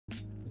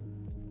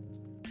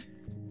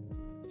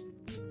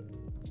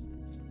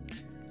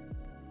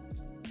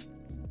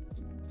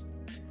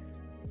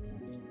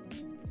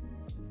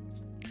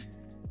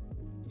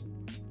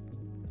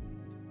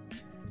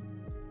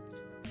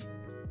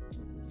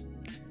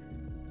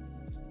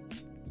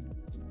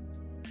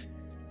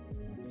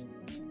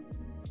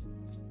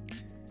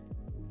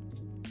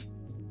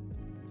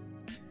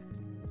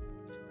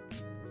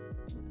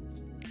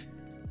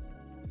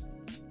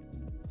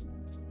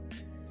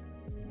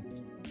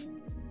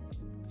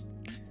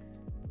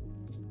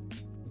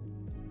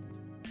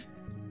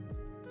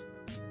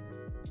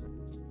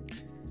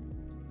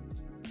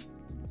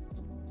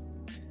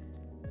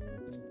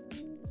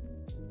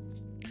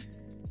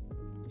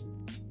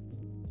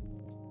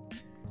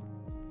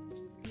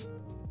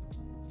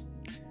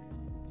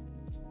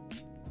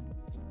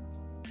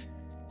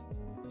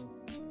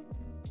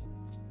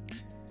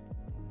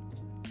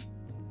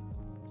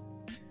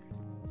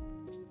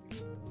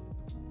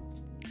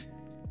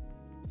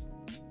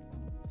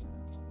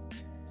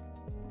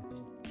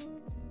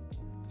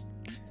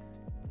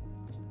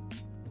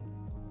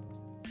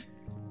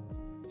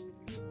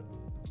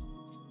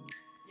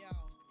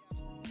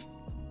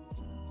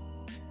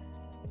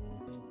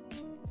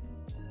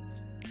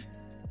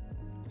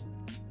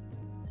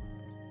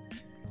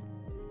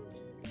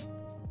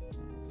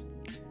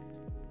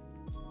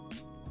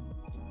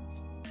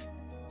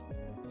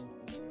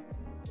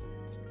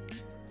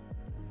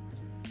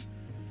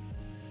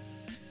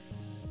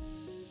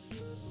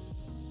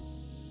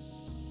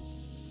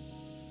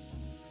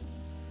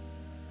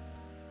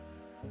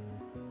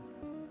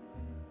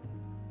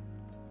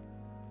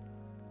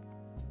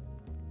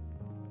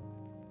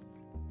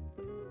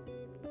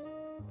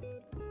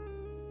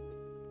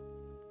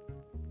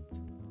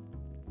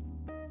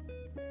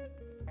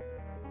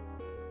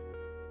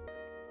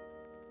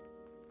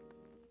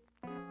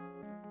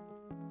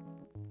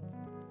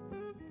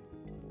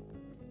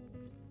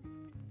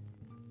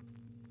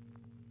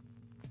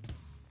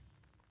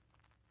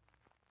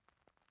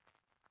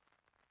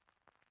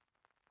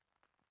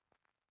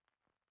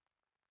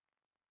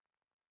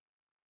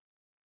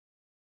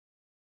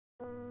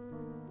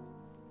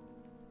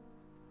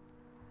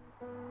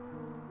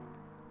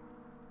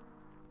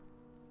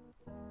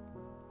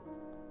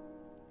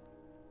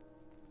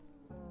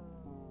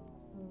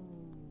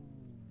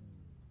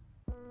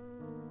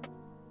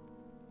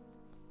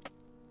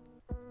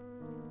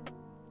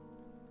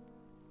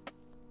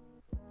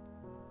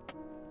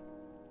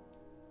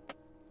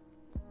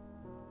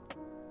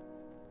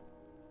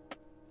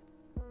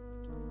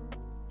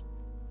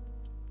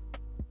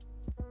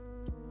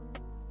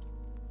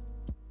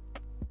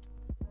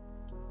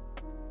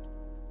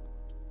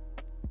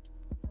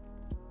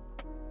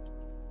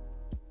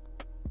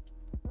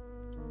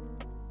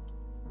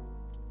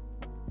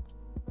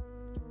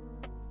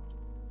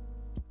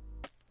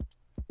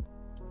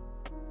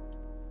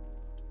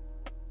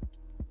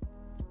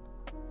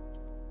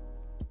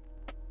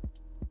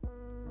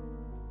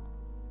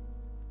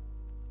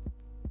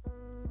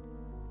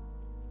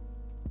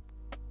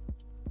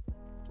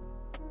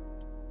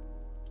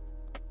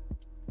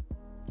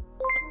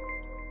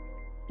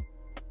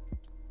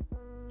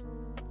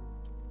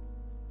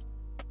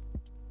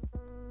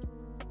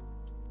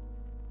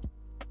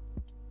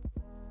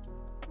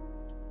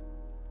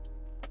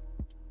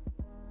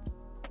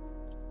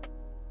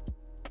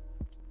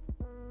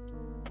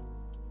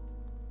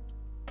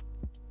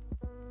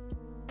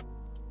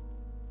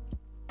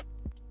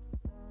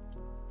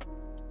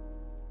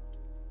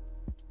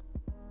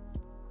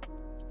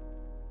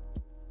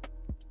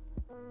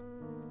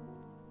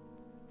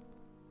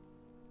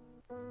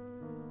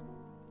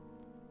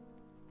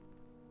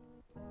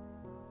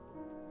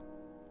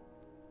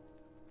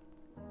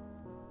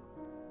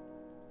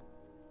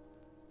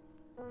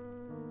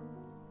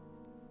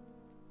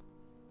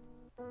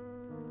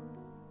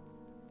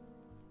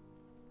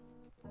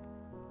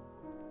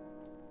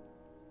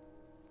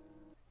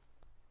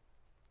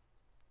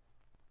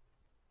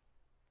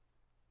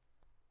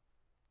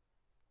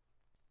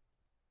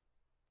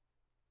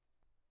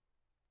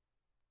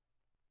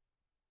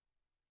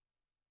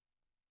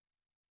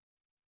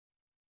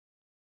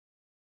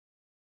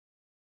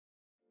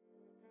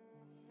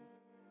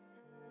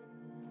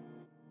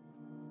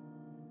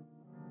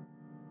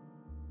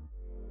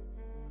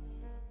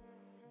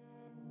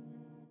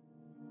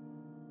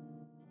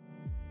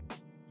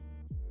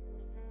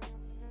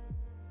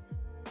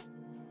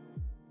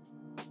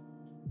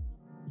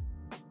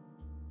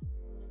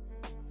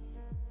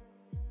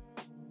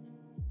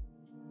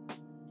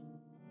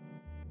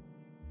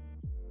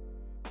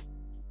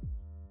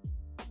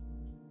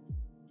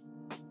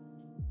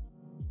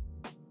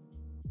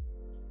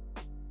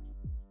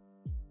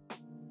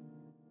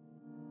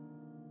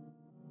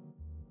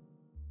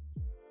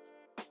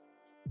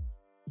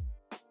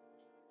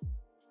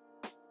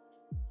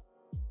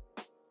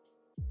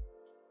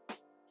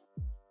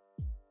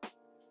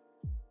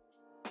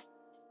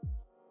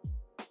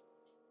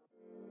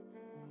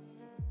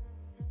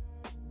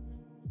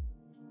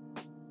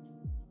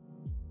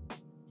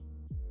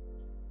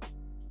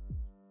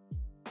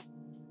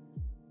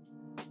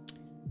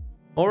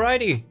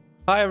Alrighty,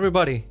 hi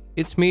everybody,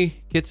 it's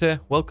me, Kitse.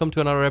 Welcome to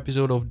another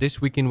episode of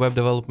This Week in Web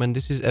Development.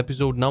 This is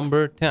episode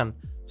number 10.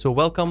 So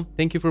welcome,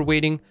 thank you for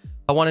waiting.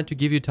 I wanted to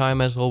give you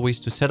time as always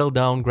to settle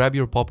down, grab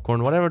your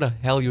popcorn, whatever the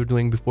hell you're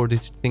doing before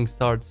this thing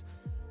starts.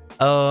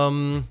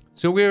 So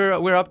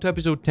we're up to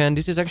episode 10.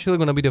 This is actually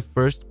gonna be the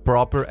first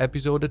proper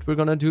episode that we're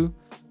gonna do.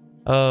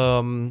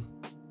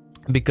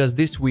 Because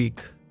this week...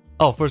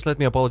 Oh, first let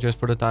me apologize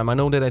for the time. I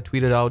know that I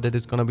tweeted out that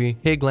it's gonna be,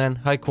 hey Glenn,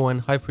 hi Cohen,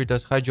 hi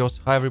Fritas, hi Joss,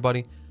 hi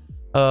everybody.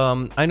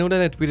 I know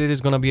that I tweeted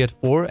it's gonna be at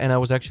 4 and I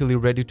was actually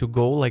ready to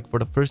go, like for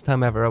the first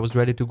time ever, I was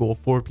ready to go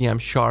 4 p.m.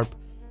 sharp.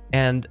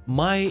 And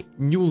my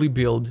newly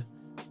built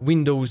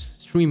Windows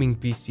streaming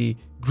PC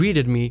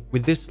greeted me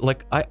with this,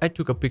 like, I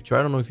took a picture,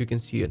 I don't know if you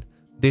can see it.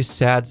 This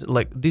sad,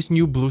 like, this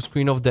new blue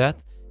screen of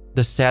death,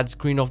 the sad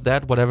screen of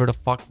death, whatever the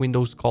fuck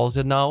Windows calls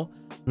it now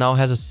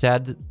has a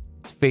sad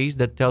face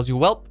that tells you,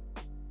 well,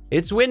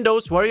 it's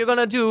Windows, what are you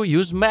gonna do?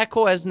 Use Mac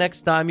OS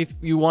next time if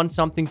you want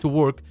something to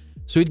work.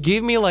 So it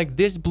gave me like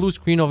this blue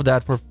screen of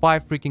that for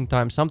 5 freaking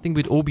times. Something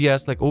with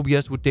OBS, like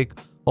OBS would take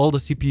all the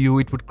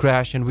CPU, it would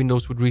crash and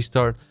Windows would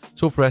restart.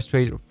 So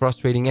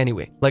frustrating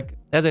anyway. Like,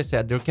 as I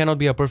said, there cannot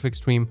be a perfect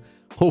stream.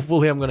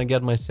 Hopefully I'm gonna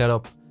get my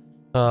setup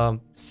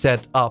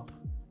set up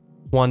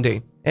one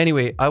day.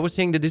 Anyway, I was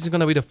saying that this is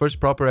gonna be the first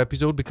proper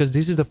episode because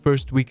this is the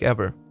first week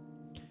ever.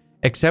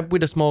 Except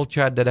with a small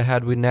chat that I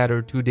had with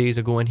Nader 2 days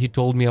ago and he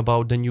told me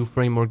about the new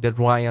framework that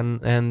Ryan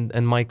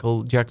and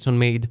Michael Jackson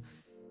made.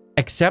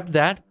 Except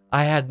that,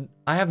 I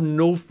have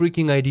no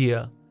freaking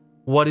idea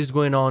what is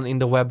going on in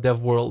the web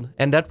dev world.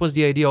 And that was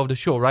the idea of the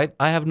show, right?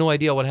 I have no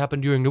idea what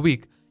happened during the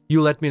week.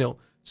 You let me know.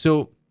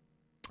 So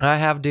I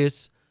have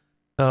this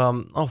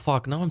Oh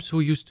fuck, now I'm so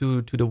used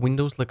to the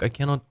windows, like I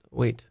cannot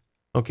wait.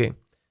 Okay.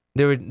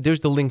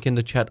 There's the link in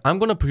the chat. I'm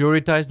gonna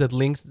prioritize that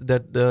links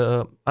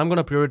that I'm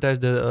gonna prioritize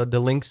the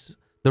links,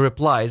 the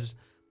replies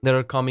that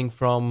are coming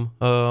from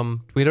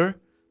Twitter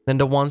than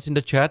the ones in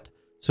the chat.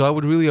 So I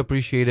would really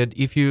appreciate it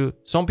if you.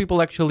 Some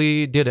people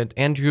actually did it.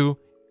 Andrew,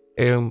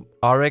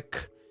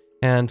 Arek,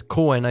 and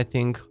Cohen, I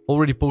think,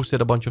 already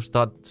posted a bunch of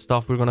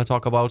stuff we're gonna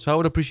talk about. So I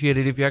would appreciate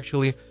it if you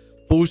actually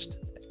post.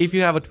 If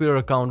you have a Twitter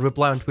account,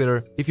 reply on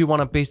Twitter. If you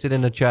want to paste it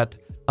in the chat,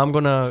 I'm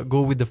gonna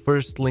go with the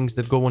first links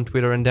that go on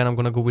Twitter, and then I'm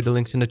gonna go with the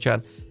links in the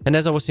chat. And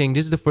as I was saying,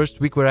 this is the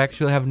first week where I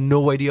actually have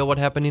no idea what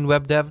happened in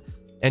Webdev,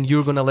 and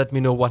you're gonna let me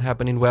know what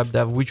happened in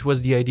Webdev, which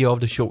was the idea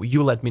of the show.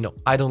 You let me know.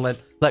 I don't let,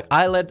 like,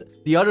 I let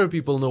the other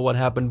people know what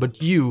happened,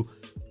 but you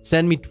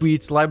send me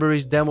tweets,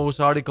 libraries, demos,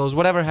 articles,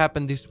 whatever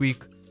happened this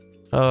week,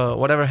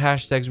 whatever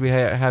hashtags we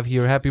have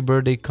here. Happy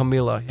birthday,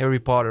 Camilla, Harry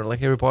Potter, like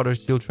Harry Potter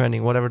is still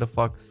trending, whatever the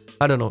fuck.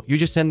 I don't know. You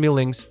just send me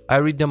links, I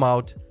read them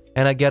out,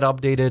 and I get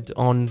updated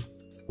on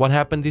what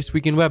happened this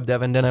week in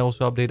Webdev, and then I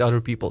also update other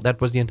people. That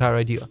was the entire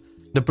idea.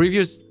 The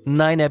previous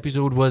 9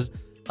 episode was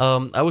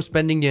I was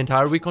spending the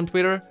entire week on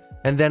Twitter,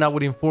 and then I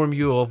would inform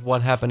you of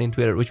what happened in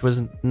Twitter, which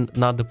was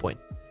not the point.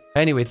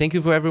 Anyway, thank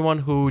you for everyone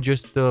who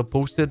just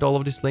posted all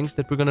of these links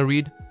that we're gonna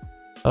read.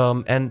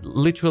 And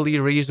literally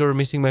Razor,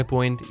 missing my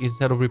point,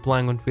 instead of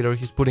replying on Twitter,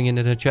 he's putting it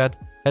in the chat.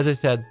 As I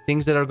said,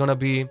 things that are gonna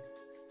be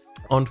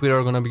on Twitter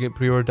are gonna be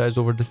prioritized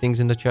over the things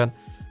in the chat.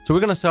 So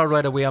we're gonna start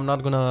right away. I'm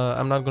not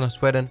gonna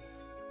sweat it.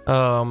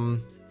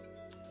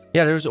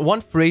 Yeah, there's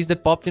one phrase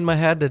that popped in my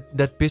head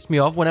that pissed me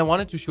off when I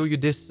wanted to show you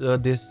this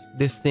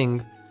this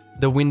thing,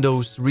 the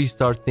Windows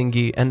restart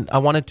thingy, and I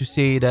wanted to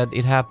say that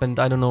it happened,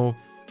 I don't know,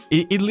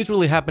 it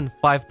literally happened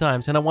 5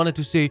 times, and I wanted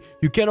to say,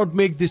 you cannot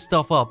make this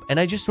stuff up, and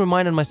I just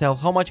reminded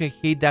myself how much I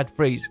hate that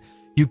phrase.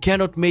 You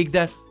cannot make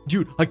that,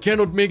 dude, I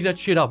cannot make that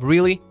shit up.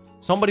 Really?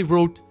 Somebody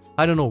wrote,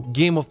 I don't know,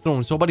 Game of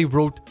Thrones, somebody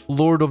wrote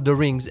Lord of the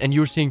Rings, and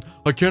you're saying,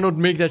 I cannot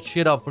make that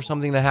shit up for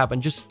something that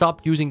happened. Just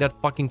stop using that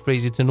fucking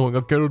phrase. It's annoying.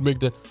 I cannot make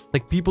that.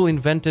 Like, people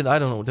invented, I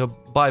don't know, the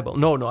Bible.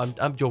 No,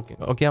 I'm joking.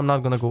 Okay, I'm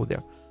not gonna go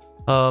there.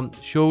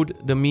 Showed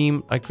the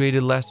meme I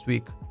created last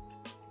week.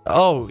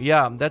 Oh,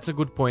 yeah, that's a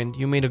good point.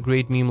 You made a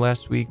great meme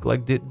last week.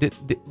 Like,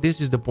 this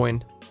is the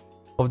point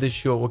of this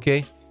show,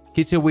 okay?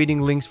 Kids are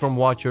waiting links from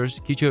watchers.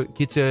 Kids are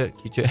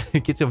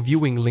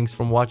viewing links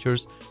from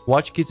watchers.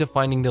 Watch kids are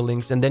finding the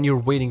links, and then you're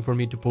waiting for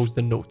me to post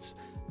the notes.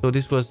 So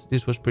this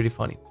was pretty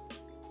funny.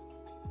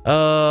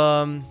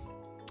 All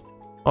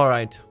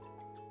right.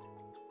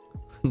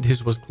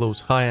 This was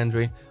close. Hi,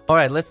 Andre. All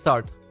right, let's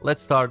start.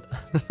 Let's start.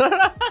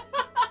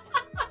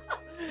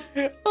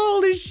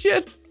 Holy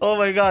shit. Oh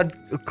my god.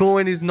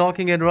 Cohen is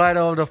knocking it right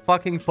out of the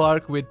fucking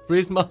park with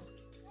Prisma.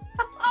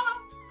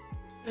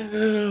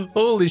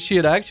 Holy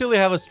shit. I actually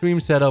have a stream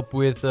set up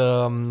with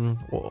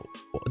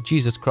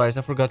Jesus Christ,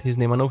 I forgot his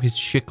name. I know he's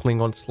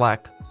Schickling on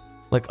Slack.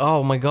 Like,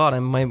 oh my god,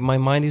 my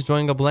mind is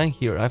drawing a blank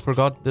here. I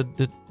forgot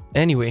the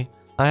anyway,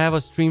 I have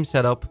a stream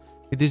set up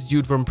with this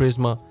dude from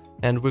Prisma,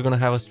 and we're gonna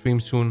have a stream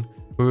soon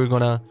where we're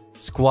gonna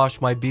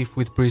squash my beef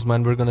with Prisma,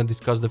 and we're gonna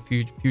discuss the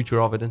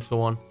future of it and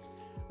so on.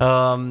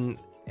 And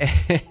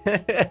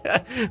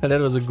that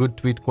was a good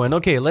tweet, Gwen.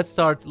 Okay, let's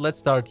start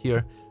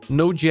here.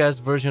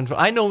 Node.js version.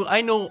 I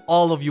know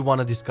all of you want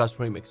to discuss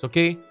Remix,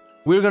 okay?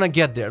 We're gonna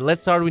get there.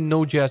 Let's start with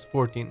Node.js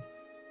 14.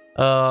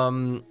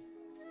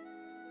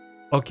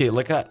 Okay,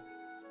 like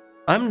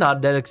I'm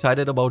not that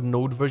excited about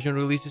Node version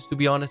releases, to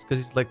be honest,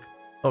 because it's like,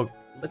 oh,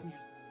 let me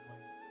just move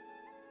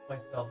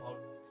myself out.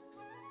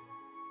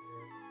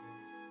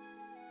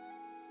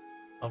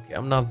 Okay,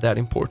 I'm not that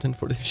important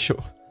for this show.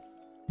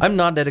 I'm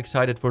not that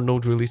excited for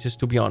Node releases,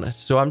 to be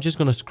honest. So I'm just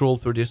gonna scroll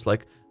through this,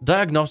 like,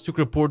 diagnostic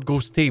report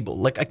goes stable.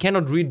 Like, I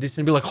cannot read this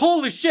and be like,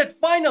 holy shit,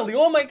 finally,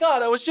 oh my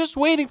god, I was just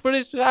waiting for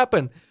this to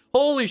happen.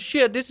 Holy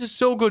shit, this is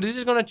so good. This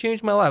is gonna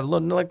change my life.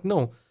 Like,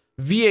 no.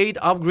 V8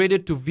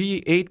 upgraded to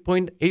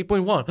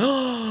V8.8.1.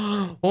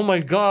 Oh my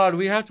god,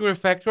 we have to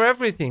refactor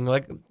everything.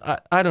 Like,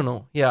 I don't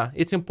know. Yeah,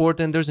 it's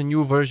important. There's a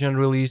new version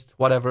released,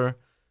 whatever.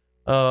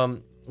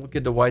 Look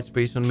at the white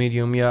space on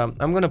Medium. Yeah,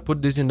 I'm gonna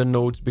put this in the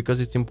notes because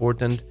it's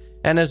important.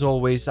 And as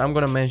always, I'm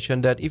gonna mention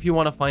that if you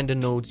want to find the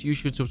notes, you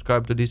should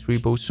subscribe to this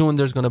repo. Soon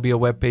there's gonna be a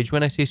web page.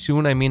 When I say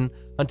soon, I mean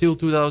until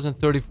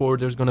 2034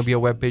 there's gonna be a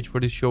web page for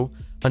this show.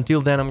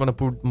 Until then, I'm gonna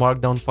put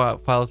markdown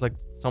files like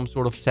some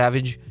sort of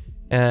savage,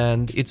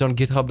 and it's on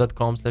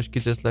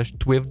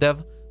github.com/kitsa/twivdev.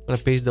 I'm gonna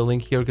paste the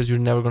link here because you're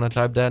never gonna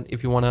type that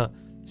if you wanna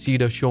see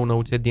the show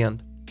notes at the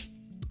end.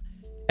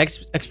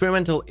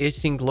 Experimental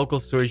async local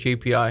storage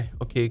API.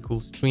 Okay,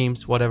 cool.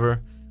 Streams,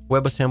 whatever.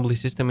 WebAssembly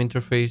system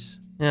interface.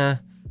 Yeah.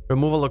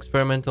 Removal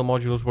experimental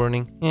modules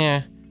warning.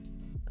 Yeah.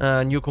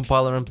 New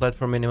compiler and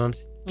platform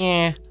minimums.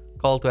 Yeah.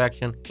 Call to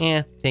action.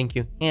 Yeah. Thank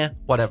you. Yeah.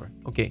 Whatever.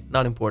 Okay.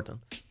 Not important.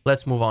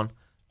 Let's move on.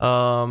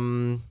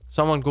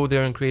 Someone go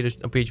there and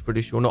create a page for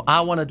this show. No,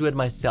 I want to do it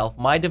myself.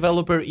 My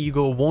developer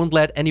ego won't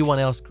let anyone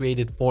else create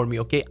it for me.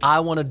 Okay. I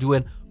want to do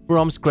it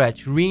from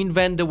scratch.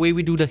 Reinvent the way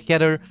we do the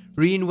header,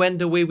 reinvent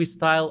the way we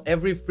style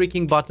every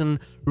freaking button,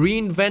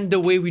 reinvent the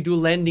way we do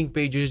landing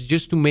pages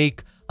just to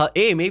make,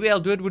 hey, maybe I'll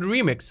do it with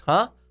Remix,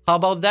 huh? How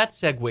about that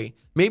segue?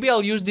 Maybe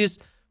I'll use this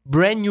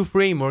brand new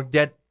framework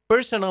that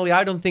personally,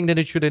 I don't think that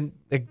it shouldn't,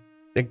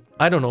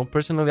 I don't know,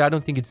 personally, I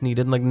don't think it's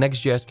needed. Like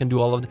Next.js can do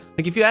all of it.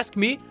 Like if you ask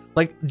me,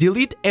 like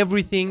delete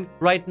everything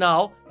right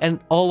now and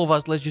all of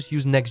us, let's just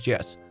use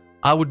Next.js.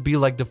 I would be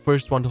like the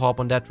first one to hop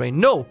on that train.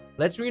 No,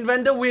 let's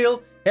reinvent the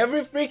wheel.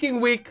 Every freaking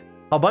week,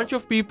 a bunch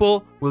of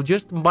people will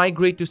just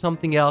migrate to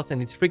something else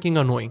and it's freaking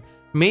annoying.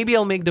 Maybe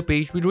I'll make the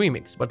page with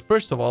Remix. But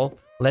first of all,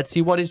 let's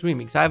see what is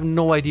Remix. I have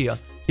no idea.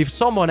 If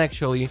someone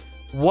actually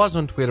was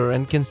on Twitter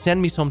and can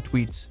send me some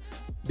tweets,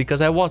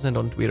 because I wasn't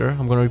on Twitter,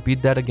 I'm going to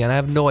repeat that again. I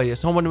have no idea.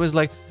 Someone was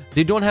like,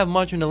 they don't have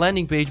much on the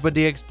landing page, but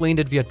they explained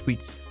it via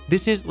tweets.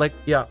 This is like,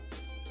 yeah.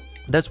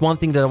 That's one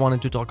thing that I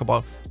wanted to talk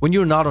about. When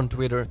you're not on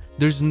Twitter,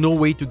 there's no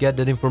way to get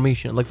that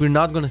information. Like, we're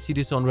not going to see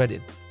this on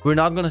Reddit. We're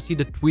not going to see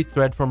the tweet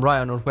thread from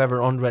Ryan or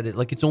whoever on Reddit.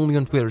 Like, it's only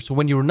on Twitter. So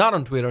when you're not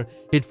on Twitter,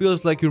 it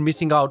feels like you're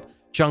missing out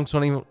chunks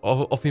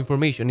of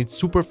information. It's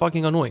super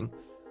fucking annoying.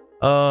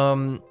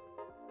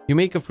 You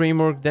make a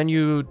framework, then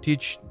you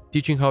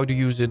teaching how to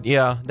use it.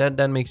 Yeah,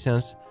 that makes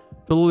sense.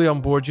 Totally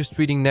on board. Just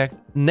treating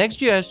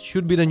Next.js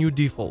should be the new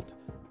default.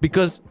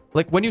 Because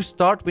like when you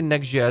start with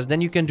Next.js,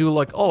 then you can do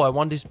like, oh, I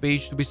want this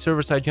page to be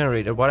server-side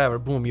generated, whatever,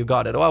 boom, you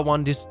got it. Oh, I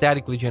want this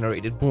statically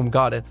generated, boom,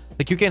 got it.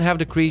 Like you can have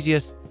the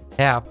craziest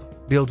app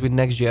built with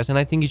Next.js, and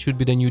I think it should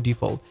be the new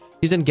default.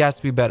 Isn't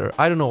Gatsby better?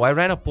 I don't know. I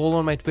ran a poll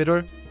on my Twitter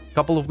a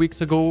couple of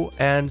weeks ago,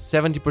 and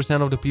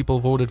 70% of the people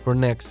voted for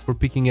Next, for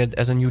picking it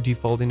as a new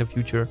default in the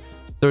future.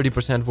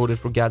 30% voted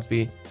for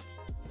Gatsby.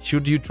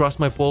 Should you trust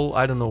my poll?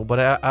 I don't know, but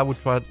I would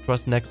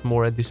trust Next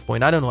more at this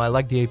point. I don't know. I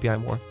like the API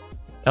more.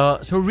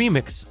 So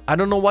Remix, I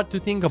don't know what to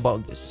think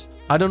about this.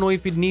 I don't know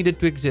if it needed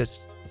to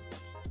exist.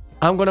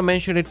 I'm gonna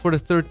mention it for the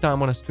third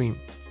time on a stream.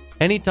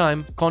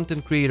 Anytime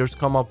content creators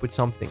come up with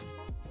something,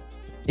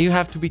 you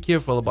have to be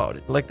careful about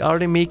it. Like, are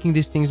they making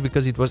these things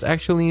because it was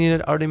actually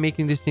needed? Are they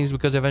making these things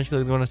because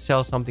eventually they're gonna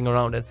sell something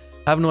around it?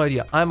 I have no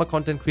idea. I'm a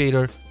content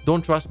creator.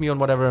 Don't trust me on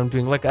whatever I'm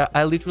doing. Like,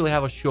 I literally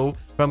have a show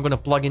where I'm gonna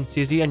plug in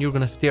Sizzy and you're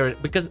gonna stare at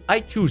it because I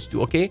choose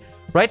to, okay?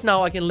 Right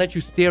now, I can let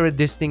you stare at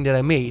this thing that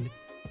I made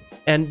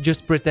and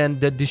just pretend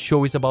that this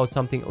show is about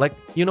something. Like,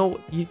 you know,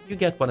 you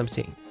get what I'm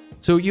saying.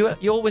 So you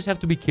always have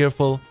to be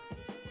careful.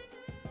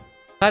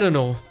 I don't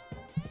know.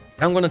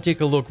 I'm gonna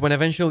take a look when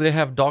eventually they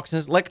have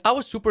docs. Like, I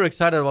was super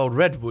excited about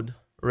Redwood.js,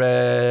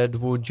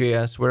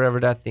 wherever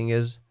that thing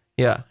is.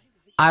 Yeah.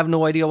 I have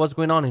no idea what's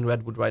going on in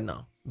Redwood right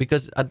now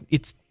because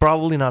it's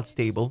probably not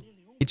stable.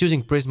 It's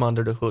using Prisma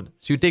under the hood.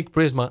 So you take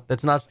Prisma,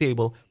 that's not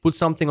stable, put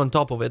something on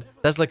top of it.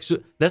 That's like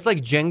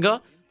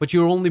Jenga, but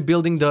you're only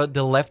building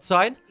the left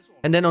side.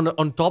 And then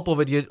on top of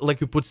it, you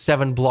put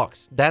 7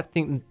 blocks. That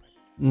thing,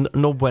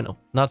 no bueno,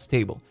 not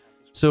stable.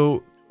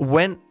 So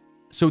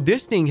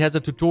this thing has a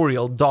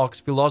tutorial, docs,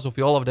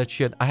 philosophy, all of that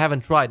shit. I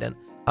haven't tried it.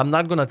 I'm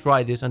not gonna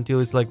try this until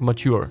it's like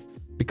mature,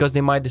 because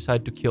they might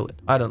decide to kill it.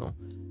 I don't know.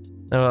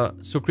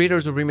 So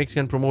creators of Remix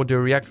can promote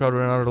their React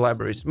router and other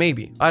libraries.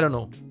 Maybe. I don't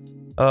know.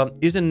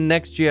 Isn't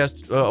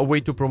Next.js a way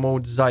to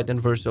promote Zeit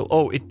and Vercel?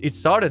 Oh, it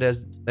started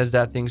as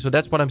that thing. So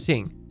that's what I'm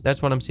saying.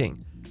 That's what I'm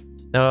saying.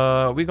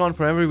 We gone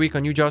from every week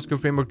a new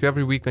JavaScript framework to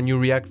every week a new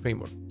React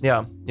framework.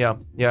 Yeah,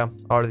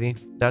 Ardi.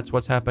 That's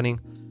what's happening.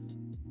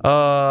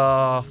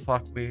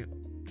 Fuck me.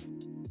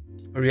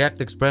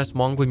 React Express,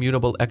 Mongo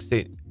Immutable,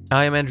 Xstate.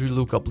 I am Andrew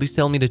Luca. Please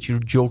tell me that you're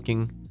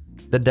joking.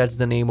 That's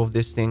the name of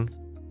this thing.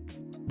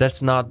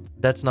 That's not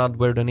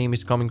where the name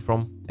is coming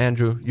from.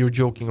 Andrew, you're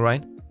joking,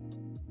 right?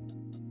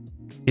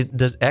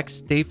 Does X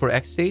stay for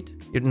Xstate?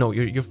 No,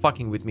 you're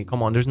fucking with me.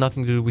 Come on, there's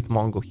nothing to do with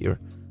Mongo here.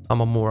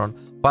 I'm a moron.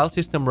 File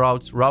system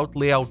routes, route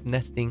layout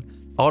nesting,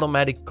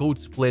 automatic code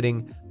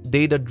splitting,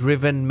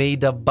 data-driven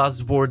meta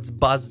buzzwords,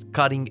 buzz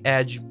cutting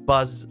edge,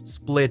 buzz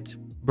split,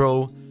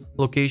 bro.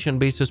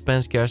 Location-based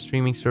suspense cache,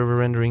 streaming server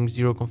rendering,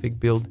 zero config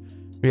build,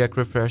 React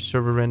refresh,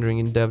 server rendering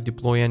in dev,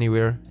 deploy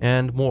anywhere,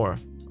 and more.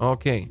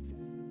 Okay.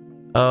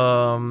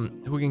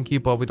 Who can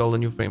keep up with all the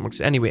new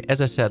frameworks? Anyway, as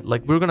I said,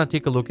 like, we're gonna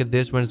take a look at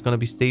this when it's gonna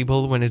be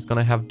stable, when it's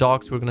gonna have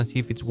docs. We're gonna see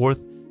if it's worth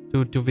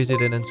to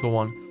visit it and so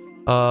on.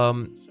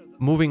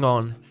 Moving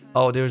on.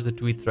 Oh, there's the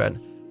tweet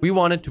thread. We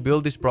wanted to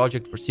build this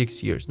project for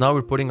 6 years. Now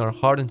we're putting our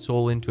heart and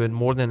soul into it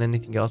more than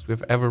anything else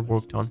we've ever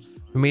worked on.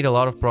 We made a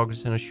lot of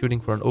progress and are shooting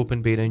for an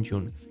open beta in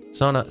June.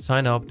 Sign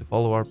up to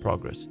follow our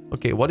progress.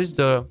 Okay, what is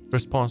the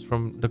response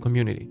from the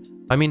community?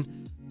 I mean,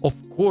 of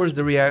course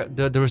the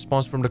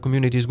response from the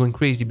community is going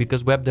crazy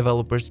because web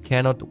developers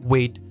cannot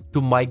wait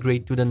to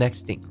migrate to the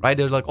next thing, right?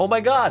 They're like, oh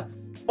my god,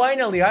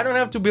 finally, I don't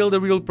have to build a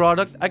real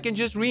product. I can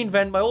just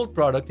reinvent my old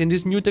product in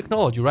this new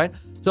technology, right?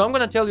 So I'm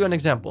gonna tell you an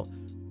example.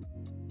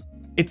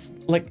 It's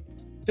like,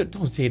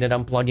 don't say that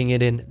I'm plugging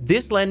it in.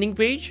 This landing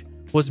page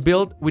was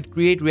built with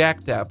Create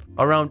React app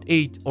around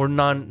 8 or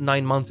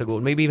 9 months ago,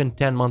 maybe even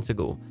 10 months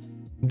ago.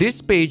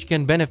 This page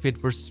can benefit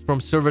from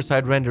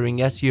server-side rendering,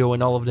 SEO,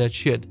 and all of that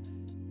shit.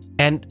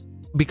 And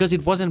because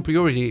it wasn't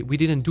priority, we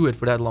didn't do it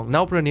for that long.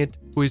 Now, Pranit,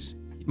 who is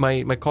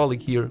my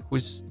colleague here, who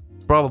is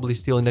probably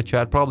still in the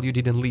chat. Probably you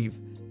didn't leave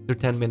after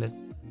 10 minutes.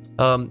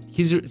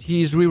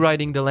 He's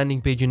rewriting the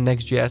landing page in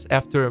Next.js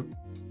after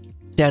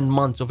 10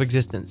 months of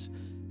existence,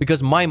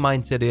 because my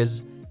mindset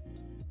is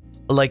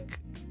like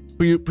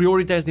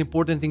prioritize the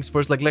important things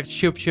first. Like let's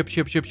ship,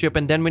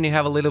 and then when you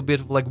have a little bit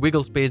of like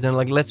wiggle space, then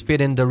like let's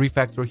fit in the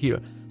refactor here.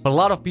 But a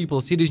lot of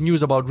people see this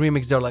news about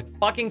Remix, they're like,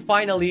 fucking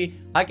finally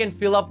I can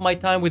fill up my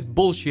time with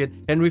bullshit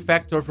and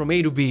refactor from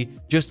A to B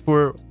just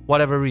for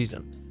whatever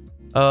reason.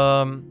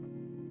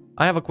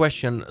 I have a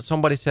question.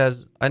 Somebody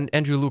says, and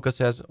Andrew Lucas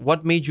says,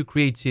 what made you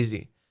create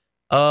CZ?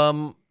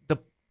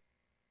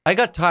 I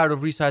got tired of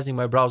resizing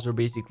my browser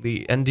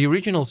basically, and the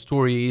original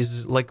story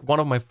is like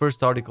one of my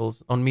first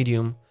articles on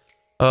Medium.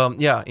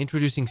 Yeah,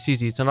 introducing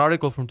CZ. It's an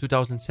article from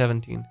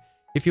 2017.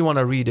 If you want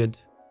to read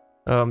it,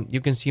 you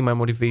can see my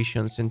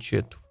motivations and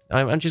shit.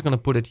 I'm just gonna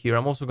put it here.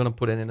 I'm also gonna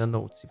put it in the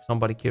notes if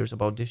somebody cares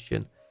about this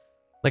shit.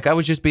 Like, I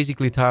was just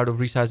basically tired of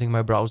resizing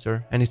my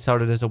browser, and it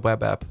started as a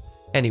web app.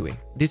 Anyway,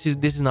 this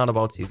is not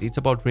about CZ. It's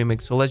about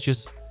Remix. So let's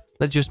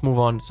just move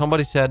on.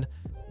 Somebody said,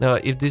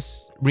 if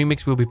this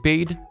Remix will be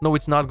paid. No,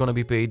 it's not gonna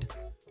be paid.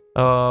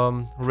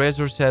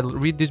 Razor said,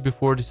 read this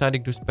before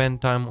deciding to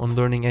spend time on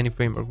learning any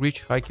framework.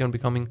 Reach high key on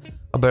becoming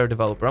a better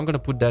developer. I'm gonna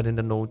put that in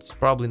the notes.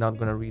 Probably not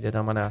gonna read it.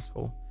 I'm an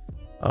asshole.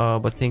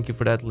 But thank you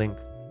for that link.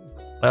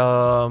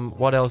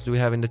 What else do we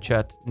have in the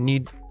chat?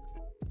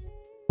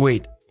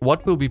 Wait,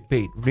 what will be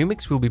paid?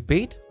 Remix will be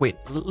paid? Wait,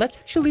 let's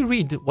actually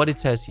read what it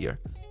says here.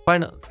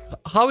 Fine.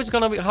 How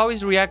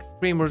is React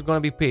framework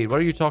gonna be paid? What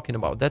are you talking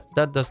about?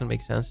 That doesn't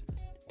make sense.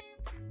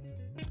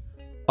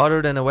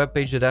 Other than a web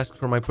page that asks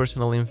for my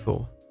personal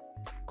info.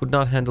 Could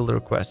not handle the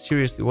request.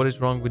 Seriously, what is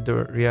wrong with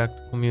the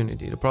React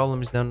community? The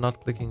problem is them not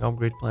clicking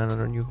upgrade plan on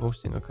their new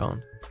hosting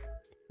account.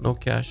 No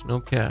cash, no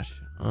cash.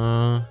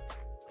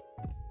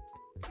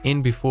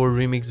 In before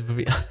Remix.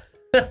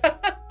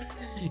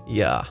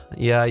 Yeah.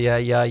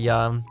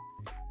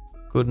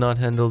 Could not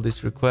handle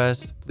this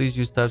request. Please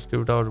use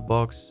TypeScript out of the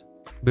box.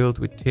 Built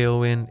with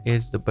Tailwind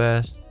is the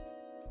best.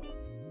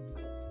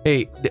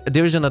 Hey,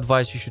 there's an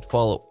advice you should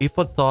follow. If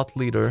a thought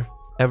leader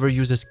ever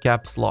uses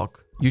caps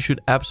lock, you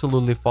should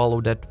absolutely follow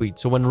that tweet.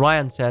 So when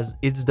Ryan says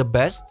it's the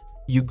best,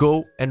 you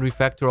go and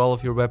refactor all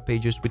of your web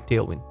pages with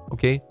Tailwind.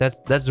 Okay,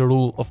 that's the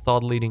rule of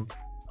thought leading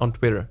on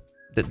Twitter.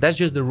 That's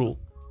just the rule.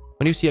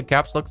 When you see a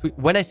caps lock tweet,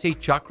 when I say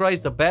Chakra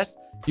is the best,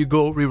 you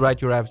go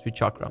rewrite your apps with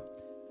Chakra.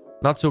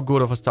 Not so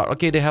good of a start.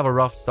 Okay, they have a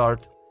rough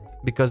start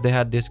because they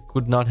had this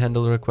could not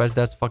handle the request.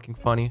 That's fucking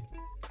funny.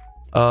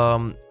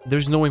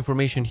 There's no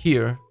information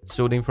here,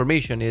 so the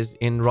information is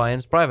in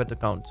Ryan's private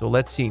account. So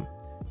let's see.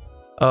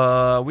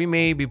 We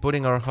may be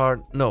putting our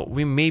heart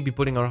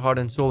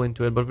and soul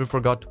into it, but we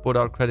forgot to put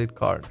our credit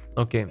card.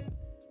 Okay,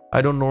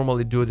 I don't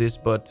normally do this,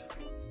 but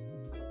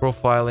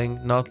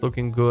profiling not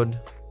looking good.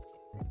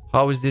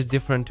 How is this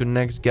different to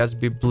Next,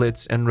 Gatsby,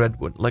 Blitz, and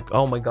Redwood? Like,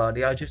 oh my god,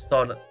 yeah, I just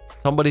thought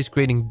somebody's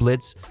creating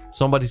Blitz,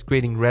 somebody's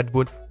creating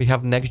Redwood, we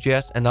have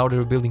Next.js, and now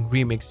they're building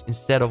Remix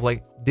instead of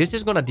like, this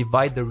is gonna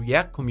divide the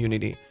React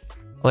community.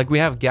 Like, we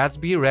have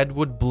Gatsby,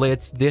 Redwood,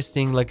 Blitz, this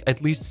thing, like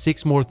at least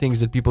 6 more things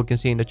that people can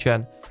say in the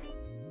chat.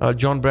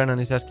 John Brennan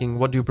is asking,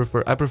 what do you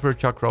prefer? I prefer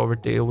Chakra over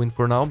Tailwind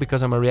for now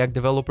because I'm a React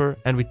developer,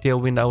 and with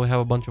Tailwind I will have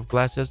a bunch of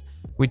classes.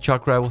 With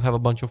Chakra I will have a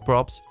bunch of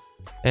props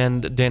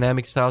and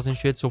dynamic styles and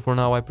shit, so for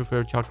now I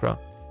prefer Chakra.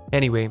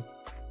 Anyway,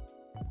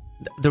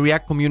 the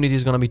React community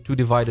is gonna be too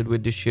divided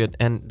with this shit,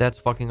 and that's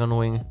fucking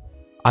annoying.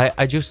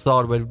 I just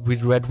thought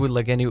with Redwood,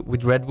 like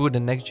with Redwood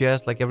and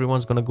Next.js, like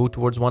everyone's gonna go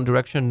towards one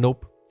direction.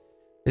 Nope,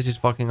 this is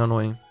fucking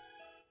annoying.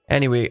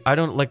 Anyway, I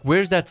don't like,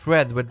 where's that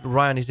thread where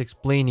Ryan is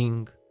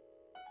explaining?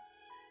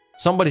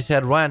 Somebody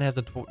said Ryan has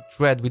a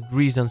thread with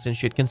reasons and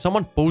shit. Can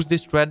someone post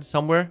this thread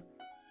somewhere?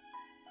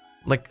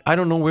 Like, I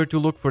don't know where to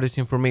look for this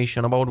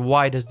information about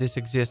why does this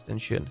exist and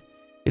shit.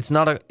 It's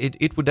not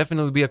it would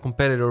definitely be a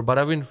competitor, but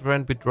I've been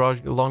friends with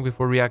Raj long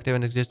before React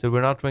even existed.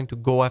 We're not trying to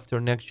go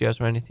after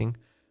Next.js or anything.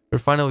 We're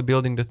finally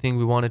building the thing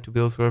we wanted to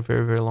build for a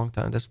very, very long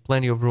time. There's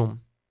plenty of room.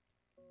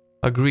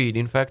 Agreed.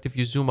 In fact, if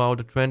you zoom out,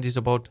 the trend is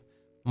about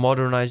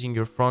modernizing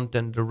your front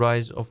end, the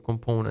rise of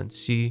components.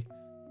 See,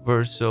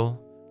 Versal.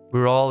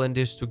 We're all in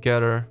this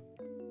together.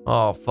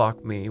 Oh,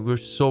 fuck me. We're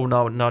so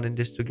now not in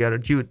this together.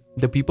 Dude,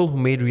 the people who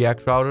made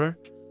React Router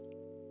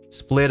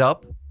split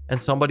up, and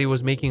somebody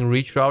was making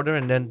Reach Router,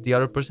 and then the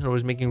other person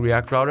was making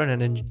React Router,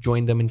 and then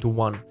joined them into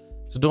one.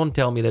 So don't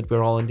tell me that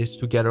we're all in this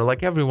together.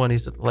 Like, everyone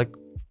is like,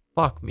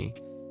 fuck me.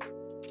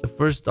 The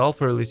first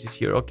alpha release is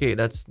here. Okay,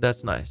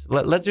 that's nice.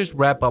 Let's just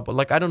wrap up.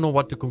 Like, I don't know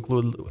what to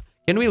conclude.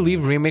 Can we leave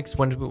Remix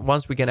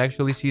once we can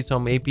actually see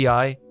some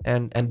API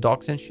and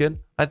docs and shit?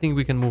 I think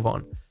we can move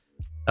on.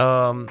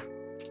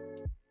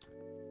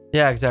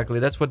 Yeah, exactly.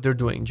 That's what they're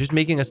doing. Just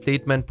making a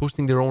statement,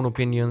 posting their own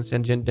opinions,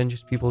 and then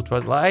just people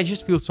trust. I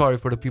just feel sorry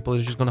for the people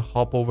that's just gonna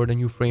hop over the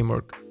new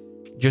framework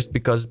just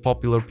because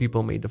popular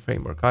people made the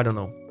framework. I don't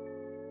know.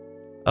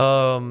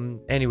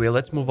 Anyway,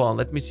 let's move on.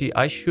 Let me see.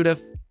 I should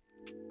have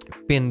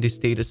pinned this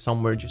status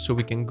somewhere just so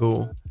we can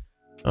go.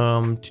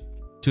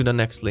 to the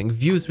next link.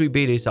 Vue 3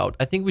 beta is out.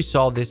 I think we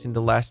saw this in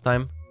the last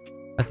time.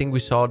 I think we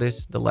saw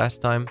this the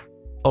last time.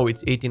 Oh,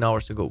 it's 18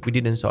 hours ago. We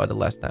didn't saw it the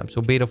last time.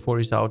 So beta 4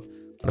 is out.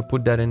 I'm gonna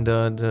put that in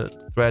the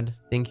thread.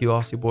 Thank you,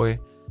 Aussie boy.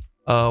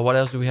 What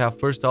else do we have?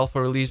 First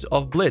alpha release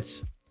of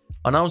Blitz.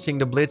 Announcing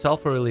the Blitz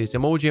alpha release.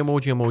 Emoji,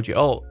 emoji, emoji.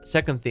 Oh,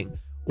 second thing.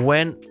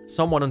 When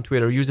someone on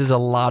Twitter uses a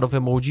lot of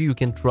emoji, you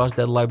can trust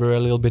that library a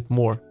little bit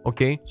more.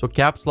 Okay? So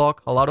caps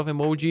lock, a lot of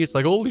emoji. It's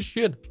like, holy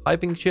shit,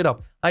 hyping shit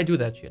up. I do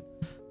that shit.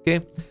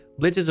 Okay?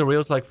 Blitz is a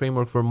Rails-like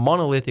framework for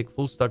monolithic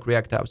full-stack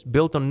React apps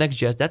built on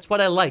Next.js. That's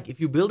what I like. If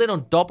you build it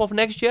on top of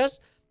Next.js,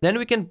 then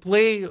we can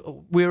play,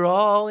 we're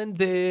all in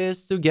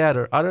this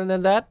together. Other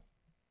than that,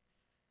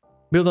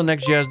 build on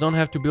Next.js. Don't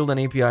have to build an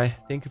API.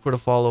 Thank you for the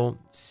follow.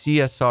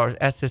 CSR,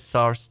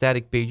 SSR,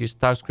 static pages,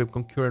 TypeScript,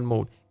 concurrent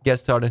mode. Get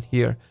started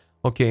here.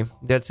 Okay,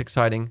 that's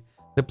exciting.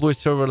 Deploy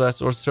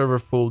serverless or server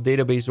full.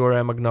 Database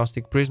ORM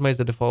agnostic. Prisma is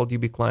the default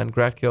DB client.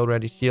 GraphQL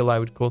ready. CLI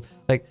with code.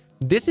 Like,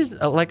 this is,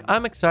 like,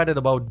 I'm excited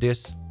about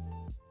this.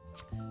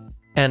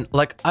 And,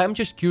 like, I'm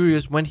just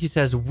curious when he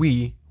says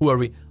we, who are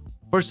we?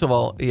 First of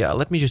all, yeah,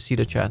 let me just see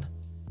the chat.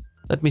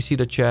 Let me see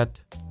the chat.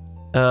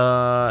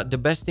 The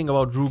best thing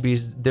about Ruby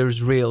is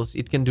there's Rails.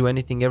 It can do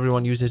anything.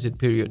 Everyone uses it,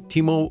 period.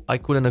 Timo, I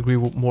couldn't agree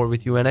more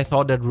with you. And I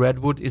thought that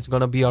Redwood is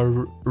going to be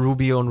our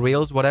Ruby on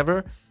Rails,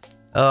 whatever.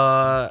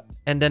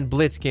 And then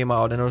Blitz came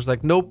out and I was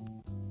like, nope.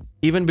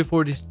 Even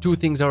before these two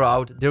things are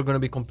out, they're going to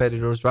be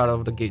competitors right out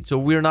of the gate. So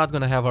we're not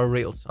going to have our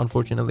Rails,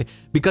 unfortunately.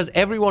 Because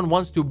everyone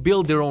wants to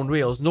build their own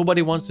Rails.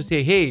 Nobody wants to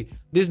say, hey,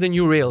 this is the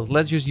new Rails.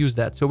 Let's just use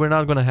that. So we're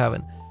not going to have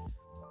it.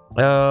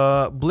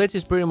 Blitz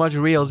is pretty much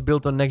Rails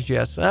built on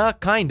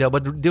Next.js. Kinda,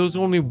 but there's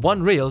only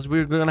one Rails.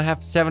 We're gonna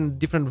have 7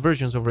 different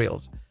versions of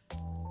Rails.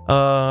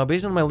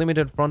 Based on my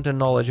limited front-end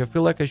knowledge, I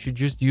feel like I should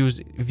just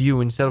use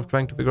Vue instead of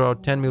trying to figure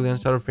out 10 million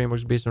starter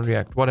frameworks based on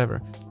React. Whatever.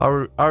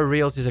 Our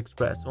Rails is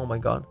Express. Oh my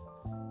god.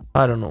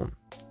 I don't know.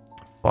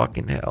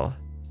 Fucking hell.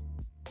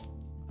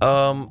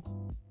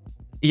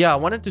 Yeah, I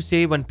wanted to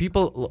say when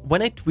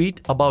I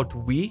tweet about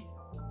we,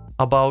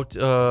 about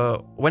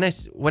when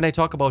I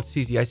talk about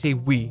CZ, I say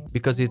we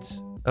because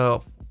it's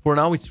for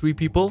now it's 3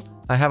 people.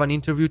 I have an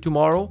interview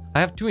tomorrow.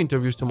 I have 2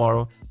 interviews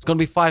tomorrow. It's gonna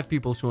be 5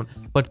 people soon.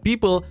 But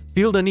people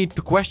feel the need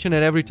to question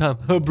it every time.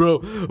 Bro,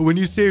 when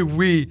you say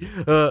we,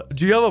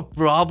 do you have a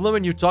problem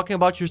when you're talking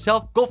about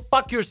yourself? Go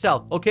fuck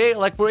yourself, okay?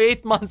 Like for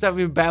 8 months I've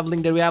been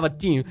babbling that we have a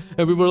team.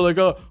 And people are like,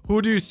 oh,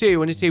 who do you say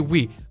when you say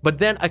we? But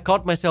then I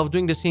caught myself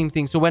doing the same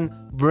thing. So when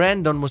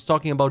Brandon was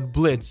talking about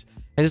Blitz,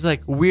 and it's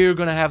like, we're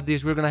gonna have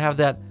this, we're gonna have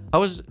that. I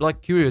was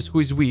like curious, who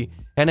is we?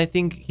 And I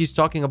think he's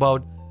talking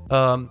about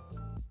the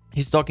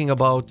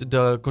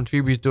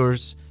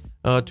contributors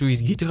to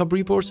his GitHub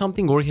repo or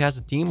something, or he has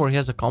a team, or he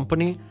has a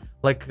company.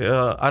 Like,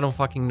 I don't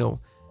fucking know.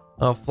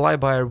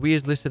 Flyby, we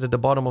is listed at the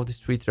bottom of this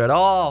tweet thread.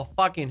 Oh,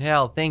 fucking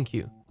hell. Thank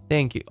you.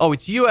 Thank you. Oh,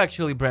 it's you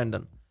actually,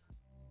 Brandon.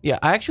 Yeah,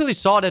 I actually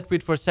saw that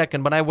tweet for a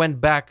second, but I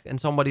went back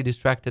and somebody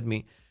distracted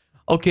me.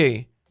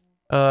 Okay.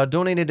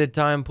 Donated the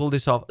time, pull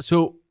this off.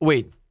 So,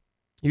 wait.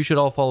 You should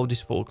all follow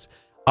these folks.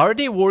 Are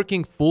they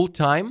working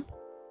full-time?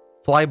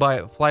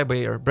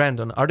 Flyby,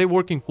 Brandon, are they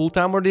working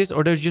full-time or this?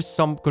 Or there's just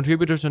some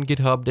contributors on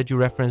GitHub that you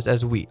referenced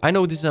as we? I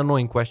know this is an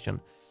annoying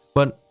question.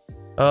 But,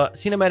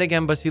 Cinematic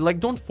Embassy, like,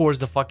 don't force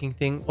the fucking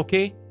thing,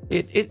 okay?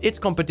 It's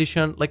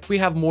competition. Like, we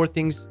have more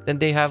things than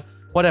they have.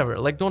 Whatever.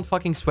 Like, don't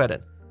fucking sweat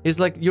it. It's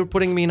like you're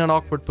putting me in an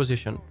awkward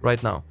position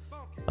right now.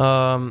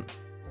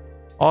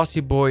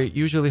 Aussie boy,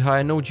 usually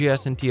high, no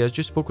JS and TS.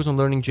 Just focus on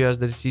learning JS,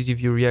 that it's easy,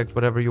 Vue, React,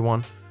 whatever you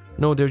want.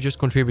 No, they're just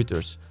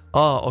contributors.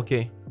 Oh,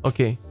 okay.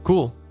 Okay,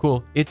 cool,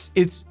 cool. It's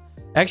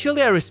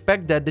actually, I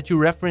respect that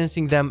you're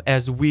referencing them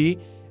as we,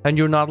 and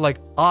you're not like,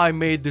 I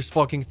made this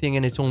fucking thing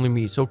and it's only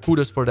me. So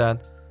kudos for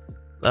that.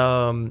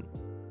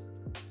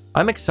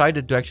 I'm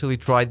excited to actually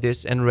try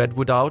this and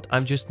Redwood out.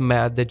 I'm just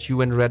mad that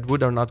you and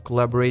Redwood are not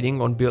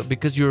collaborating on build,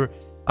 because you're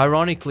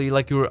ironically,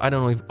 like you're, I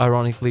don't know if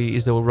ironically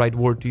is the right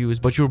word to use,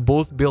 but you're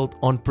both built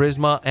on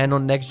Prisma and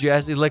on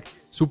Next.js. It's like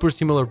super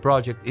similar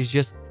project. It's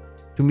just,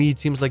 to me, it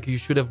seems like you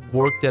should have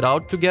worked it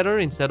out together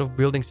instead of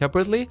building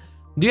separately.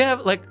 Do you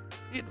have, like,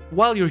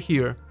 while you're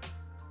here,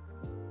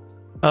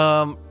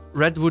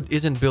 Redwood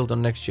isn't built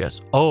on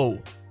Next.js. Oh,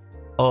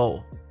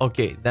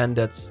 okay, then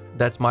that's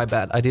my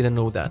bad. I didn't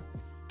know that.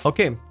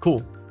 Okay,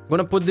 cool. I'm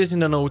gonna put this in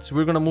the notes.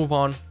 We're gonna move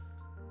on.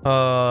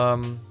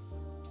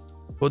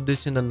 Put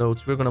this in the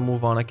notes. We're gonna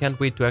move on. I can't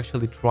wait to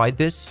actually try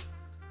this.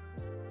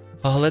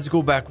 Let's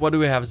go back. What do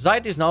we have?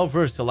 Zeit is now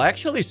versatile. I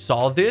actually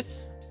saw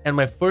this. And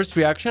my first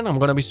reaction, I'm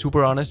gonna be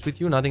super honest with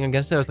you, nothing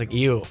against it, I was like,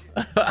 ew.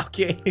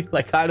 Okay,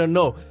 like, I don't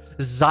know.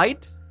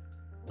 Zeit,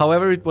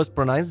 however it was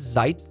pronounced,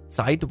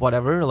 Zeit,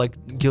 whatever.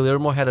 Like,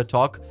 Guillermo had a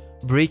talk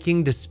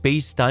breaking the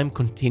space-time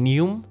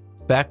continuum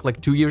back like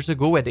 2 years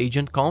ago at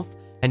AgentConf.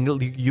 And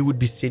you would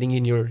be sitting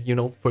in your, you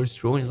know,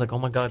 first row. And it's like, oh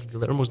my god,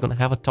 Guillermo's gonna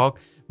have a talk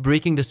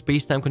breaking the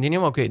space-time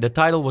continuum. Okay, the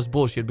title was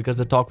bullshit because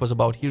the talk was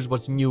about here's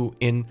what's new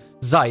in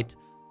Zeit.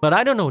 But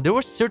I don't know, there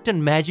was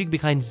certain magic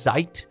behind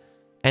Zeit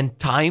and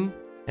time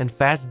and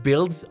fast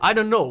builds. I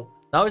don't know.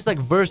 Now it's like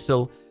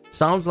versatile.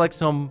 Sounds like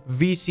some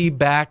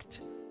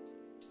VC-backed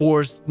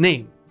forced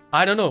name.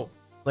 I don't know.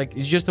 Like,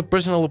 it's just a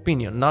personal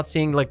opinion. Not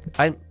saying like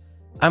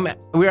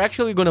we're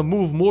actually gonna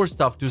move more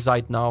stuff to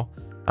Zeit now.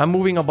 I'm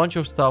moving a bunch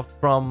of stuff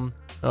from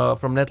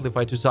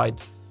Netlify to Zeit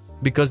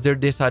because they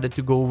decided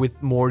to go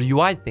with more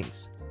UI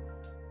things.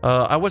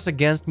 I was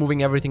against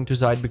moving everything to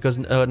Zeit because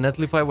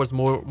Netlify was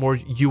more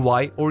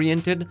UI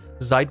oriented.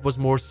 Zeit was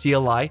more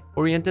CLI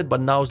oriented,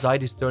 but now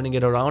Zeit is turning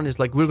it around. It's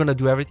like, we're gonna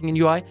do everything in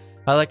UI.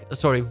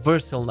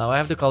 Versal now. I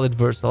have to call it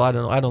Versal. I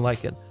don't know. I don't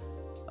like it.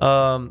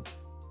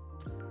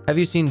 Have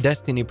you seen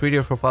Destiny?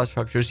 Prettier for file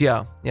structures.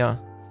 Yeah.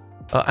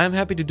 I'm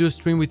happy to do a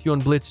stream with you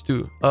on Blitz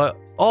too.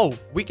 Oh,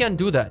 we can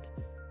do that.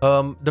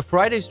 The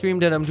Friday stream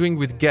that I'm doing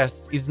with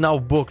guests is now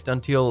booked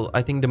until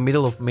I think the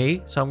middle of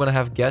May. So I'm gonna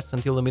have guests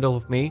until the middle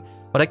of May.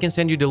 But I can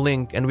send you the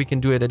link and we can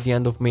do it at the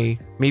end of May.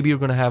 Maybe you're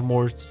gonna have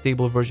more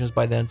stable versions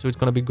by then. So it's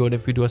gonna be good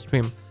if we do a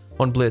stream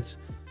on Blitz.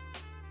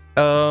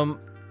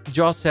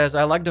 Joss says,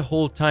 I like the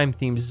whole time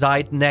theme.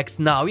 Zeit next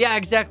now. Yeah,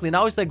 exactly.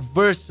 Now it's like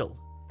Versal.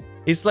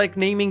 It's like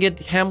naming it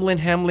Hamlin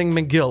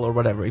McGill or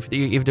whatever. If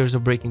there's a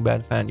Breaking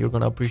Bad fan, you're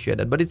gonna appreciate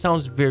it. But it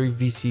sounds very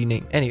VC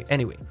name.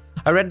 Anyway,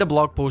 I read the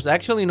blog post. I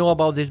actually know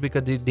about this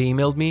because they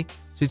emailed me.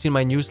 So it's in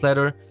my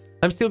newsletter.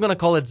 I'm still gonna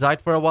call it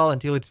Zeit for a while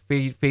until it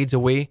fades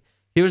away.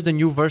 Here's the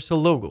new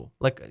Versal logo.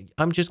 Like,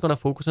 I'm just gonna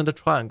focus on the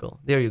triangle.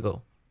 There you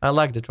go. I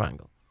like the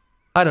triangle.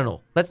 I don't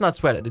know. Let's not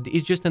sweat it.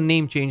 It's just a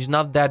name change.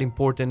 Not that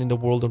important in the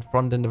world of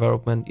front-end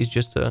development. It's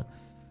just a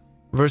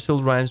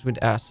Versal rhymes with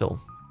Assel.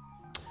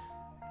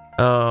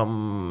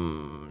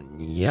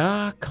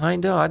 Yeah,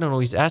 kinda. I don't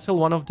know. Is Assel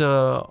one of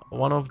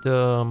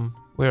the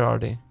where are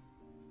they?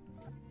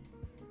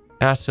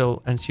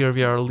 Assel and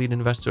CRV are lead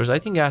investors. I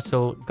think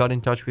Assel got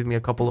in touch with me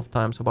a couple of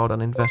times about an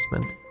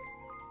investment.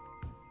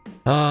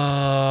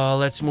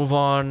 Let's move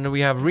on.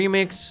 We have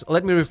Remix.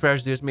 Let me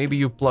refresh this. Maybe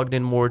you plugged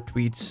in more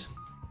tweets.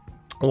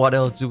 What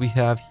else do we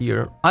have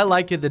here? I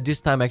like it that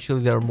this time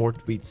actually there are more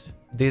tweets.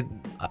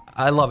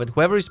 I love it.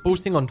 Whoever is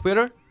posting on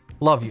Twitter,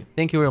 love you.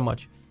 Thank you very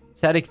much.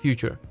 Static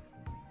Future.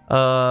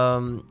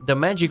 The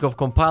magic of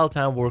compile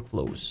time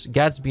workflows,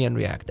 Gatsby and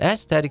React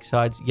as static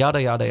sites,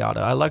 yada yada yada.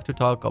 I like to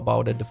talk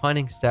about it.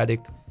 Defining static,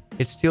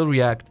 it's still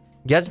React.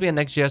 Gatsby and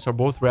Next.js are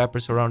both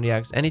wrappers around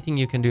React. Anything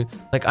you can do.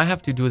 Like, I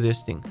have to do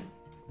this thing.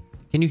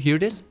 Can you hear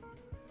this?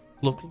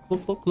 Look.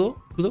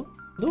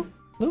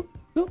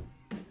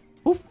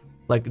 Oof.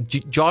 Like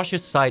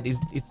Josh's site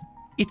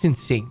it's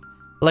insane.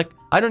 Like,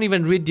 I don't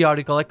even read the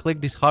article. I click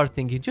this hard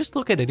thing. Just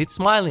look at it. It's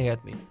smiling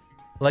at me.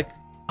 Like,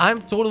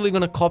 I'm totally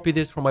gonna copy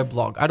this from my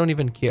blog. I don't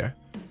even care.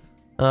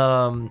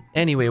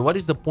 Anyway, what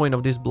is the point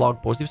of this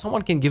blog post? If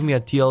someone can give me a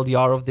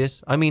TLDR of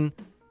this, I mean,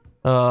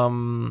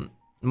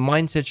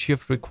 mindset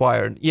shift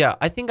required. Yeah,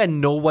 I think I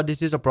know what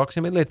this is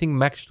approximately. I think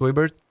Max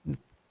Stoiber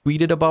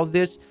tweeted about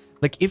this.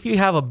 Like, if you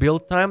have a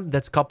build time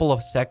that's a couple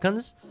of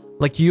seconds,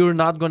 like, you're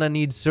not gonna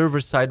need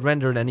server-side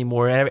rendered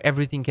anymore.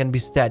 Everything can be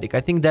static.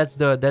 I think that's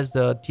the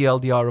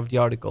TLDR of the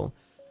article.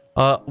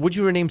 Would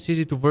you rename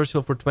CZ to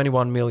Versal for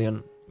 21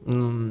 million?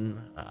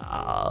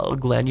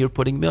 Glenn, you're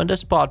putting me on the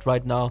spot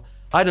right now.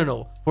 I don't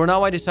know. For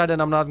now, I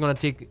decided I'm not gonna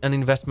take an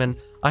investment.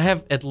 I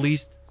have at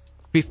least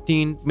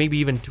 15, maybe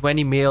even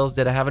 20 mails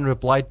that I haven't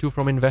replied to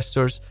from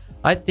investors.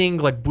 I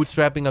think like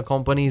bootstrapping a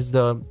company is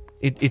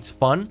it's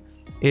fun.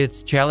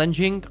 It's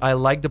challenging. I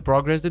like the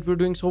progress that we're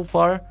doing so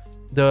far.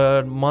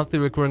 The monthly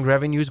recurring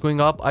revenue is going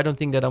up. I don't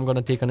think that I'm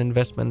gonna take an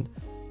investment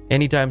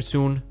anytime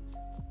soon.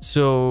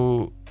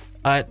 So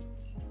I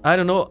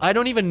don't know. I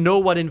don't even know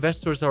what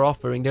investors are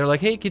offering. They're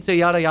like, hey, Kitse,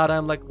 yada yada.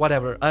 I'm like,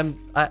 whatever.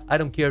 I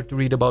don't care to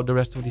read about the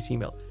rest of this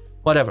email.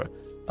 Whatever.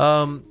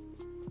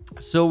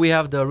 So we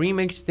have the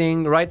remix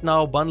thing. Right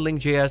now, bundling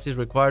JS is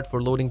required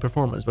for loading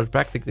performance, but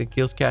practically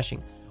kills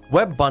caching.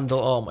 Web bundle.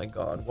 Oh my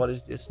god, what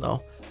is this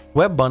now?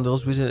 Web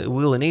bundles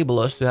will enable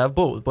us to have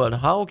both, but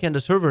how can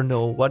the server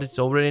know what is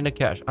already in the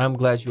cache? I'm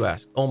glad you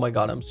asked. Oh my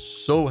god, I'm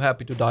so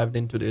happy to dive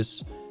into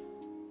this.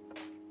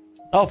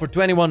 Oh, for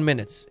 21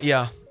 minutes.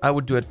 Yeah, I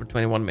would do it for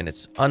 21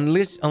 minutes.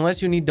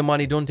 Unless you need the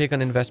money, don't take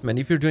an investment.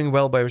 If you're doing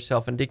well by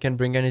yourself and they can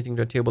bring anything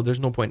to the table, there's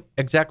no point.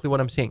 Exactly what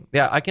I'm saying.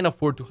 Yeah, I can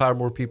afford to hire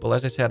more people.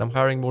 As I said, I'm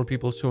hiring more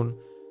people soon.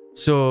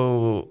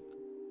 So,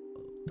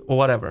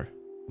 whatever.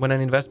 When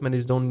an investment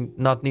is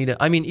not needed.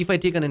 I mean, if I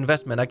take an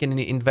investment, I can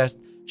invest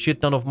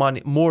shit ton of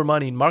money, more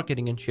money in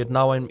marketing and shit.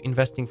 Now I'm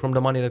investing from the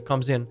money that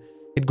comes in.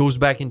 It goes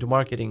back into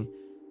marketing.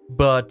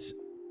 But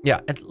yeah,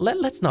 and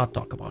let's not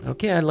talk about it,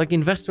 okay? Like,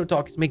 investor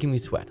talk is making me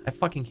sweat. I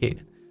fucking hate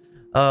it.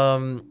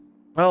 Oh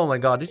my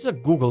god, this is a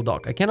Google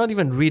Doc. I cannot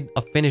even read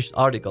a finished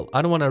article.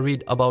 I don't want to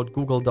read about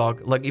Google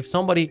Doc. Like, if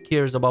somebody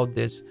cares about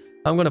this,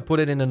 I'm gonna put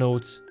it in the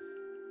notes.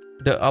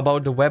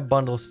 About the web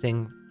bundles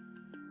thing.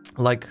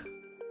 Like,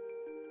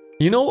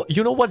 you know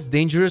what's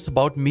dangerous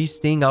about me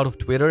staying out of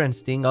Twitter and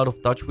staying out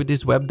of touch with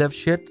this web dev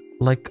shit?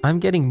 Like, I'm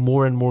getting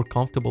more and more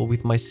comfortable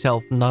with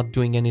myself not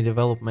doing any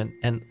development.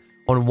 And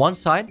on one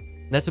side,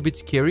 that's a bit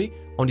scary.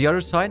 On the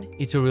other side,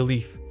 it's a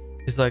relief.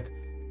 It's like,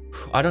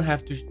 I don't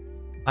have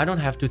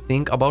to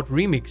think about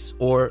remix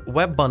or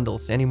web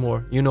bundles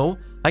anymore, you know?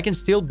 I can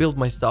still build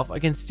my stuff. I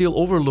can still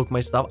overlook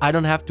my stuff. I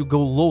don't have to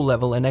go low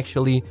level and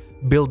actually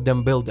build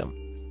them.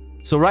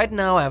 So right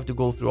now I have to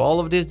go through all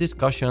of these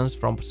discussions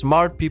from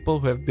smart people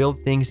who have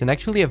built things and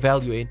actually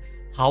evaluate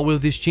how will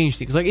this change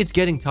things. Like, it's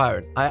getting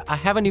tired. I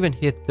haven't even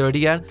hit 30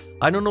 yet.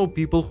 I don't know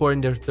people who are in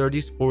their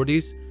 30s,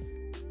 40s.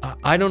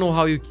 I don't know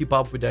how you keep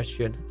up with that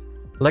shit.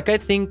 Like, I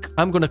think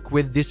I'm gonna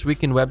quit this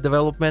week in web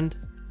development.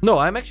 No,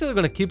 I'm actually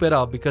gonna keep it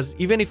up, because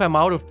even if I'm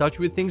out of touch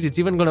with things, it's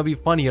even gonna be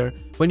funnier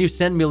when you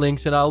send me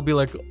links and I'll be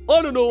like,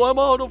 I don't know, I'm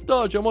out of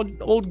touch. I'm an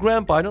old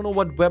grandpa. I don't know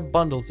what web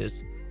bundles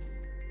is.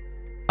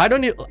 I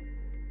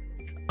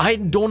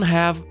don't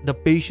have the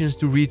patience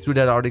to read through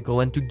that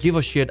article and to give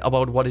a shit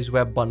about what is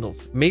web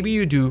bundles. Maybe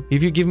you do.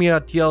 If you give me a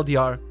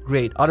TLDR,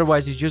 great.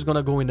 Otherwise, it's just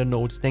gonna go in the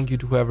notes. Thank you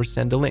to whoever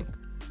sent the link.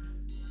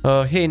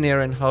 Hey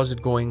Naren, how's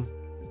it going?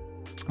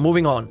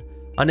 Moving on.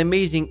 An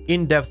amazing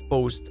in-depth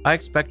post. I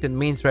expected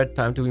main thread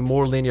time to be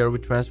more linear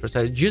with transfer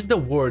size. Just the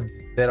words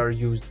that are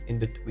used in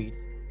the tweet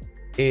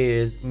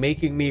is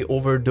making me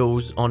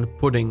overdose on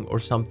pudding or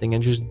something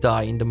and just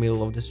die in the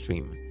middle of the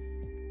stream.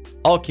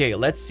 Okay,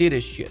 let's see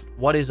this shit.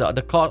 What is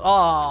the cost?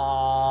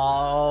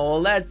 Oh,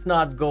 let's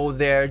not go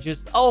there.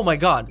 Just, oh my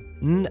god.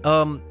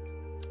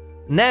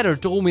 Nader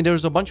told me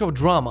there's a bunch of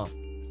drama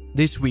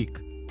this week,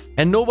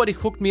 and nobody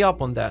hooked me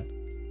up on that.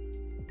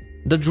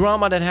 The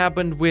drama that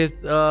happened with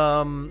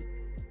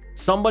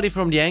somebody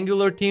from the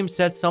Angular team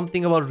said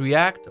something about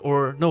React,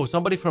 or no,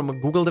 somebody from a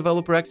Google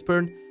developer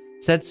expert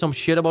said some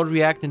shit about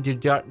React, and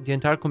the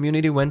entire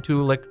community went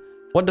to like,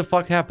 what the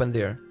fuck happened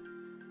there?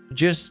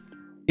 Just,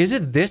 is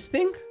it this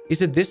thing?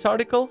 Is it this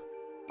article?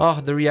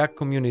 Oh, the React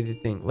community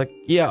thing. Like,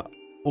 yeah.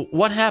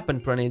 What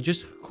happened, Pranay?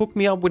 Just hook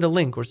me up with a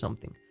link or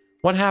something.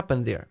 What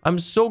happened there? I'm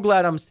so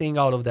glad I'm staying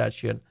out of that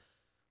shit.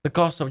 The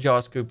cost of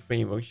JavaScript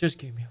framework. Just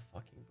give me a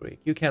fucking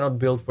break. You cannot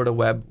build for the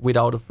web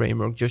without a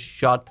framework. Just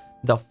shut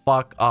the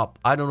fuck up.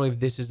 I don't know if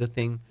this is the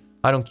thing.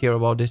 I don't care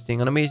about this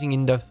thing. An amazing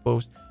in-depth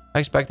post. I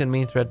expected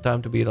main thread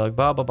time to be like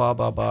blah, blah, blah,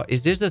 blah, blah.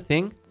 Is this the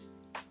thing?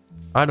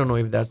 I don't know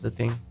if that's the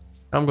thing.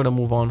 I'm gonna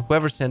move on.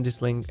 Whoever sent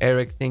this link,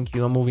 Eric, thank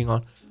you. I'm moving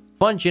on.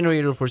 Font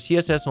generator for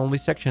CSS only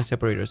section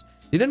separators.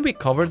 Didn't we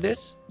cover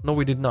this? No,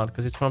 we did not,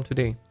 because it's from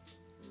today.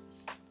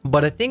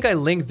 But I think I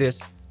linked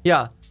this.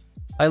 Yeah,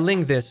 I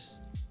linked this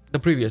the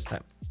previous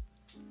time.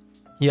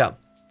 Yeah,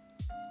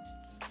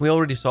 we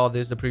already saw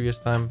this the previous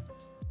time,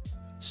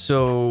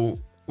 so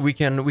we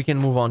can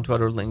move on to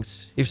other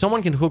links. If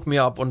someone can hook me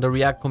up on the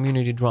React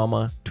community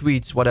drama,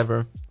 tweets,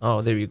 whatever.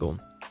 Oh, there you go.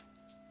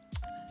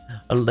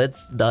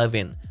 Let's dive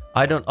in.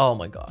 Oh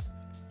my god.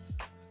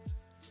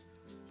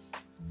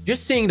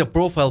 Just seeing the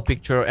profile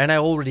picture and I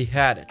already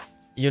had it.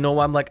 You know,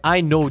 I'm like, I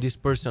know this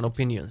person's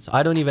opinions.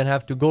 I don't even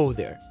have to go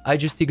there. I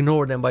just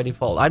ignore them by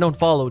default. I don't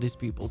follow these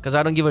people because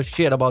I don't give a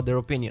shit about their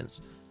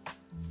opinions.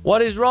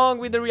 What is wrong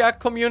with the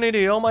React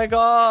community? Oh my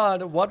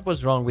god. What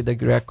was wrong with the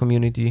React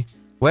community?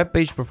 Web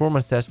page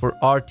performance test for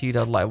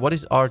rt.live. What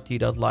is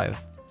rt.live?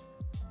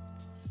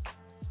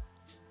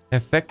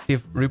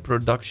 Effective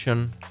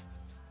reproduction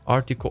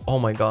article. Oh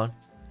my god.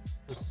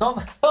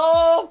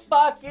 Oh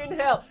fucking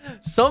hell.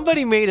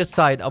 Somebody made a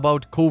site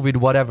about COVID,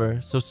 whatever.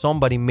 So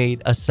somebody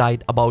made a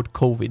site about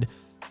COVID.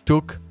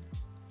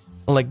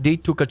 They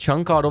took a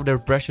chunk out of their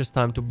precious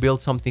time to build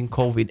something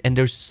COVID, and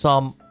there's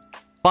some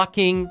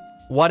fucking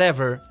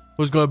whatever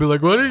who's gonna be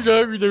like, what is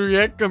wrong with the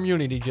React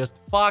community? Just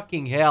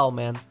fucking hell,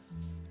 man.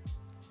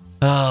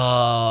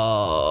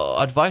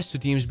 Advice to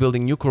teams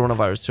building new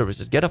coronavirus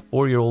services. Get a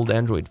 4-year-old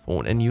Android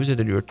phone and use it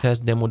at your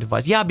test demo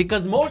device. Yeah,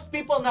 because most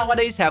people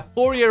nowadays have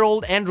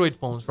 4-year-old Android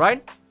phones,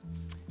 right?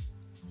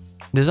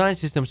 Design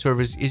system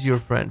service is your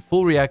friend.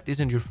 Full React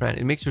isn't your friend.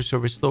 It makes your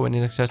service slow and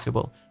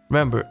inaccessible.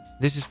 Remember,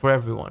 this is for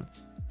everyone.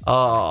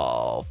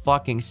 Oh,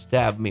 fucking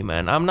stab me,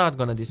 man. I'm not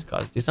gonna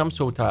discuss this. I'm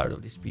so tired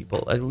of these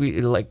people. And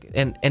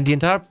the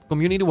entire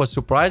community was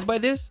surprised by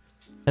this,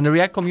 and the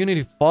React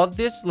community fought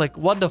this. Like,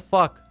 what the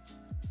fuck?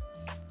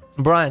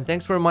 Brian,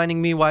 thanks for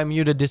reminding me why I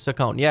muted this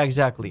account. Yeah,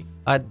 exactly.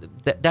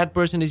 That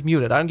person is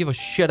muted. I don't give a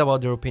shit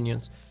about their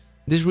opinions.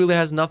 This really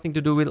has nothing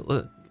to do with...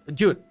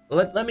 dude,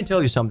 let me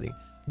tell you something.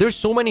 There's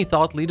so many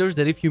thought leaders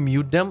that if you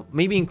mute them,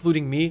 maybe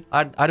including me,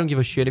 I don't give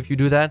a shit if you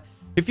do that.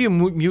 If you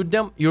mute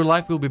them, your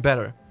life will be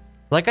better.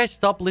 Like, I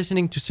stopped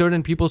listening to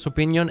certain people's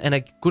opinion and I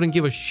couldn't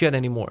give a shit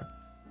anymore.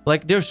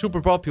 Like, they're super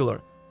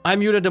popular. I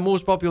muted the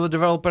most popular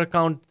developer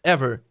account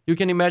ever. You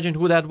can imagine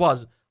who that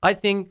was. I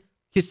think...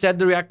 he set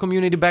the React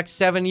community back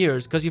 7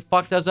 years because he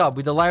fucked us up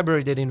with the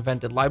library they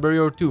invented. Library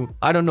or two.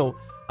 I don't know.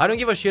 I don't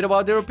give a shit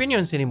about their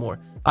opinions anymore.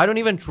 I don't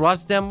even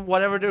trust them,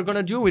 whatever they're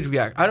gonna do with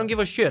React. I don't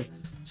give a shit.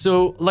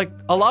 So, like,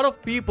 a lot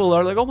of people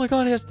are like, oh my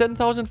god, he has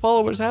 10,000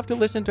 followers. I have to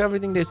listen to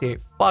everything they say.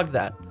 Fuck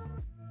that.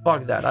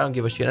 Fuck that. I don't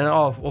give a shit. And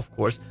of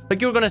course, like,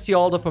 you're gonna see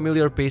all the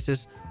familiar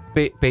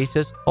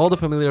all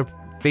the familiar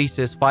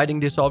faces fighting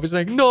this off. It's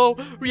like, no,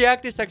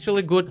 React is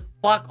actually good.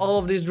 Fuck all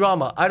of this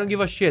drama. I don't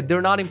give a shit.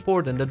 They're not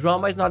important. The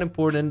drama is not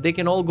important. They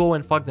can all go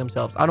and fuck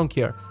themselves. I don't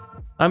care.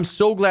 I'm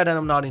so glad that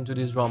I'm not into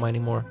this drama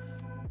anymore.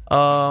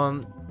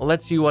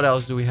 Let's see what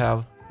else do we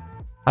have.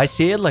 I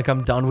say it like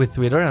I'm done with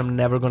Twitter. I'm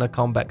never gonna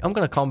come back. I'm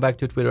gonna come back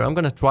to Twitter. I'm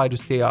gonna try to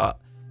stay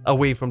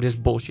away from this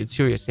bullshit.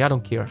 Seriously, I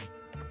don't care.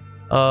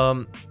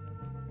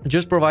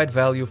 Just provide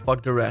value,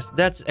 fuck the rest.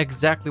 That's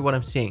exactly what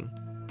I'm saying.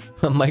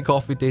 My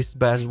coffee tastes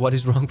bad. What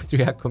is wrong with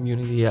React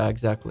community? Yeah,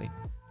 exactly.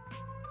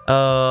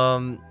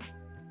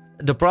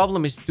 The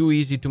problem is too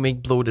easy to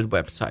make bloated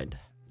website.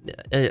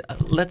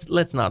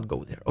 Let's not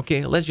go there.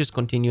 Okay, let's just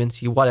continue and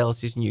see what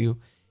else is new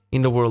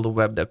in the world of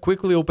Webdev.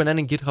 Quickly open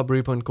any GitHub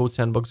repo in Code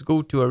Sandbox.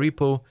 Go to a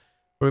repo,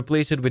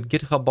 replace it with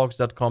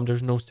githubbox.com.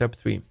 There's no step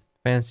 3.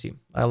 Fancy.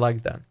 I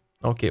like that.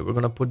 Okay, we're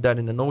gonna put that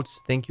in the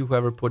notes. Thank you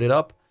whoever put it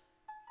up.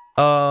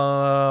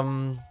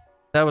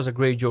 That was a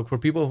great joke. For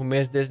people who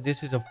missed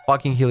this is a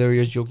fucking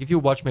hilarious joke. If you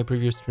watch my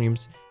previous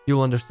streams,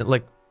 you'll understand.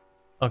 Like,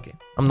 okay,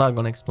 I'm not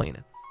gonna explain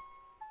it.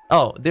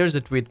 Oh, there's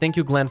a tweet. Thank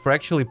you, Glenn, for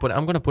actually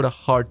I'm gonna put a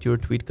heart to your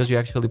tweet because you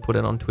actually put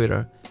it on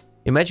Twitter.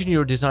 Imagine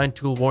your design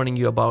tool warning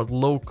you about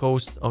low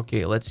cost.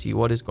 Okay, let's see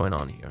what is going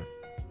on here.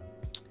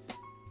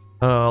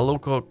 Low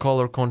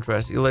color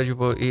contrast,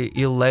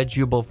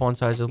 illegible font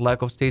sizes,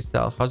 lack of state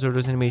style,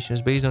 hazardous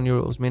animations based on your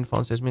rules, main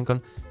font size, main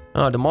con.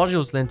 The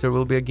modules linter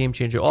will be a game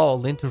changer. Oh,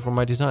 linter for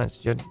my designs.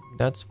 Yeah,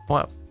 that's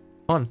fun.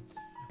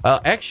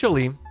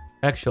 Actually,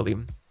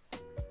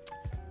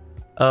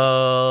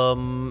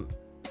 I'm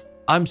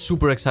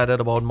super excited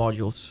about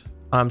modules.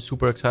 I'm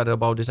super excited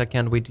about this. I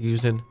can't wait to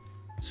use it.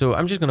 So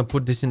I'm just gonna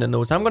put this in the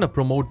notes. I'm gonna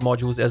promote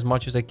modules as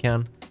much as I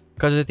can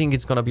because I think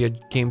it's gonna be a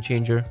game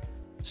changer.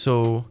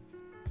 So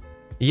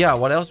yeah,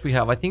 what else we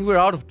have? I think we're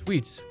out of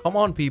tweets. Come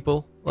on,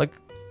 people. Like,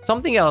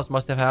 something else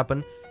must have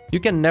happened. You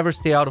can never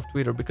stay out of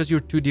Twitter because you're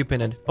too deep in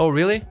it. Oh,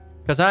 really?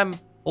 Because I'm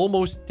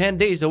almost 10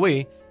 days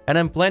away and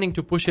I'm planning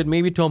to push it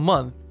maybe to a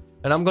month.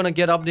 And I'm gonna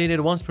get updated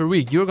once per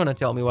week. You're gonna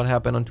tell me what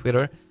happened on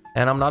Twitter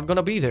and I'm not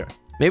gonna be there.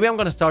 Maybe I'm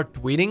gonna start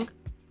tweeting,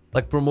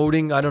 like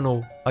promoting, I don't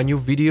know, a new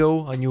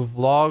video, a new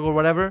vlog or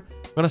whatever.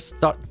 I'm gonna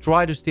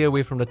try to stay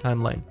away from the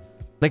timeline.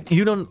 Like,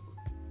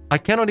 I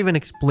cannot even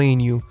explain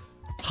you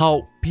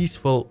how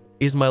peaceful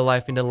is my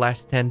life in the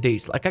last 10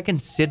 days. Like, I can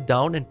sit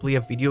down and play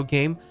a video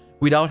game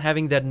without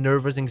having that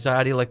nervous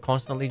anxiety, like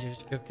constantly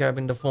just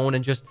grabbing the phone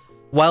and just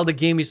while the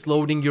game is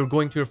loading, you're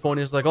going to your phone.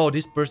 It's like, oh,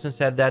 this person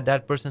said that,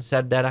 that person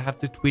said that, I have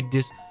to tweet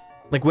this.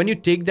 Like, when you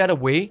take that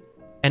away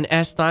and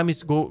as time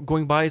is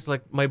going by, it's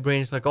like my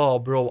brain is like, oh,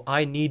 bro,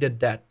 I needed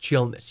that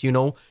chillness. You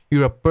know,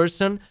 you're a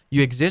person,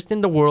 you exist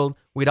in the world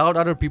without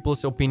other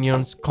people's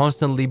opinions,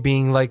 constantly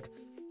being like,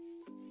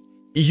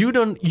 you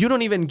don't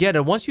even get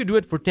it. Once you do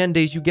it for 10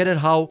 days, you get it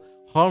how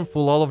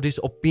harmful all of these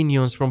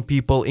opinions from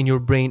people in your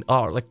brain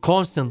are. Like,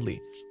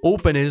 constantly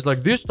open it is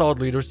like, this thought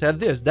leader said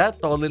this,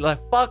 that thought leader, like,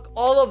 fuck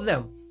all of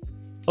them,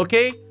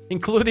 okay,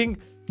 including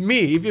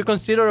me. If you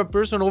consider a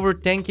person over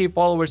 10k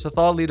followers a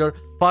thought leader,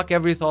 fuck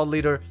every thought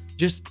leader.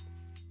 Just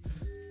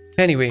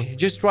anyway,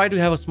 just try to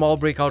have a small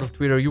break out of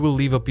Twitter. You will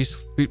live a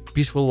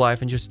peaceful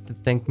life and just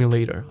thank me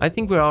later. I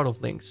think we're out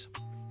of links.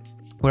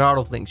 We're out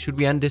of links. Should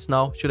we end this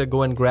now? Should I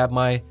go and grab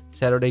my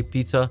Saturday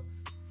pizza?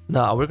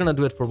 Nah, we're gonna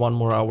do it for 1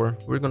 more hour.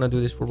 We're gonna do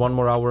this for 1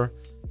 more hour.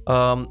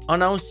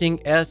 Announcing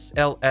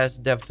SLS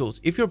DevTools.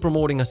 If you're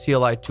promoting a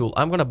CLI tool,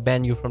 I'm gonna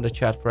ban you from the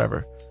chat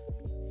forever.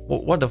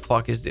 What the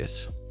fuck is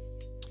this?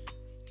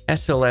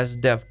 SLS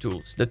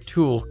DevTools. The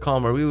tool,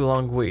 come a really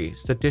long way.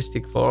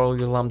 Statistic for all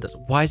your lambdas.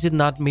 Why is it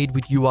not made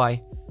with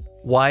UI?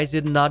 Why is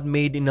it not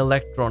made in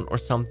Electron or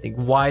something?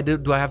 Why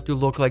do I have to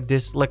look like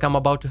this? Like I'm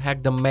about to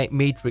hack the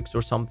matrix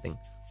or something.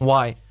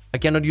 Why? I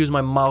cannot use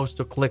my mouse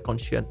to click on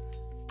shit.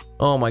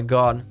 Oh my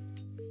god.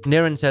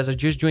 Naren says, I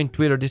just joined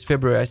Twitter this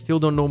February. I still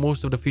don't know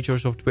most of the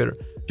features of Twitter.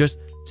 Just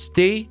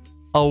stay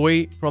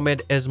away from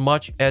it as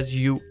much as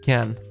you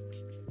can.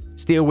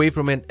 Stay away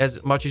from it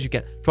as much as you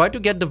can. Try to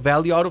get the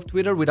value out of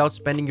Twitter without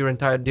spending your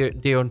entire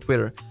day on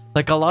Twitter.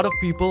 Like, a lot of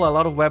people, a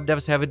lot of web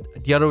devs have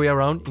it the other way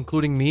around,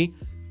 including me.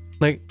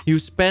 Like, you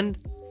spend,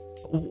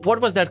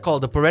 what was that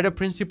called? The Pareto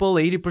principle,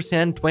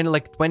 80%,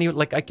 20,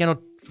 like I cannot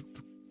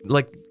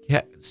like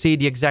say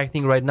the exact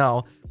thing right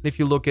now. If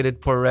you look at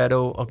it,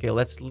 Pareto, okay,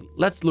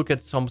 let's look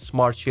at some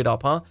smart shit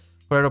up, huh?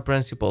 Pareto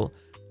principle,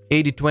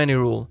 80-20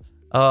 rule.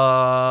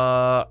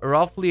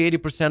 Roughly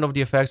 80% of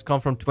the effects come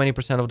from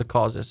 20% of the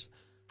causes.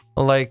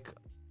 Like,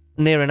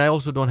 Naren, I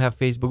also don't have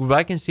Facebook, but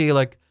I can say,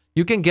 like,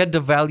 you can get the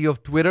value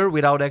of Twitter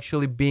without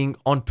actually being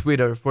on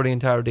Twitter for the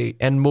entire day.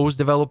 And most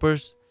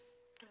developers,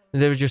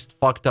 they're just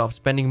fucked up,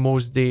 spending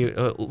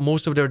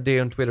most of their day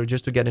on Twitter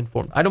just to get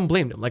informed. I don't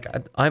blame them. Like,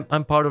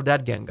 I'm part of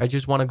that gang. I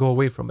just want to go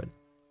away from it.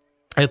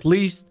 At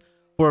least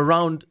for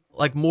around,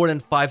 like, more than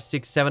 5,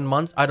 6, 7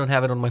 months, I don't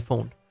have it on my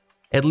phone.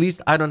 At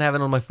least I don't have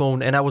it on my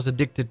phone, and I was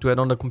addicted to it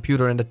on the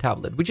computer and the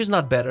tablet, which is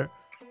not better,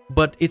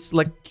 but it's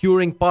like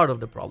curing part of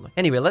the problem.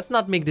 Anyway, let's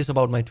not make this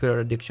about my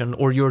Twitter addiction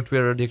or your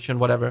Twitter addiction,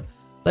 whatever.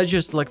 Let's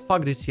just, like,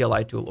 fuck this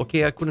CLI tool.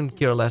 Okay, I couldn't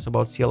care less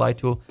about CLI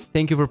tool.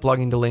 Thank you for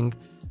plugging the link.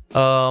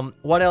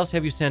 What else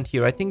have you sent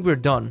here? I think we're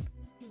done.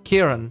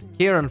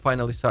 Karen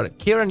finally started.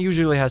 Karen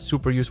usually has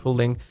super useful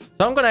link.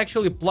 So I'm gonna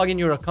actually plug in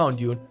your account,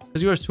 dude,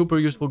 because you're a super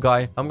useful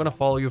guy. I'm gonna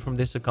follow you from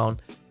this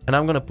account, and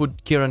I'm gonna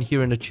put Kieran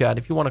here in the chat.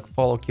 If you want to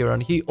follow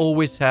Kieran, he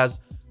always has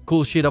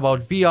cool shit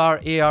about VR,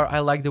 AR. I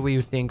like the way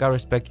you think. I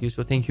respect you.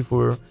 So thank you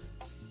for...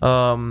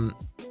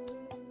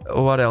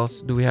 what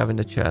else do we have in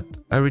the chat?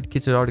 I read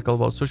Kids' article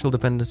about social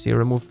dependency,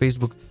 remove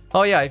Facebook.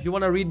 Oh yeah, if you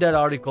want to read that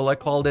article, I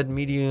called it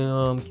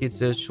Medium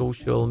Kids'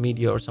 social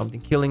media or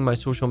something. Killing my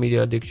social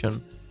media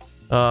addiction.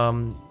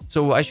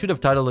 So I should have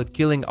titled it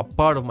Killing a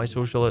Part of My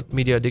Social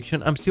Media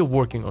Addiction. I'm still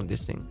working on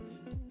this thing.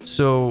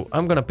 So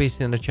I'm going to paste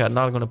it in the chat,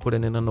 not going to put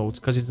it in the notes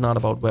because it's not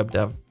about web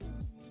dev.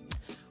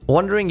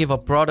 Wondering if a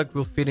product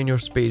will fit in your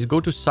space. Go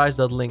to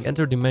size.link,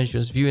 enter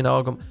dimensions, view an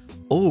algorithm.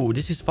 Oh,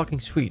 this is fucking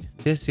sweet.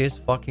 This is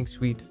fucking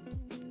sweet.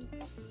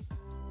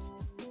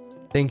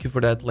 Thank you for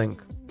that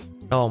link.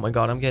 Oh my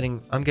god, I'm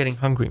getting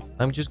hungry.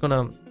 I'm just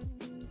gonna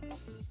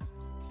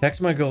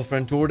text my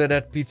girlfriend to order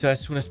that pizza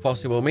as soon as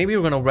possible. Maybe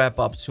we're gonna wrap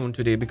up soon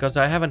today because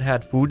I haven't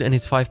had food and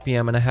it's 5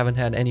 p.m. and I haven't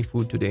had any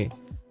food today.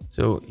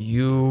 So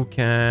you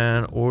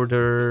can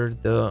order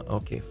the...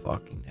 Okay,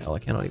 fucking hell, I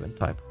cannot even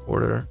type.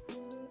 Order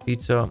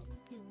pizza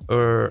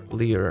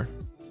earlier.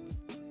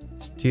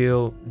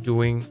 Still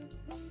doing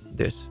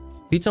this.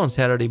 Pizza on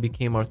Saturday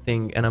became our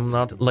thing and I'm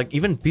not... Like,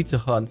 even Pizza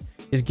Hut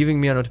is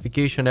giving me a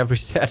notification every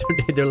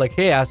Saturday. They're like,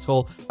 hey,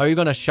 asshole, are you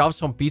gonna shove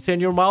some pizza in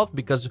your mouth?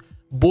 Because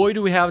boy,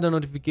 do we have the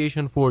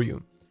notification for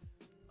you.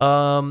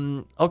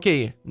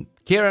 Okay,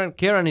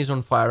 Karen is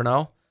on fire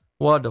now.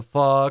 What the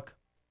fuck?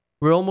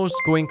 We're almost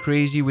going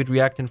crazy with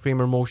React and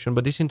Framer Motion,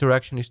 but this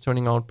interaction is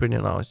turning out pretty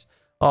nice.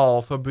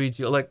 Oh,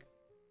 Fabrizio, like,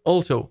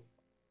 also,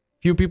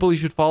 few people you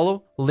should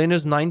follow.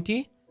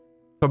 Linus90,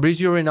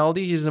 Fabrizio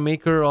Rinaldi, he's the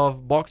maker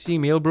of Boxy,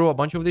 Mailbro, a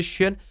bunch of this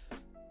shit.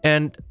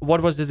 And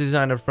what was the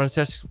designer?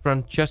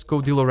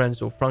 Francesco Di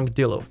Lorenzo, Frank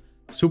Dillo.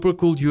 Super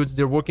cool dudes.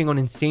 They're working on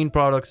insane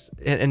products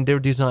and their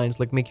designs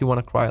like make you want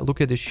to cry.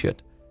 Look at this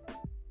shit.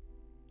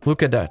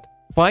 Look at that.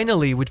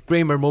 Finally, with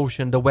Framer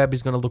Motion, the web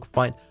is going to look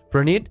fine.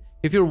 Pranit,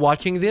 if you're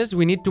watching this,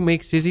 we need to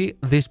make Sizzy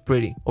this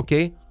pretty,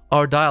 okay?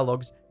 Our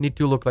dialogues need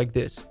to look like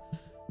this.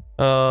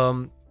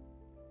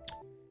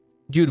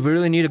 Dude, we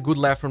really need a good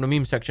laugh from the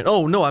meme section.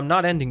 Oh, no, I'm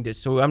not ending this.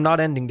 So I'm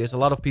not ending this. A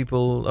lot of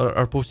people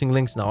are posting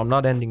links now. I'm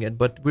not ending it,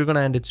 but we're going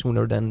to end it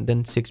sooner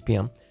than 6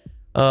 p.m.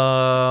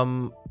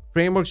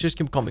 Frameworks just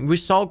keep coming. We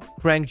saw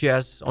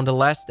Crank.js on the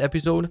last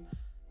episode.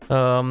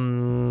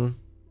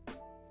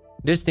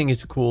 This thing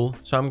is cool.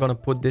 So I'm going to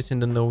put this in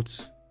the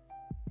notes.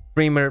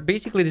 Framer,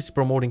 basically this is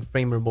promoting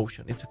Framer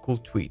Motion. It's a cool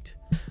tweet.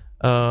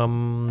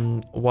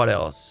 What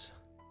else?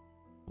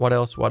 What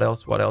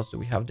else do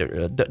we have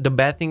there? The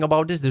bad thing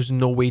about this, there's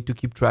no way to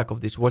keep track of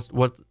this.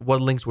 What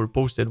links were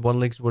posted, what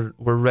links were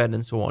read,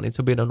 and so on. It's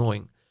a bit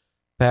annoying.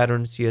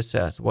 Pattern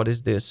CSS. What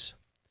is this?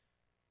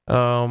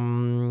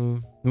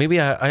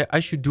 Maybe I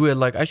should do it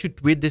like I should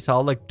tweet this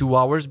out like 2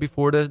 hours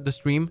before the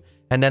stream,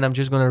 and then I'm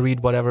just gonna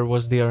read whatever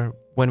was there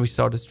when we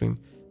start the stream.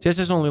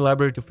 CSS only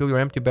library to fill your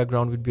empty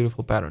background with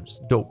beautiful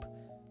patterns. Dope.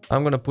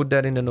 I'm gonna put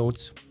that in the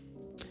notes.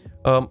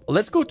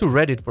 Let's go to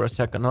Reddit for a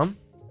second, huh?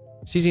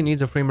 CZ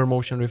needs a Framer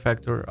Motion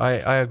refactor.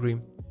 I agree.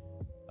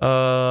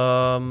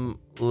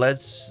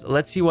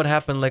 Let's see what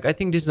happened. Like, I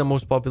think this is the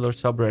most popular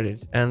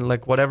subreddit, and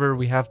like whatever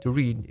we have to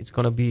read, it's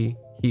gonna be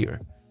here.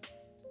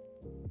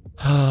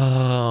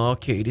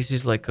 Okay, this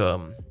is like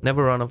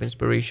never run of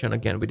inspiration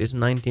again with these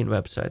 19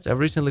 websites. I've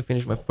recently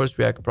finished my first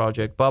React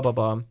project.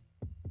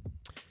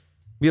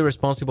 Be a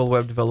responsible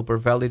web developer.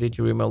 Validate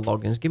your email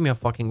logins. Give me a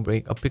fucking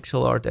break. A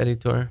pixel art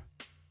editor.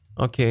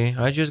 Okay,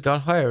 I just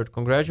got hired.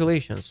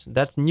 Congratulations.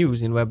 That's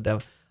news in web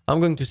dev. I'm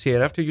going to say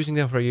it. After using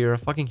them for a year, I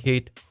fucking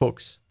hate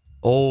hooks.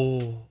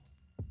 Oh.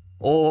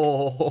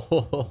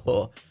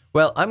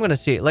 Well, I'm gonna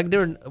say it. Like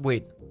they're...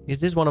 Wait, is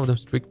this one of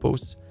those strict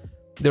posts?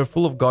 They're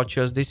full of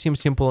gotchas. They seem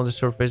simple on the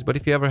surface, but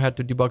if you ever had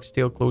to debug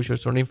stale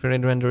closures or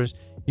infinite renders,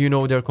 you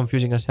know they're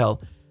confusing as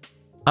hell.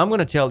 I'm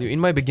gonna tell you, in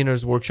my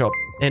beginner's workshop,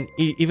 and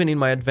even in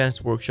my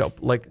advanced workshop,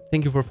 like,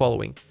 thank you for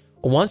following.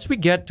 Once we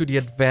get to the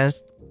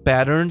advanced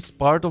patterns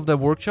part of the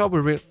workshop,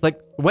 like,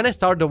 when I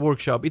start the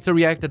workshop, it's a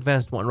React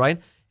advanced one, right?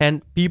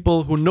 And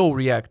people who know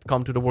React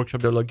come to the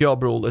workshop, they're like, yo,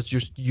 bro, let's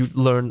just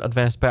learn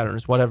advanced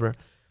patterns, whatever.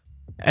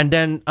 And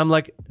then I'm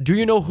like, do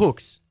you know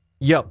hooks?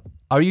 Yep.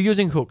 Are you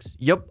using hooks?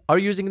 Yep. Are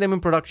you using them in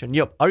production?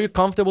 Yep. Are you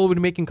comfortable with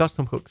making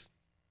custom hooks?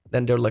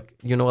 Then they're like,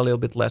 you know, a little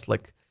bit less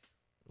like,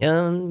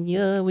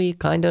 yeah, we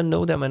kind of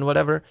know them and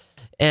whatever.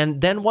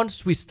 And then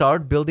once we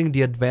start building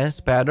the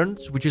advanced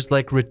patterns, which is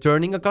like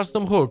returning a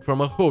custom hook from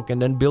a hook and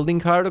then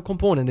building hard a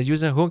component and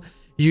using a hook,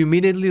 you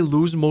immediately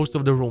lose most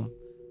of the room.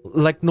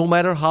 Like, no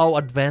matter how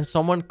advanced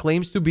someone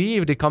claims to be,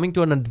 if they're coming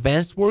to an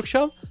advanced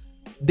workshop,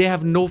 they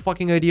have no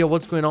fucking idea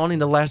what's going on in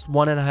the last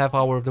 1.5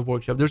 hours of the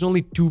workshop. There's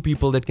only 2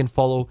 people that can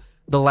follow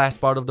the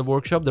last part of the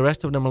workshop. The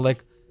rest of them are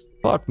like,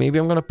 fuck, maybe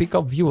I'm gonna pick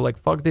up Vue. Like,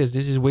 fuck this.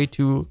 This is way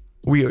too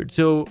weird.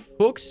 So,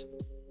 hooks,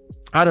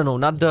 I don't know,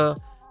 not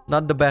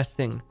the best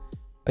thing.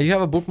 You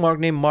have a bookmark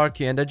named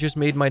Marky, and that just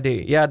made my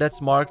day. Yeah,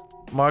 that's Mark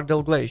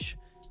Delgleish.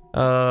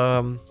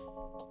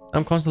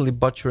 I'm constantly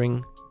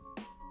butchering.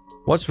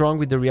 What's wrong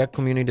with the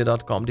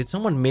reactcommunity.com? Did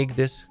someone make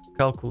this?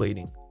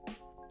 Calculating.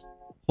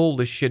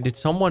 Holy shit, did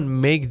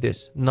someone make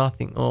this?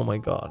 Nothing. Oh my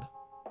god.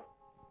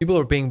 People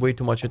are paying way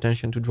too much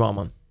attention to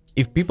drama.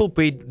 If people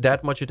paid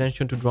that much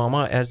attention to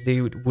drama as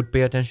they would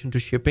pay attention to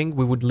shipping,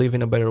 we would live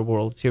in a better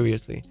world.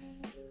 Seriously.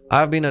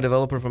 I've been a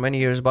developer for many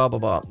years, blah, blah,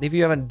 blah. If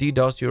you haven't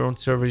DDoS your own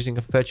server using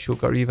a fetch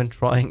hook or even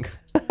trying.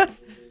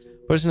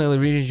 Personally,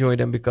 really enjoy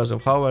them because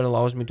of how it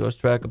allows me to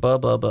abstract, blah,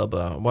 blah, blah,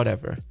 blah,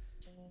 whatever.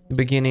 In the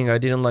beginning, I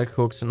didn't like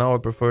hooks, and now I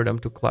prefer them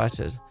to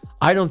classes.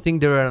 I don't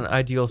think they're an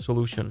ideal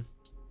solution.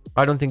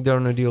 I don't think they're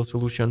an ideal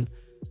solution.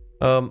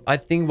 I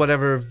think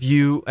whatever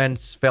Vue and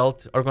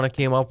Svelte are going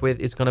to come up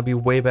with is going to be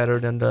way better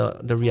than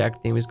the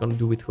React team is going to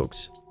do with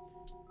hooks.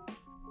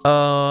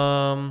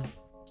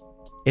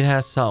 It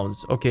has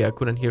sounds. Okay, I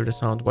couldn't hear the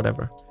sound,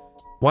 whatever.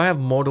 Why have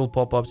modal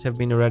pop-ups have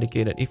been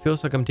eradicated? It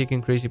feels like I'm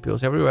taking crazy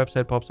pills. Every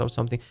website pops up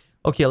something.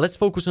 Okay, let's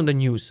focus on the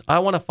news. I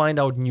want to find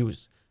out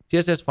news.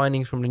 CSS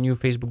findings from the new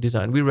Facebook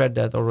design. We read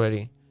that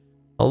already.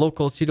 A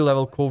local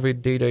city-level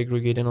COVID data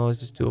aggregate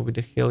analysis tool with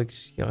the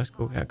Helix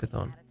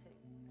hackathon.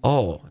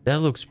 Oh, that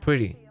looks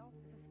pretty.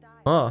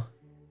 Huh.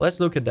 Let's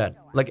look at that.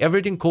 Like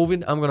everything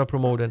COVID, I'm gonna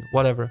promote it.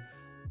 Whatever.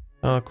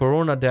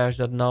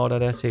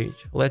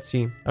 Corona-now.sh. Let's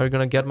see. Are you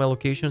gonna get my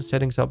location?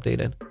 Settings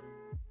updated.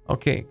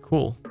 Okay,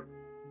 cool.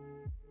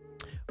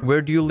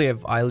 Where do you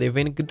live? I live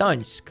in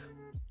Gdansk.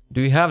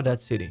 Do you have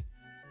that city?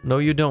 No,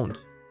 you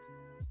don't.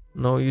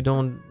 No, you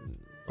don't.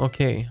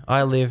 Okay,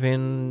 I live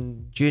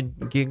in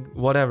gig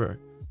whatever.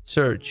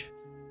 Search.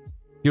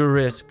 Your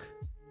risk.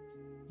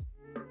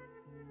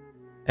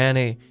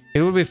 NA.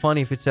 It would be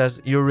funny if it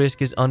says your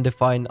risk is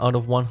undefined out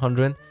of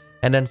 100,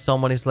 and then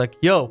someone is like,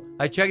 yo,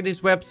 I checked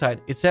this website.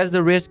 It says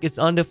the risk is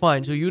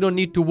undefined, so you don't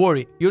need to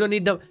worry. You don't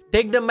need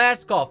take the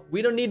mask off.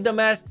 We don't need the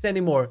masks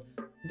anymore.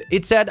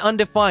 It said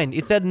undefined.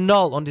 It said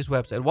null on this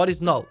website. What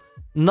is null?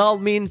 Null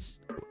means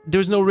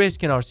there's no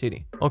risk in our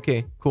city.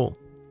 Okay, cool.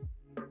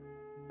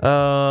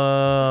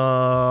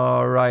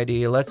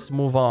 Alrighty, let's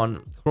move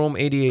on. Chrome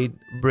 88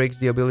 breaks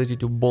the ability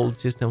to bold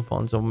system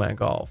fonts of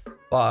Mac. Oh,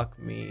 fuck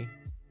me.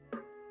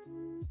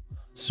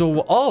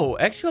 So, oh,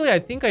 actually, I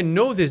think I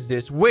noticed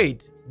this.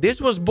 Wait, this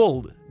was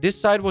bold. This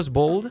side was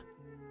bold.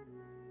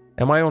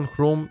 Am I on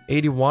Chrome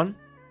 81?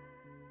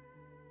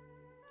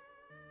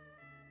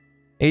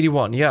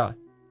 81, yeah.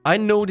 I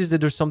noticed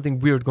that there's something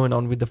weird going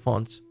on with the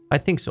fonts. I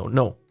think so.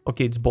 No.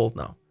 Okay, it's bold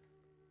now.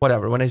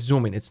 Whatever. When I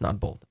zoom in, it's not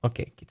bold.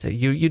 Okay,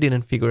 you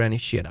didn't figure any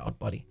shit out,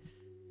 buddy.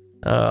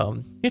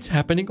 It's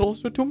happening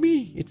also to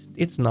me.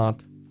 It's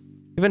not.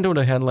 Even though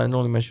the headline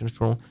only mentions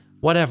Chrome.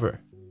 Whatever.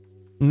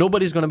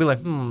 Nobody's gonna be like,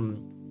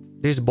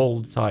 this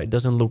bold side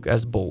doesn't look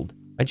as bold.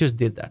 I just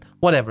did that.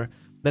 Whatever.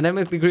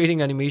 Dynamically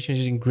creating animations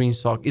using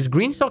GreenSock. Is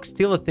GreenSock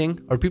still a thing?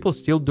 Are people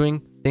still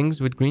doing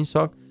things with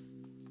GreenSock?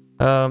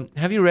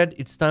 Have you read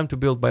It's Time to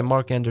Build by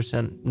Mark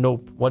Anderson?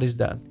 Nope. What is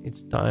that?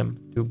 It's Time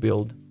to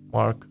Build,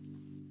 Mark.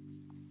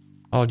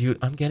 Oh, dude,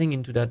 I'm getting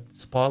into that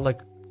spot.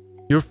 Like,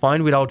 you're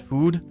fine without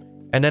food,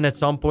 and then at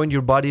some point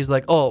your body is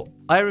like, oh,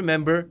 I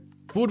remember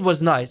food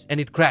was nice, and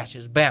it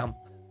crashes. Bam.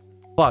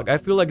 Fuck, I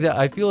feel like that.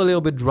 I feel a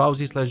little bit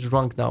drowsy /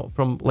 drunk now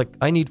from, like,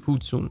 I need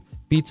food soon.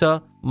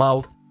 Pizza,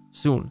 mouth,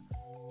 soon.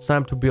 It's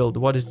time to build.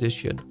 What is this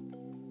shit?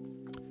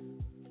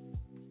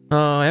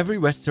 Every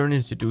Western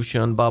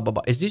institution, blah, blah,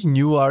 blah. Is this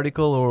new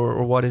article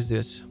or what is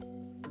this?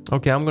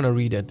 Okay, I'm gonna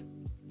read it.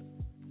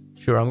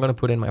 Sure, I'm gonna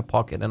put it in my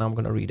pocket and I'm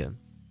gonna read it.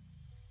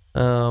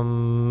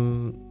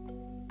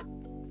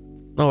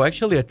 Oh,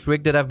 actually a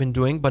trick that I've been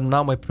doing, but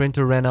now my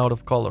printer ran out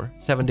of color.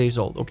 7 days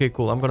old. Okay,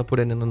 cool. I'm gonna put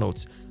it in the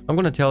notes. I'm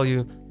gonna tell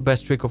you the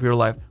best trick of your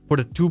life. For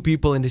the 2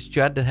 people in this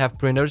chat that have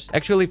printers,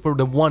 actually for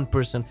the 1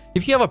 person,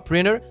 if you have a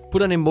printer,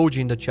 put an emoji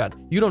in the chat.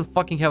 You don't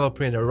fucking have a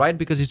printer, right?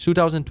 Because it's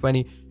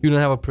 2020, you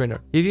don't have a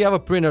printer. If you have a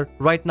printer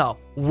right now,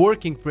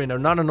 working printer,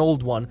 not an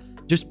old one,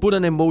 just put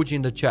an emoji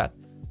in the chat.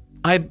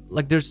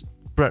 There's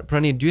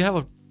Pranit, do you have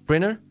a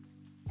printer?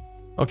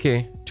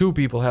 Okay, 2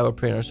 people have a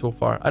printer so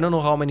far. I don't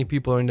know how many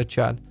people are in the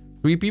chat.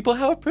 3 people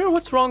have a printer?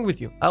 What's wrong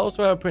with you? I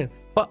also have a printer.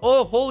 But,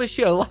 oh, holy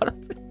shit, a lot of...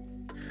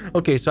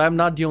 Okay, so I'm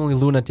not the only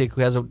lunatic who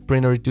has a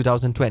printer in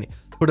 2020.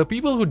 For the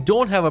people who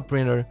don't have a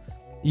printer,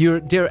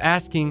 they're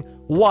asking,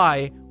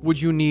 why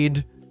would you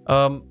need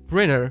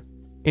printer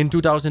in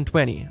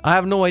 2020? I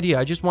have no idea.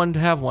 I just wanted to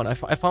have one. I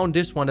found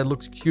this one that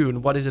looks cute.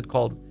 What is it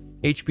called?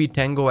 HP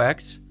Tango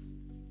X?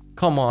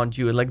 Come on,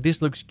 dude. Like,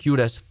 this looks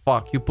cute as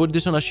fuck. You put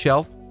this on a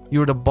shelf,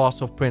 you're the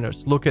boss of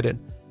printers. Look at it.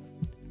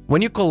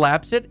 When you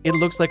collapse it, it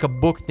looks like a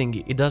book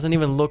thingy. It doesn't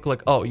even look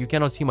like... Oh, you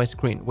cannot see my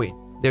screen. Wait,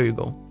 there you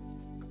go.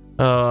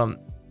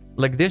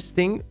 Like, this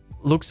thing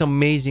looks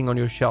amazing on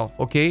your shelf,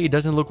 okay? It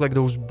doesn't look like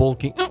those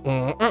bulky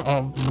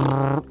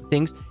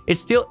things. It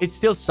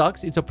still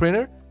sucks. It's a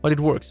printer, but it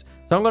works.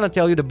 So I'm gonna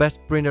tell you the best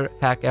printer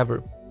hack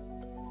ever.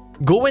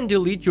 Go and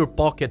delete your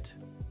Pocket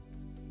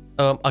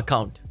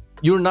account.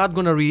 You're not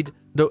gonna read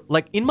the...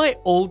 Like, in my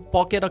old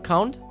Pocket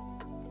account,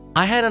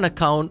 I had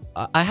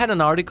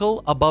an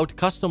article about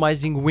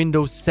customizing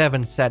Windows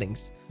 7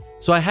 settings.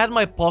 So I had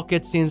my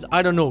Pocket since,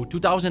 I don't know,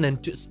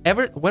 2002.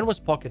 When was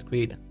Pocket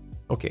created?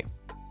 Okay.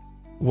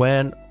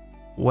 When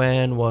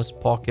was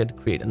Pocket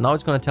created? Now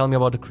it's going to tell me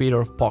about the creator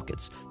of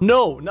Pockets.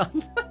 No, not...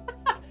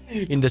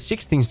 In the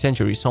 16th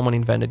century, someone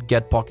invented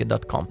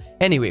getpocket.com.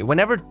 Anyway,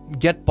 whenever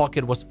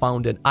Getpocket was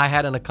founded, I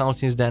had an account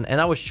since then, and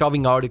I was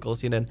shoving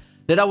articles in it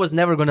that I was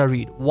never gonna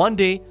read. One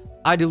day,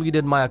 I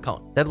deleted my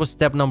account. That was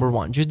step number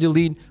 1. Just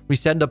delete,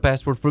 reset the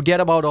password, forget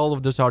about all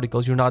of those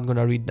articles. You're not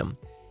gonna read them.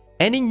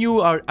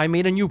 I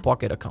made a new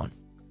Pocket account.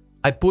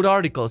 I put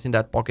articles in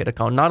that Pocket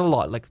account, not a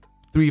lot, like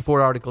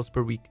 3-4 articles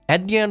per week.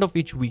 At the end of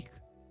each week,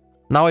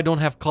 now I don't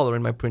have color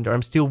in my printer.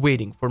 I'm still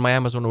waiting for my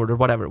Amazon order,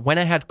 whatever. When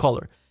I had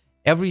color,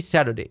 every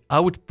Saturday, I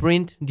would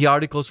print the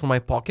articles from my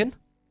Pocket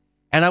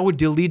and I would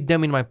delete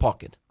them in my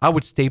Pocket. I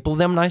would staple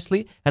them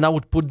nicely and I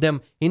would put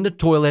them in the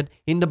toilet,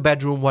 in the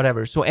bedroom,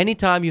 whatever. So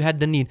anytime you had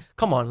the need,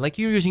 come on, like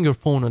you're using your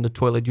phone on the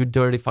toilet, you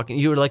dirty fucking,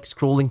 you're like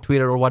scrolling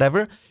Twitter or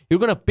whatever. You're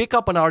going to pick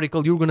up an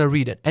article, you're going to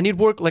read it. And it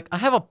worked. Like I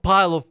have a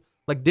pile of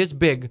like this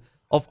big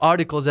of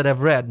articles that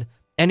I've read.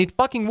 And it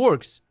fucking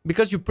works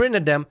because you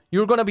printed them.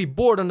 You're going to be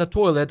bored on the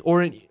toilet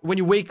or when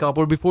you wake up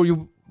or before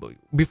you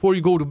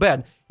go to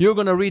bed, you're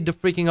going to read the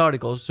freaking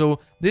articles. So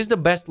this is the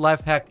best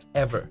life hack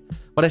ever.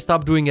 But I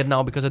stopped doing it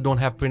now because I don't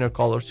have printer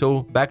color.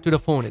 So back to the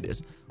phone it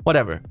is.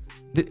 Whatever.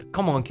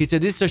 Come on, kids.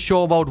 This is a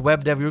show about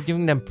web dev. You're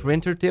giving them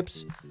printer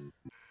tips.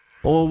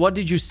 Oh, what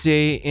did you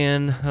say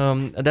in...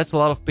 that's a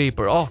lot of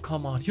paper. Oh,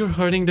 come on. You're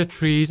hurting the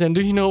trees. And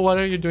do you know what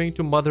are you doing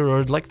to Mother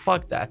Earth? Like,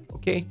 fuck that.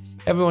 Okay?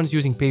 Everyone's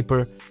using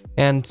paper.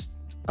 And...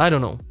 I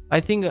don't know. I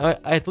think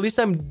at least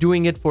I'm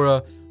doing it for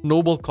a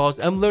noble cause.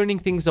 I'm learning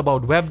things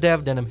about web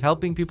dev, then I'm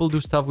helping people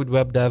do stuff with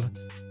web dev.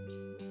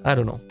 I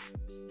don't know.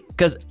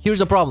 Because here's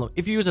the problem.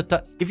 If you use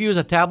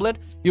a tablet,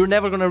 you're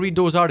never going to read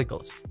those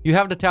articles. You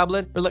have the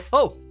tablet, you're like,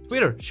 oh,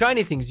 Twitter,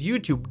 shiny things,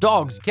 YouTube,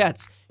 dogs,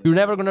 cats. You're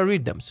never going to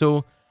read them.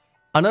 So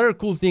another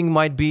cool thing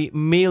might be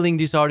mailing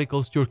these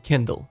articles to your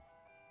Kindle.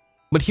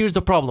 But here's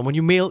the problem. When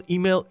you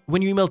email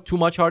too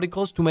many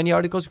articles, you're going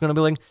to be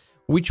like,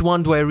 which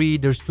one do I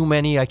read? There's too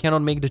many. I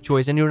cannot make the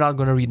choice and you're not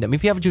going to read them.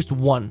 If you have just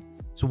one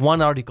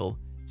article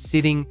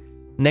sitting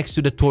next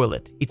to the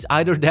toilet, it's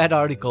either that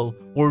article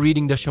or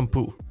reading the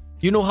shampoo.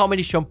 You know how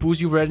many shampoos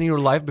you've read in your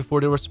life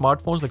before there were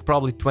smartphones? Like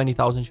probably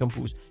 20,000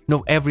 shampoos. You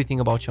know everything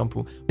about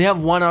shampoo. They have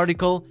one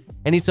article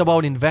and it's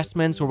about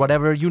investments or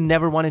whatever. You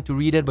never wanted to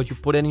read it, but you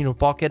put it in your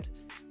pocket.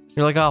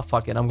 You're like, oh,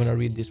 fuck it. I'm going to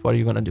read this. What are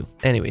you going to do?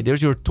 Anyway,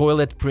 there's your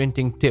toilet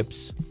printing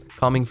tips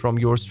coming from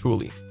yours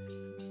truly.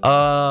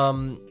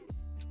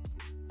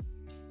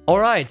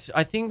 Alright,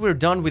 I think we're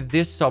done with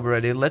this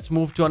subreddit. Let's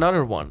move to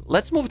another one.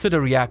 Let's move to the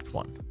React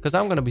one. Because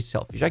I'm gonna be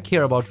selfish. I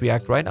care about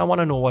React, right? I want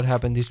to know what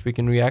happened this week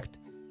in React.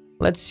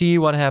 Let's see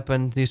what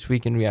happened this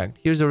week in React.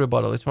 Here's a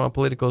rebuttal. It's from a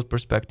political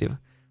perspective.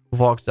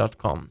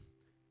 Vox.com.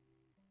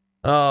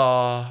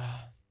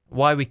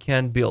 Why we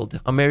can't build.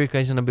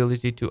 America's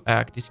inability to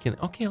act is killing.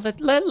 Okay,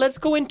 let's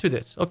go into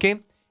this, okay?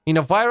 In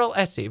a viral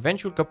essay,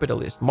 venture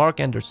capitalist Mark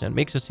Anderson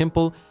makes a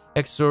simple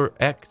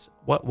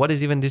what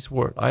is even this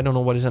word? I don't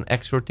know what is an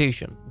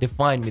exhortation.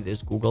 Define me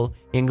this, Google.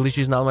 English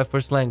is not my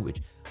first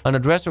language. An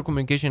address or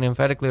communication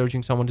emphatically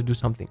urging someone to do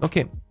something.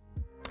 Okay.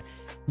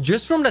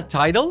 Just from the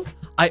title,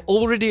 I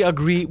already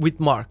agree with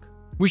Mark.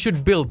 We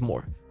should build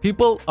more.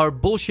 People are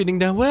bullshitting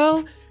them.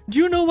 Well, do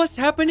you know what's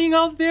happening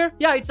out there?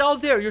 Yeah, it's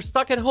out there. You're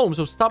stuck at home,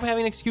 so stop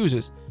having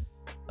excuses.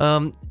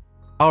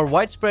 Our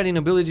widespread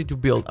inability to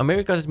build.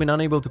 America has been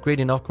unable to create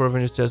enough core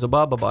revenue, says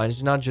blah, blah, blah.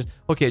 It's not just...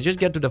 Okay, just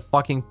get to the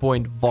fucking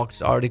point,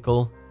 Vox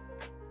article.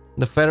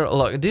 The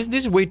federal... This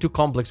is way too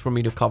complex for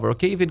me to cover,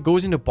 okay? If it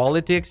goes into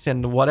politics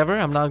and whatever,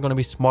 I'm not going to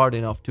be smart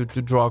enough to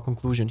draw a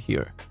conclusion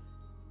here.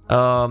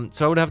 So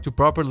I would have to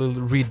properly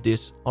read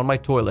this on my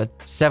toilet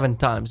 7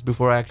 times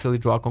before I actually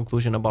draw a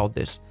conclusion about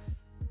this.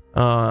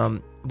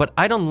 But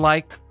I don't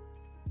like...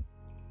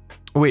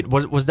 Wait,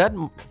 was that...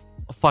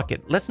 Fuck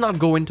it. Let's not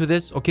go into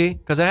this, okay?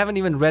 Because I haven't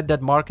even read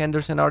that Mark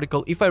Anderson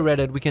article. If I read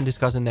it, we can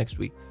discuss it next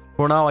week.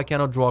 For now, I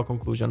cannot draw a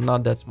conclusion. I'm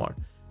not that smart.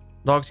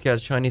 Dogs,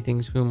 cats, shiny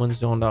things, humans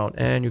zoned out.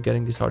 And you're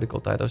getting this article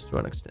titles through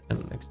an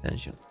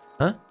extension.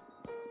 Huh?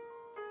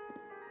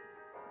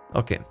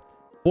 Okay.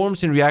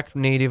 Forms in React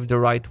Native the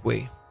right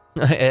way.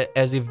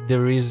 As if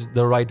there is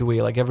the right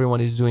way. Like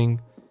everyone is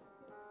doing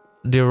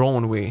their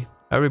own way.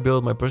 I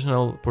rebuilt my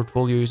personal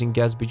portfolio using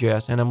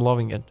Gatsby.js and I'm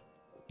loving it.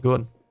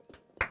 Good.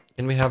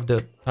 Can we have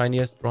the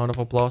tiniest round of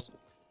applause?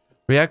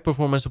 React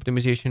performance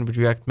optimization with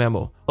React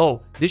Memo.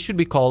 Oh, this should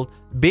be called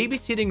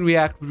babysitting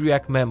React with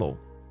React Memo.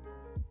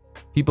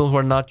 People who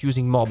are not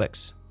using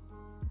MobX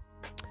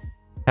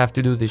have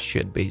to do this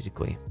shit,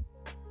 basically.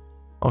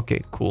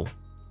 Okay, cool.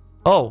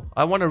 Oh,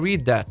 I want to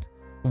read that.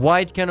 Why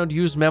it cannot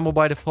use Memo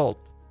by default.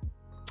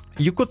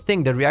 You could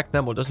think that React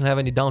Memo doesn't have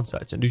any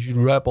downsides and you should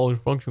wrap all your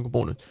function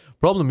components.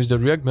 Problem is that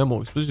React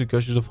Memo explicitly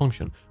caches a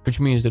function, which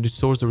means that it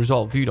stores the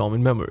result VDOM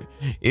in memory.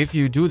 If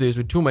you do this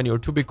with too many or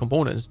too big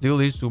components, this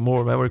leads to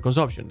more memory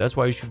consumption. That's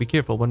why you should be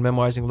careful when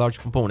memoizing large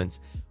components.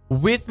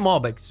 With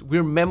MobX,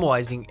 we're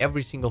memoizing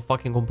every single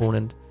fucking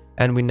component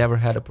and we never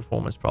had a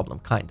performance problem,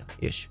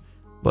 kinda-ish.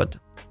 But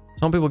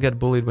some people get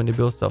bullied when they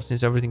build stuff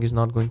since everything is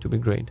not going to be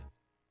great.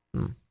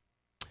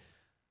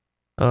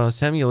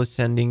 Samuel is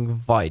sending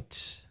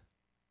Vite.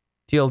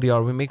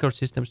 TLDR, we make our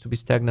systems to be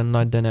stagnant,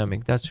 not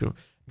dynamic. That's true.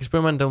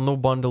 Experimental no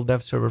bundle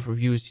dev server for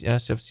views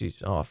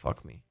SFCs. Oh,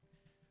 fuck me.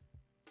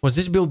 Was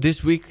this built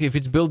this week? If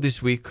it's built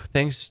this week,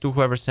 thanks to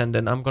whoever sent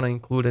it. I'm gonna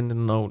include in the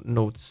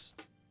notes.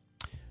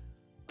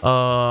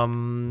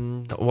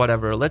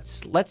 Whatever.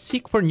 Let's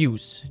seek for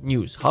news.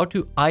 How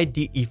to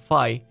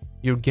IDEfy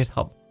your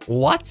GitHub.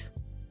 What?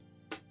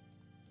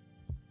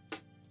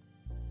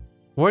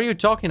 What are you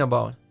talking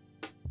about?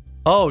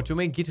 Oh, to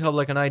make GitHub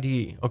like an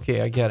IDE.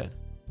 Okay, I get it.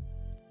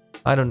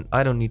 I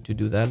don't need to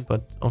do that,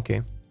 but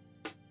okay.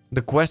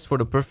 The quest for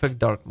the perfect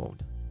dark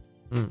mode.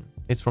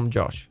 It's from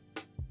Josh.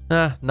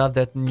 Not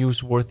that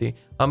newsworthy.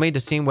 I made the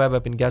same web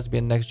app in Gatsby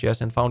and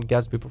Next.js and found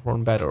Gatsby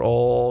performed better.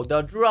 Oh,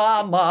 the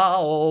drama.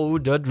 Oh,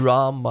 the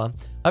drama.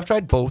 I've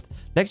tried both.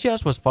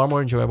 Next.js was far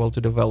more enjoyable to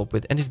develop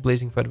with and is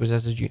blazing fast with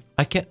SSG.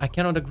 I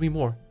cannot agree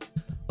more.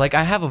 Like,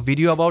 I have a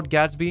video about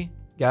Gatsby,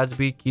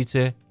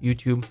 Kitze,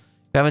 YouTube. If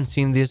you haven't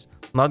seen this,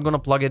 I'm not gonna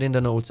plug it in the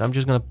notes. I'm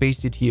just gonna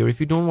paste it here. If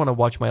you don't want to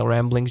watch my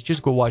ramblings,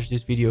 just go watch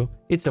this video.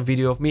 It's a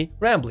video of me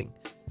rambling.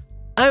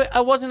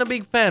 I wasn't a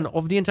big fan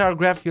of the entire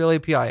GraphQL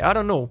API. I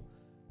don't know.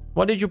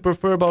 What did you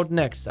prefer about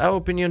Next? I have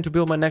opinion to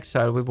build my Next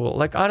side with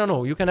like, I don't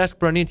know. You can ask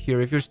Pranit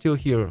here if you're still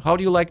here. How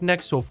do you like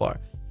Next so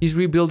far? He's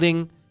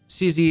rebuilding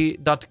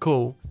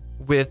CZ.co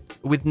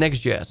with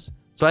Next.js.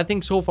 So I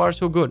think so far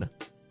so good.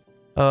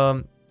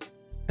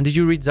 Did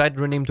you read Zeit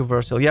rename to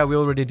Vercel? Yeah, we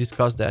already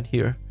discussed that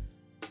here.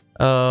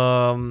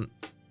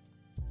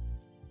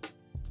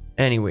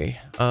 Anyway,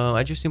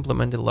 I just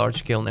implemented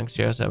large-scale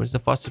Next.js. It was the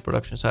fastest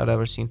production site I've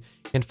ever seen.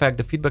 In fact,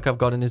 the feedback I've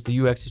gotten is the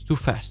UX is too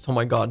fast. Oh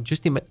my god!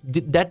 Just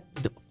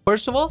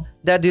first of all,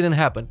 that didn't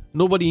happen.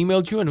 Nobody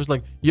emailed you and was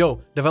like, "Yo,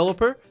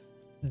 developer,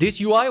 this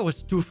UI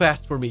was too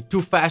fast for me.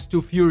 Too fast,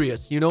 too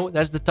furious." You know,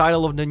 that's the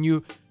title of the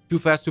new Too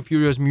Fast, Too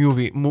Furious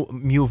movie.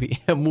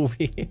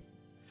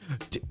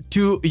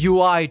 Too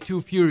UI,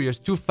 too furious,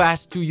 too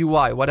fast, too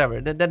UI,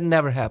 whatever. That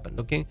never happened.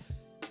 Okay.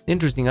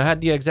 Interesting. I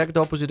had the exact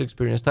opposite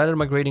experience. Started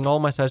migrating all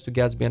my sites to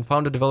Gatsby and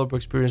found the developer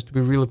experience to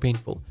be really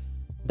painful.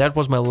 That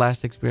was my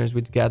last experience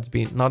with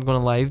Gatsby. Not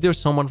gonna lie. If there's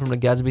someone from the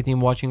Gatsby team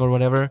watching or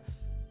whatever,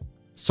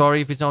 sorry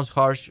if it sounds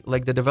harsh.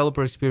 Like, the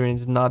developer experience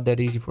is not that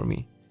easy for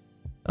me.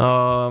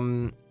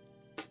 Pranit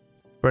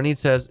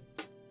says,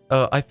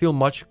 I feel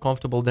much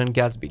comfortable than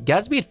Gatsby.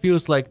 Gatsby, it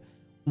feels like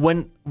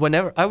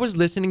whenever I was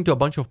listening to a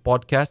bunch of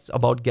podcasts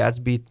about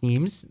Gatsby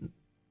themes.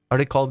 Are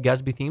they called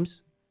Gatsby themes?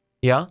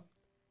 Yeah.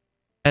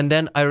 And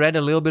then I read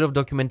a little bit of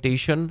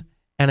documentation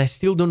and I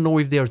still don't know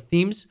if they're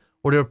themes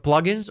or they're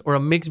plugins or a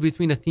mix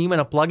between a theme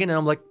and a plugin. And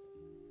I'm like,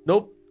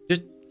 nope,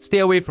 just stay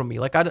away from me.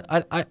 Like, I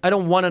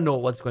don't want to know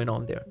what's going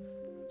on there.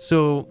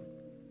 So,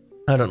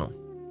 I don't know.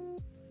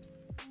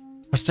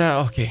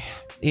 Okay,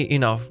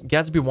 enough.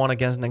 Gatsby won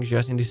against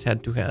Next.js in this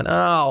head-to-head.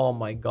 Oh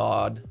my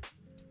god.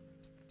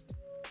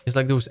 It's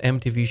like those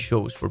MTV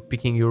shows for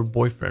picking your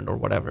boyfriend or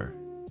whatever.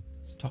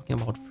 It's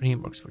talking about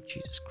frameworks, for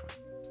Jesus Christ.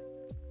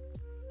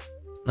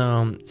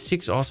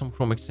 6 awesome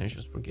Chrome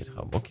extensions for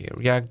GitHub. Okay,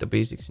 React the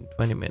basics in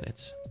 20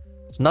 minutes.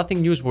 So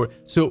nothing newsworthy.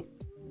 So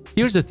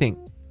here's the thing.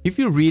 If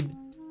you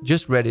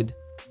just read it,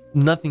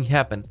 nothing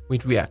happened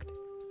with React.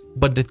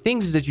 But the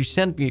things that you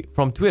sent me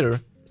from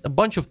Twitter, a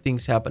bunch of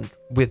things happened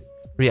with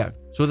React.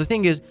 So the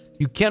thing is,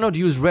 you cannot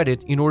use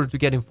Reddit in order to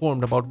get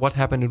informed about what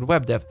happened in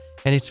Webdev.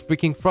 And it's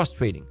freaking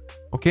frustrating.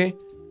 Okay?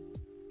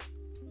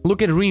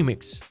 Look at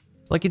Remix.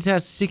 Like, it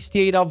has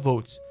 68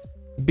 upvotes.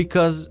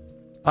 Because,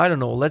 I don't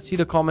know, let's see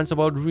the comments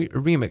about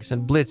Remix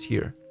and Blitz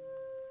here.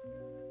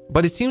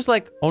 But it seems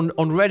like on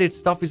Reddit,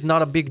 stuff is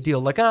not a big deal.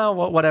 Like,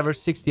 whatever,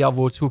 60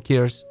 upvotes, who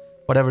cares?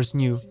 Whatever's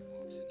new.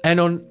 And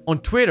on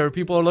Twitter,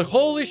 people are like,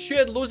 holy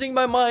shit, losing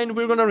my mind.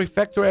 We're gonna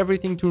refactor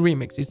everything to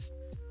Remix. It's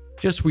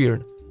just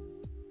weird.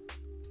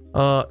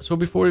 So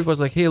before it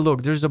was like, hey,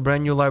 look, there's a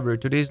brand new library.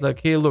 Today's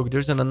like, hey, look,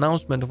 there's an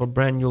announcement of a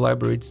brand new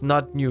library. It's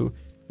not new.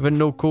 Even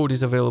no code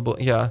is available.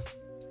 Yeah.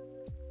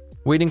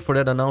 Waiting for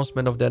that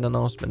announcement of that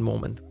announcement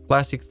moment.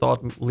 Classic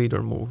thought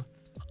leader move.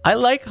 I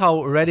like how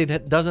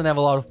Reddit doesn't have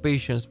a lot of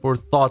patience for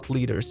thought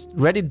leaders.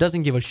 Reddit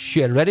doesn't give a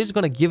shit. Reddit's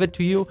gonna give it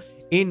to you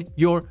in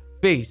your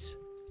face.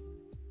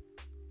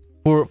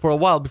 For a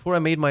while, before I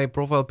made my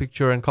profile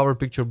picture and cover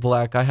picture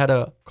black, I had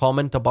a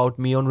comment about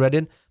me on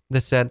Reddit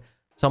that said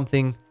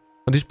something,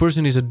 this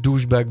person is a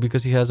douchebag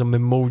because he has a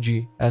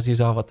memoji as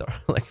his avatar.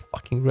 Like,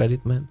 fucking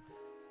Reddit, man.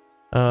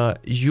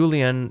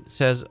 Julian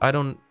says, I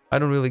don't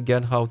really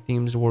get how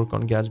themes work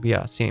on Gatsby.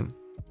 Yeah, same.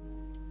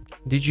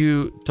 Did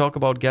you talk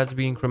about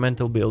Gatsby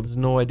incremental builds?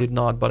 No, I did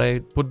not, but I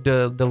put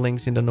the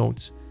links in the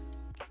notes.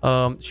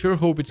 Sure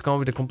hope it's come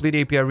with a complete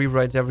API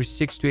rewrites every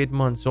 6 to 8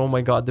 months. Oh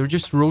my god, they're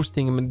just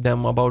roasting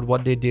them about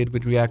what they did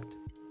with React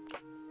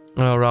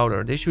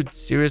router. They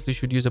seriously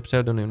should use a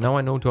pseudonym. Now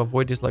I know to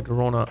avoid this like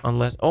Rona,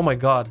 unless... Oh my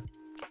god.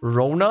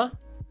 Rona?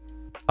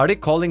 Are they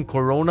calling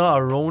Corona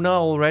a Rona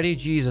already?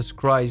 Jesus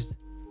Christ.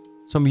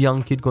 Some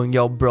young kid going,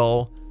 yo,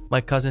 bro,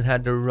 my cousin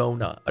had the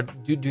Rona.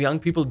 Do young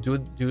people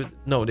do...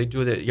 No, they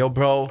do that. Yo,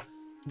 bro,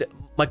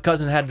 my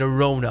cousin had the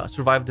Rona.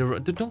 Survived the...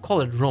 Don't call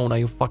it Rona,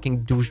 you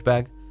fucking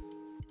douchebag.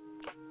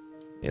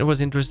 It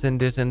was interested in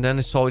this and then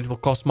I saw it will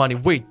cost money.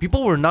 Wait,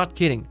 people were not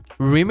kidding.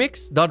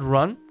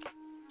 Remix.run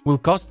will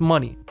cost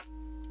money.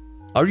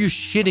 Are you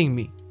shitting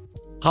me?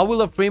 How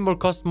will a framework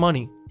cost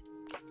money?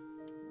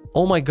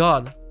 Oh my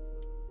god.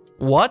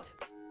 What?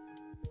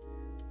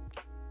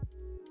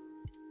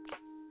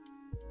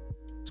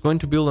 It's going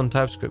to build on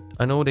TypeScript.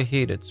 I know they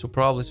hate it, so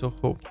probably so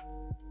hope.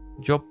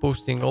 Job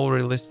posting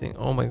already listing.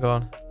 Oh my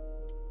god.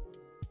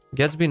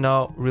 Gatsby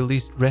now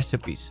released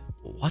recipes.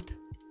 What?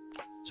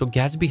 So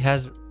Gatsby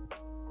has...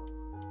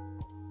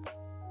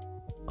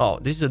 Oh,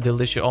 this is a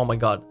delicious... Oh my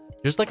god.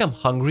 Just like I'm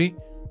hungry.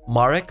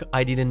 Marek,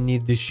 I didn't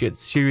need this shit.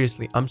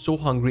 Seriously, I'm so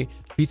hungry.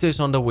 Pizza is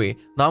on the way.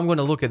 Now I'm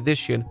gonna look at this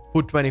shit.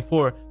 Food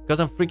 24. Because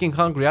I'm freaking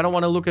hungry. I don't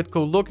want to look at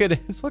code. Look at it.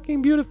 It's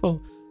fucking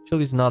beautiful.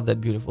 Actually, it's not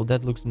that beautiful.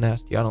 That looks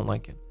nasty. I don't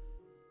like it.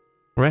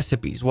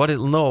 Recipes. What it...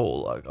 No.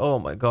 Like, oh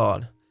my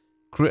god.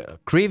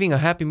 Craving a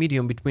happy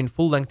medium between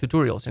full-length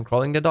tutorials and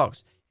crawling the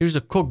dogs. Here's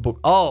a cookbook.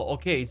 Oh,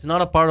 okay. It's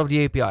not a part of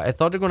the API. I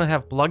thought they're gonna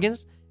have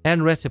plugins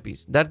and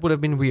recipes. That would have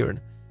been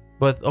weird.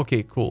 But,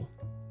 okay, cool.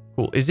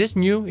 Cool. Is this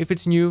new? If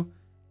it's new...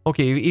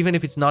 Okay, even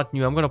if it's not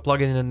new, I'm gonna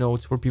plug it in the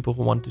notes for people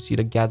who want to see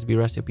the Gatsby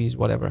recipes,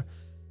 whatever.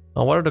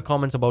 What are the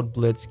comments about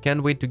Blitz?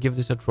 Can't wait to give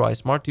this a try.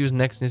 Smart to use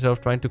Next instead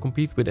of trying to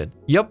compete with it.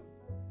 Yep,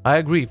 I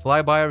agree.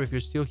 Flybuyer, if you're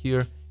still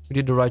here, you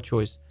did the right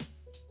choice.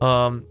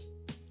 How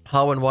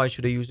and why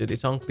should I use it?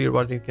 It's unclear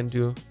what it can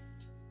do.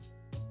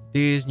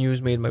 This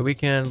news made my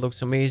weekend.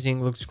 Looks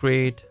amazing. Looks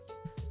great.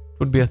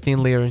 Would be a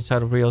thin layer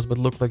inside of Rails, but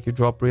looked like you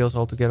dropped Rails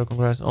altogether.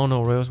 Congrats. Oh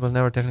no, Rails was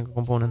never a technical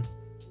component.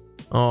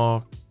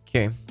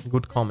 Okay,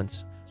 good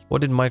comments. What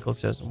did Michael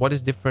says? What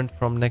is different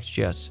from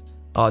Next.js?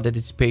 That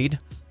it's paid.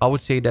 I would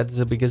say that's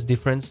the biggest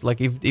difference.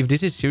 Like if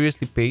this is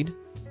seriously paid,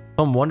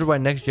 I wonder why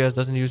Next.js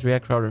doesn't use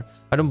React Router.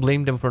 I don't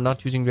blame them for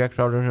not using React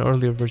Router in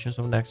earlier versions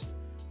of Next.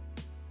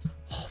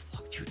 Oh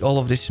fuck, dude, all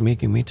of this is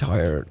making me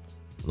tired.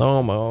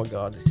 Oh my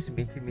god, this is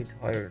making me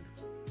tired.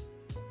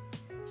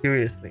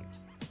 Seriously.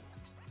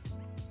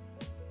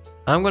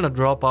 I'm gonna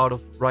drop out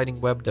of writing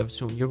web dev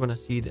soon. You're gonna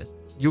see this.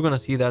 You're gonna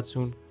see that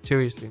soon.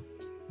 Seriously.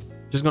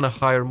 Just gonna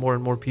hire more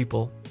and more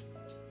people.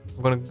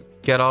 I'm gonna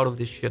get out of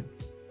this shit.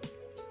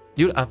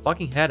 Dude, I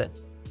fucking had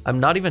it. I'm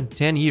not even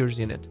 10 years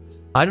in it.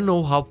 I don't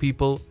know how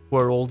people who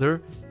are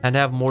older and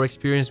have more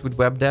experience with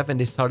web dev and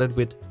they started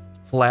with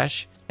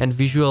Flash and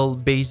Visual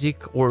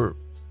Basic or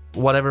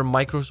whatever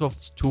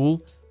Microsoft's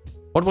tool.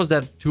 What was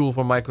that tool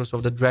for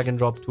Microsoft? The drag and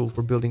drop tool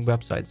for building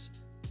websites.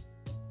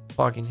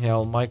 Fucking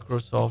hell,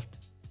 Microsoft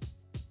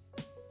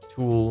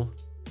tool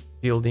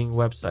building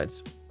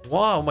websites.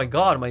 Wow, oh my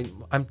god,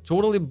 I'm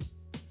totally...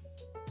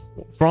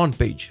 Front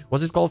page.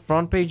 Was it called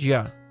front page?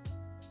 Yeah.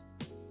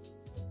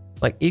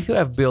 Like if you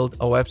have built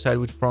a website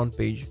with front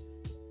page,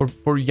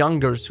 for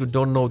youngers who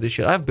don't know this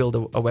shit, I've built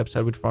a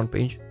website with front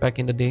page back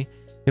in the day.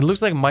 It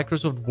looks like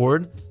Microsoft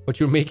Word,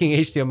 but you're making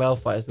HTML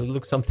files. It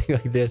looks something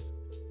like this.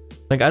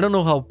 Like I don't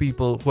know how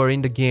people who are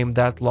in the game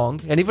that long,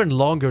 and even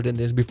longer than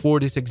this, before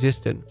this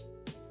existed,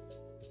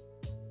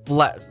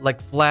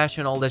 like Flash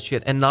and all that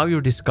shit, and now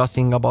you're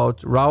discussing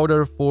about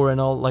router 4 and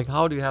all. Like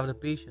how do you have the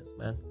patience,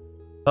 man?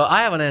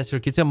 I have an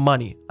answer. It's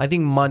money. I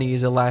think money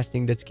is the last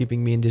thing that's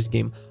keeping me in this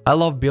game. I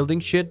love building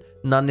shit,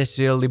 not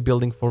necessarily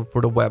building for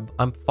the web.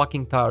 I'm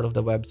fucking tired of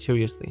the web,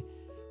 seriously.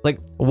 Like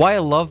why I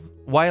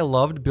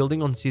loved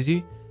building on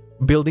CZ,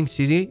 building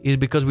CZ is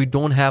because we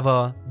don't have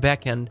a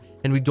backend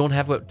and we don't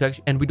have a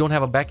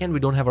backend, we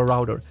don't have a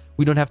router.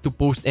 We don't have to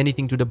post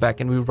anything to the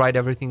backend. We write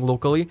everything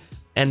locally,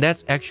 and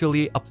that's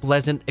actually a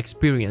pleasant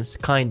experience,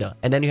 kinda.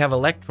 And then you have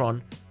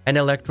Electron, and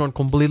Electron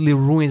completely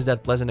ruins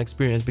that pleasant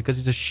experience because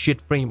it's a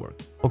shit framework.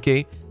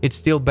 Okay, it's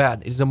still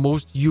bad. It's the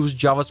most used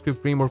JavaScript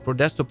framework for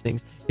desktop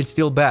things. It's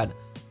still bad.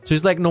 So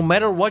it's like no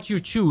matter what you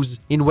choose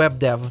in web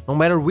dev, no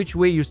matter which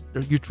way you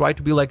try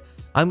to be like,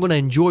 I'm gonna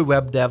enjoy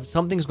web dev,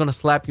 something's gonna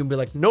slap you and be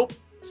like, nope,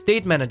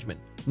 state management,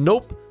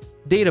 nope,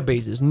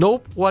 databases,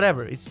 nope,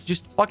 whatever. It's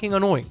just fucking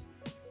annoying.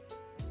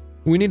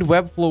 We need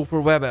Webflow for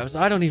web apps.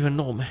 I don't even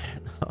know, man.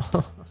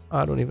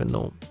 I don't even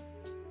know.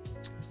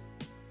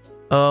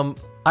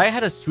 I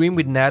had a stream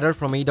with Nader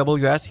from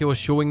AWS. He was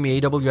showing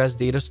me AWS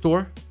data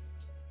store.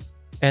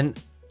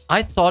 And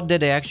I thought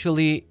that they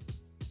actually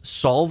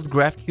solved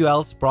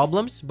GraphQL's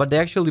problems, but they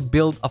actually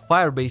built a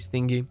Firebase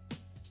thingy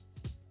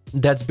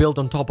that's built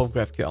on top of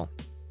GraphQL.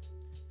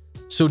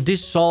 So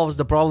this solves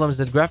the problems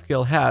that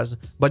GraphQL has,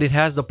 but it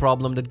has the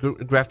problem that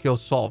GraphQL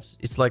solves.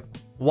 It's like,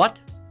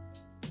 what?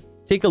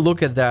 Take a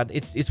look at that.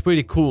 It's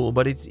pretty cool,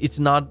 but it's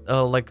not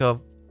like a...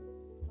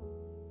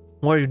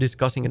 What are you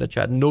discussing in the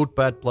chat?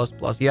 Notepad++.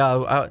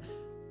 Yeah,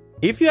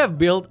 if you have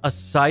built a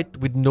site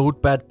with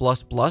Notepad++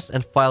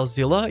 and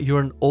FileZilla,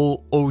 you're an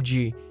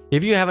OG.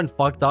 If you haven't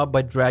fucked up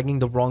by dragging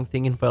the wrong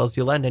thing in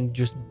FileZilla and then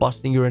just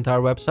busting your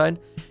entire website,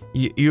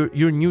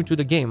 you're new to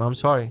the game. I'm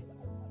sorry.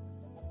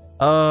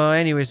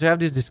 Anyways, we have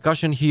this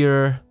discussion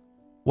here.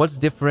 What's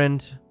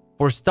different?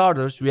 For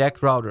starters,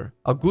 React Router.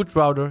 A good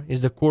router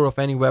is the core of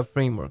any web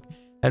framework,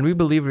 and we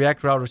believe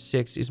React Router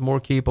 6 is more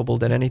capable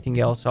than anything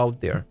else out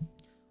there.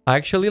 I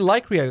actually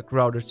like React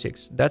Router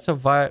 6. That's a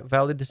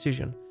valid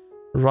decision.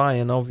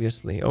 Ryan,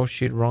 obviously. Oh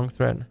shit, wrong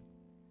thread.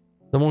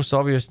 The most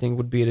obvious thing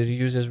would be that it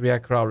uses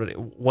React Router.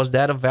 Was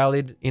that a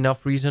valid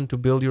enough reason to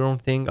build your own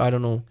thing? I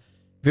don't know.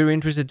 Very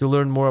interested to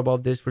learn more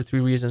about this for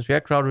 3 reasons.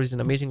 React Router is an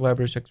amazing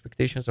library, so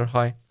expectations are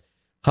high.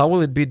 How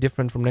will it be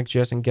different from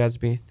Next.js and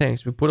Gatsby?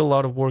 Thanks. We put a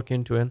lot of work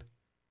into it.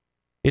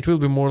 It will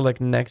be more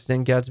like Next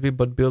than Gatsby,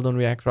 but built on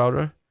React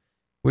Router.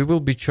 We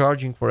will be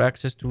charging for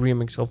access to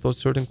Remix, although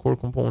certain core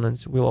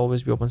components will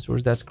always be open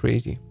source. That's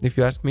crazy. If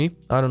you ask me,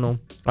 I don't know.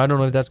 I don't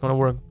know if that's going to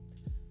work.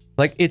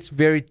 Like, it's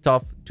very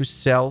tough to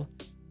sell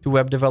to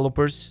web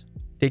developers.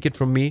 Take it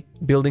from me,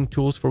 building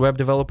tools for web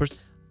developers.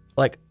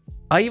 Like,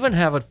 I even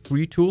have a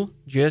free tool,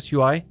 JS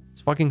UI.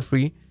 It's fucking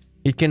free.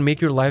 It can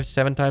make your life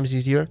 7 times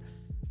easier.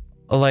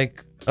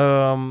 Like,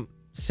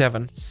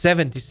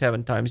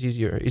 77 times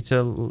easier. It's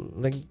a,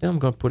 like, I'm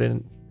gonna put it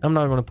in, I'm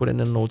not gonna put it in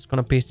the notes,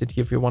 gonna paste it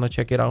here if you want to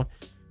check it out.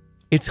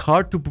 It's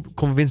hard to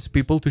convince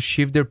people to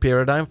shift their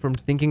paradigm from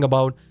thinking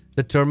about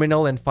the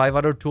terminal and 5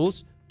 other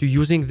tools to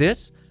using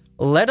this,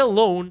 let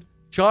alone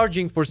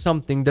charging for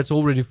something that's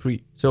already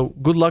free. So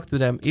good luck to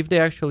them. If they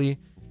actually,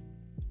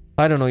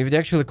 I don't know, if they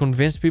actually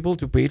convince people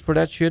to pay for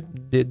that shit,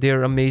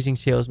 they're amazing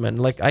salesmen.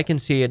 Like, I can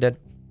say that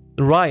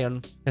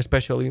Ryan,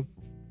 especially,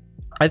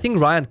 I think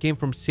Ryan came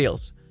from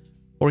sales,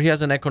 or he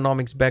has an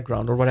economics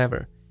background or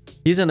whatever.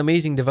 He's an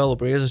amazing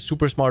developer. He's a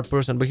super smart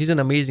person, but he's an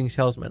amazing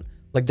salesman.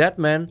 Like, that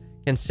man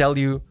can sell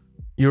you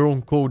your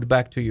own code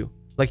back to you.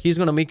 Like, he's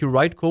going to make you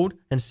write code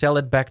and sell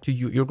it back to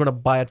you. You're going to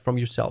buy it from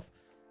yourself.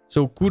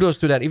 So kudos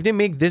to that. If they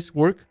make this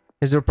work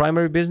as their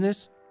primary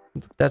business,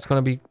 that's going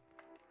to be,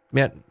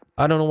 man,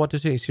 I don't know what to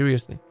say,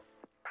 seriously.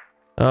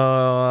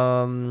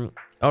 All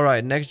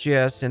right,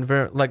 Next.js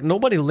and like,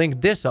 nobody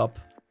linked this up.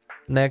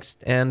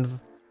 Next and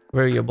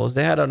variables.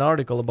 They had an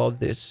article about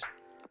this.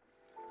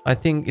 I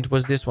think it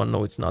was this one.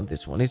 No, it's not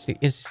this one.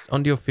 It's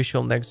on the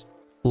official Next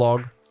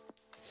blog.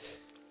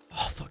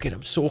 Oh, fuck it.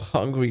 I'm so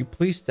hungry.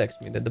 Please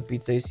text me that the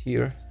pizza is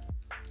here.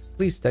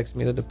 Please text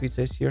me that the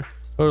pizza is here.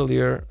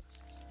 Earlier,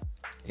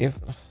 if...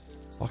 Oh,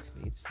 fuck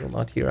me, it's still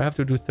not here. I have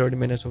to do 30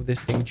 minutes of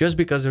this thing just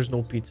because there's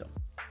no pizza.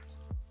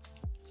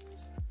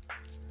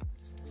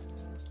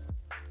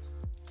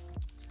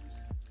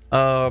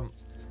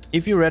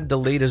 If you read the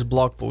latest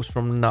blog post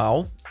from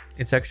now,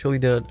 it's actually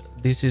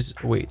this is...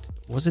 Wait,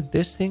 was it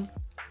this thing?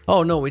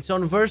 Oh, no, it's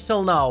on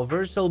Vercel now.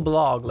 Vercel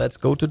blog. Let's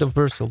go to the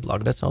Vercel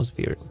blog. That sounds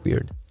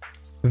weird.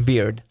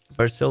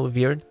 Vercel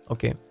weird.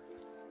 Okay.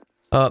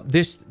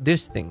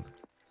 This thing.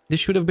 This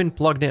should have been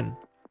plugged in.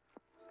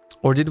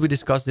 Or did we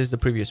discuss this the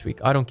previous week?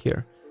 I don't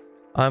care.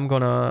 I'm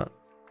gonna...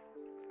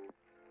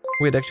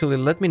 Wait, actually,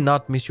 let me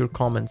not miss your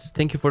comments.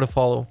 Thank you for the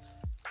follow.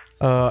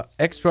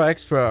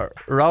 Extra.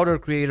 Router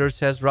creator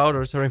says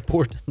routers are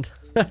important.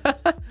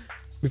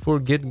 Before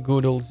Git,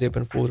 good old zip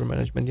and folder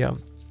management. Yeah.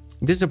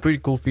 This is a pretty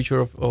cool feature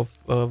of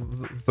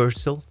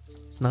Vercel.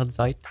 It's not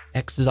Zeit.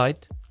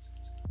 Xzite.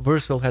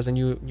 Vercel has a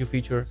new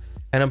feature,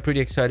 and I'm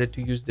pretty excited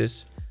to use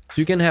this. So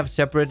you can have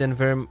separate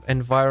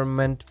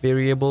environment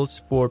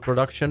variables for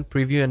production,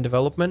 preview, and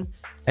development,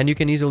 and you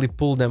can easily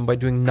pull them by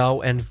doing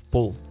now and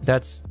pull.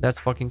 That's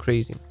fucking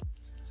crazy.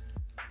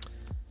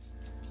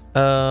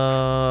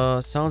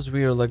 Sounds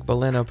weird, like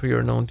Balena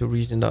prior known to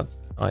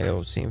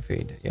Reason.io, same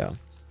fade. Yeah.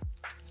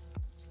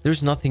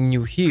 There's nothing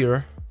new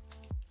here.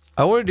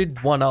 I already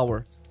did 1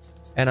 hour,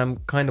 and I'm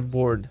kind of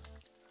bored.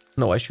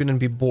 No, I shouldn't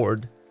be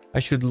bored.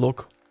 I should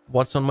look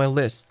what's on my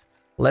list.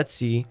 Let's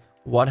see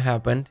what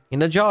happened in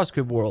the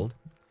JavaScript world.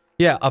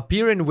 Yeah,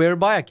 appear in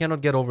whereby, I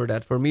cannot get over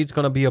that. For me, it's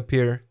gonna be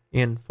appear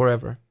in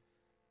forever.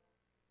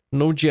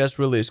 Node.js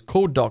release.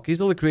 Code doc.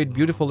 Easily create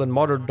beautiful and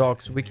modern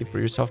docs wiki for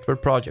your software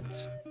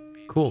projects.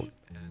 Cool.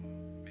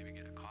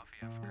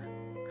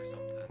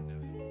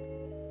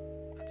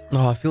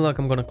 Oh, I feel like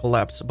I'm gonna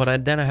collapse,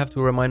 but then I have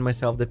to remind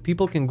myself that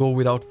people can go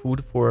without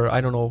food for, I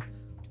don't know,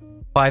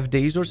 5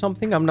 days or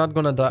something. I'm not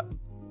gonna die.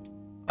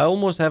 I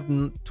almost have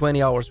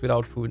 20 hours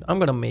without food. I'm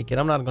gonna make it.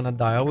 I'm not gonna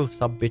die. I will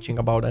stop bitching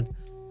about it.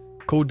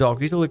 Code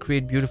doc. Easily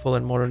create beautiful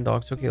and modern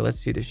docs. Okay, let's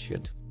see this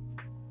shit.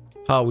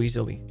 How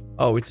easily?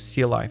 Oh, it's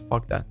a CLI.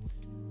 Fuck that.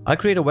 I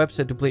create a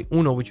website to play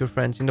Uno with your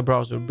friends in the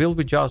browser. Build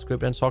with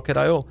JavaScript and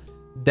Socket.io.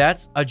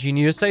 That's a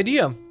genius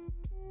idea.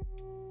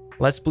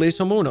 Let's play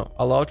some Uno.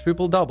 Allow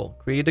triple double.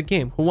 Create a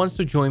game. Who wants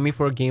to join me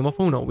for a game of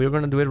Uno? We're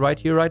gonna do it right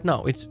here, right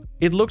now.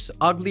 It looks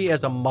ugly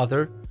as a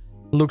mother.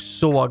 It looks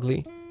so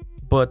ugly.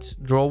 But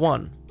draw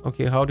one.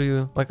 Okay, how do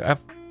you... Like, I'm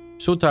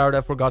so tired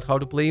I forgot how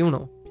to play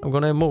Uno. I'm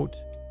gonna emote.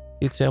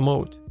 It's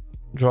emote.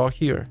 Draw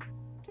here.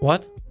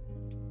 What?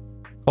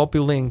 Copy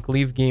link.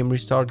 Leave game.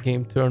 Restart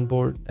game. Turn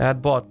board.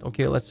 Add bot.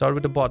 Okay, let's start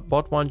with the bot.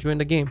 Bot 1, join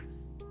the game.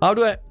 How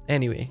do I...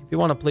 Anyway, if you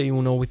want to play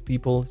Uno with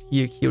people,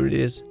 here it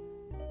is.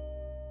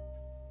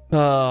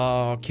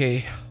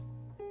 Okay.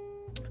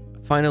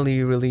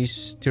 Finally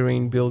release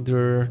terrain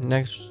builder.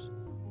 Next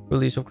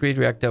release of Create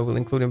React App will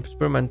include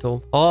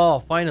experimental. Oh,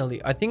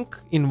 finally. I think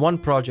in one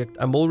project,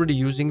 I'm already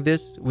using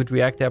this with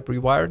React App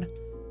Rewired.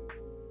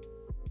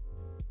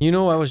 You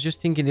know, I was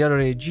just thinking the other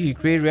day, gee,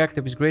 Create React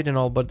App is great and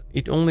all, but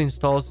it only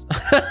installs...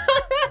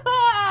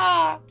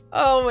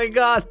 Oh my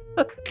god.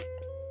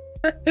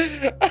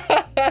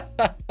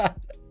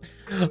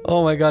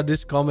 Oh my god,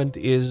 this comment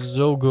is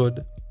so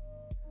good.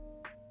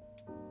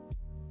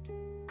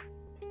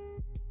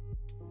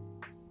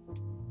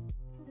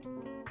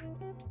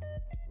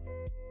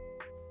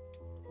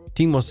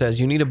 Timo says,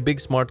 you need a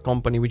big smart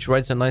company which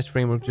writes a nice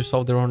framework to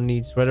solve their own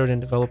needs rather than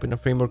developing a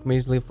framework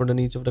mainly for the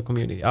needs of the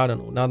community. I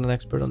don't know, not an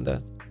expert on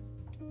that.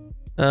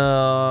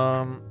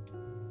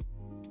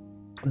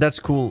 That's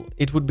cool.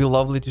 It would be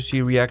lovely to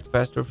see React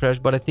fast refresh,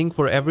 but I think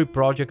for every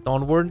project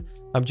onward,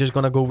 I'm just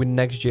gonna go with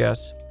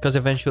Next.js because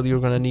eventually you're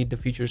gonna need the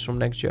features from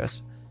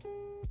Next.js.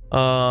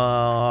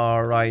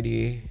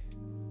 Alrighty.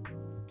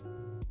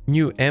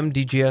 New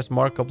MDJS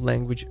markup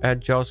language, add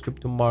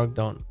JavaScript to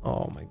Markdown.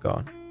 Oh my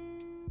god.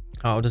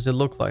 How does it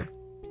look like?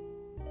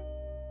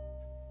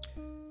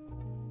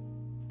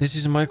 This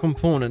is my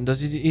component.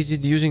 Is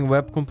it using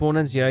web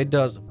components? Yeah, it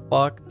does.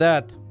 Fuck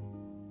that.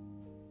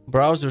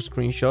 Browser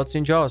screenshots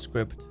in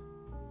JavaScript.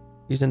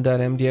 Isn't that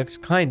MDX?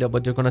 Kinda,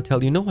 but they're gonna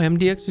tell you, no,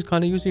 MDX is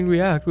kinda using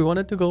React. We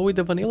wanted to go with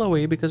the vanilla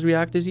way because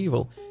React is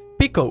evil.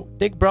 Pico,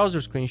 take browser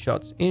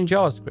screenshots in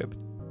JavaScript.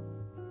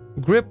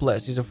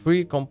 Gripless is a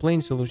free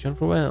complaint solution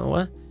for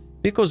what?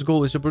 Pico's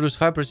goal is to produce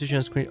high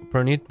precision screen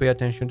per nit. Pay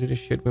attention to this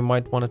shit. We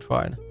might want to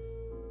try it.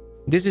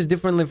 This is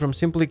differently from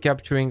simply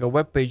capturing a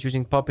web page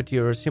using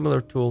Puppeteer or a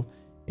similar tool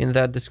in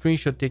that the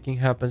screenshot taking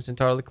happens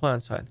entirely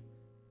client-side.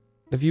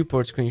 The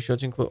viewport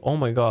screenshots include... Oh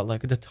my god,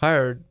 like the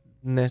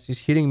tiredness is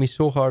hitting me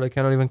so hard I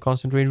cannot even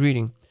concentrate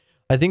reading.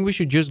 I think we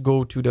should just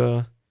go to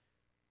the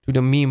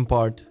meme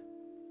part.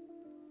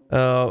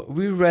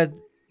 We read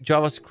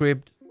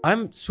JavaScript.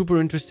 I'm super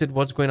interested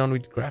what's going on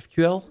with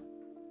GraphQL.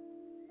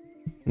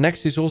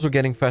 Next is also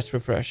getting fast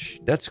refresh.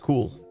 That's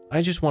cool.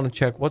 I just want to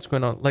check what's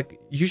going on. Like,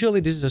 usually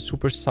this is a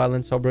super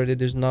silent subreddit.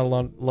 There's not a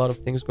lot of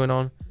things going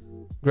on.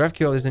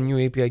 GraphQL is a new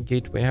API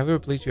gateway. Have you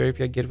replaced your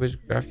API gateways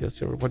with GraphQL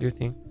server? What do you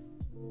think?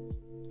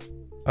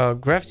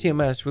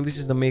 GraphCMS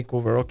releases the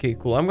makeover. Okay,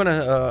 cool.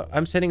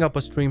 I'm setting up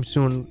a stream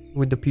soon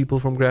with the people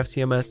from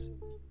GraphCMS.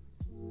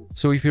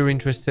 So if you're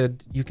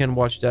interested, you can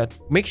watch that.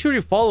 Make sure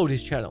you follow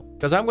this channel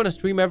because I'm going to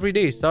stream every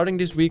day. Starting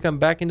this week, I'm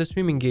back in the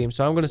streaming game.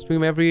 So I'm going to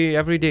stream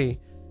every day.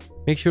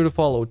 Make sure to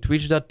follow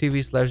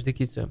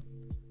twitch.tv/Dikitsa.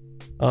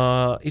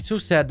 It's so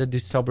sad that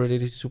this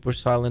subreddit is super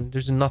silent.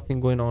 There's nothing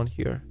going on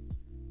here.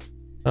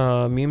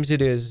 Memes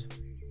it is.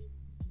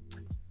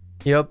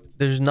 Yep,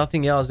 there's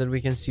nothing else that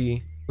we can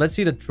see. Let's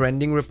see the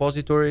trending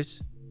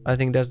repositories. I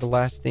think that's the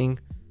last thing.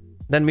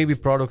 Then maybe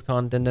product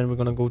hunt, and then we're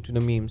gonna go to the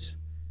memes.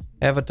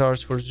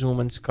 Avatars for Zoom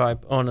and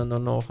Skype. Oh,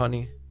 no,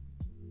 honey.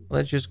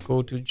 Let's just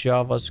go to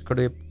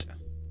JavaScript.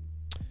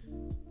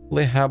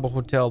 Play Habbo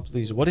Hotel,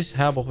 please. What is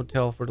Habbo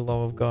Hotel, for the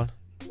love of God?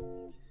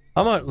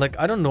 I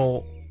don't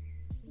know.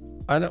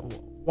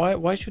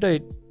 Why should I?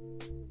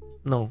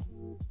 No,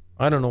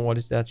 I don't know what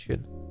is that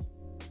shit.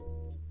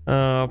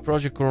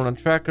 Project Corona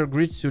Tracker.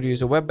 Grid Studio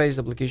is a web-based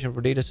application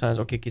for data science.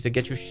 Okay, Kisa,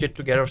 get your shit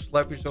together.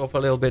 Slap yourself a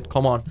little bit.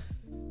 Come on.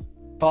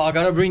 Oh, I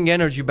gotta bring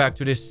energy back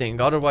to this thing.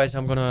 Otherwise,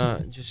 I'm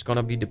just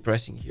gonna be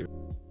depressing here.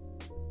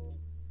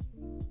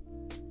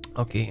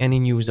 Okay, any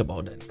news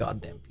about that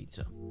goddamn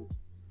pizza?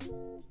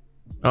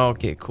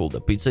 Okay, cool.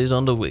 The pizza is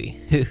on the way.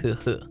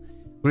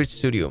 Grid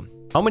Studio.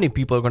 How many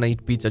people are gonna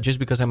eat pizza just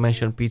because I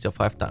mentioned pizza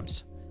 5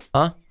 times?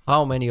 Huh?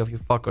 How many of you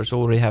fuckers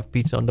already have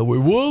pizza on the way?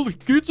 Well,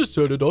 Kitsa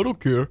said it. I don't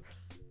care.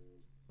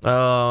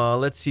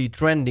 Let's see.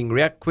 Trending.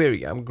 React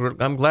Query. I'm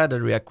glad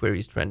that React Query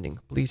is trending.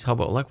 Please,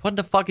 Habbo. Like, what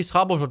the fuck is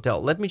Habbo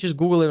Hotel? Let me just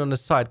Google it on the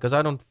side because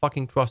I don't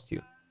fucking trust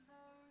you.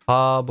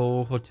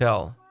 Habbo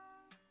Hotel.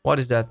 What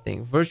is that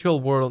thing? Virtual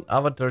world,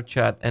 avatar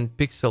chat, and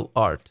pixel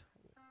art.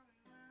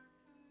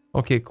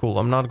 Okay, cool.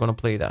 I'm not gonna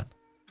play that.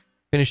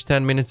 Finished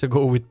 10 minutes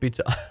ago with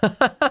pizza.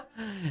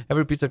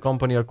 Every pizza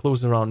company are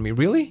closed around me.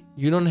 Really?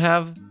 You don't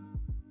have...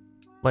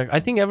 Like, I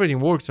think everything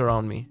works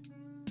around me.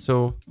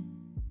 So...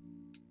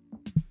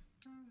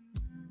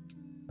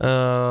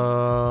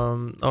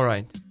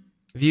 Alright.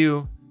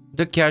 View.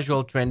 The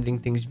casual trending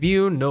things.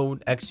 View,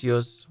 Node,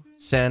 Axios,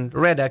 Send,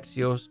 Red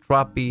Axios,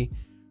 Trappy,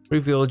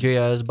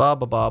 Reveal.js, blah,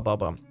 blah, blah, blah,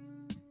 blah.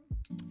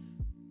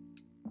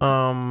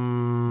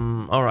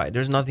 Alright.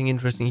 There's nothing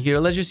interesting here.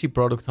 Let's just see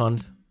product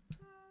hunt.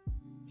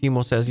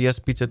 Timo says, yes,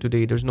 pizza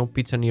today. There's no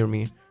pizza near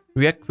me.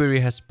 React Query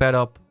has sped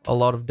up a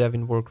lot of dev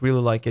in work. Really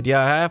like it.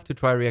 Yeah, I have to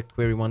try React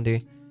Query one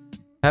day.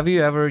 Have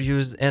you ever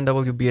used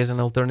NWB as an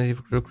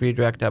alternative to create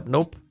React app?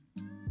 Nope.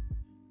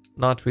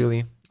 Not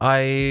really.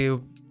 I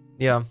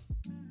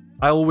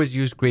always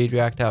use Create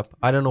React app.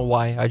 I don't know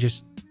why. I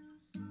just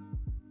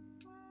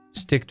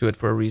stick to it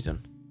for a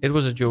reason. It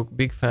was a joke.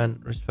 Big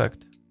fan.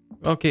 Respect.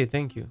 Okay,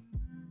 thank you.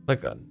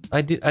 Like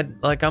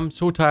I'm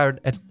so tired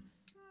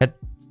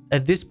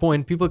at this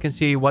point. People can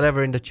say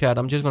whatever in the chat.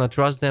 I'm just gonna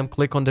trust them,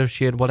 click on their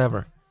shit,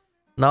 whatever.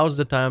 Now's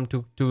the time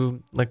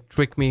to like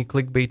trick me,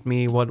 clickbait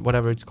me,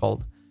 whatever it's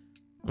called.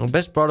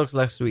 Best products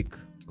last week.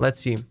 Let's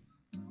see.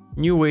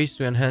 New ways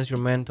to enhance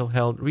your mental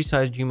health.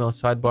 Resize Gmail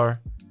sidebar.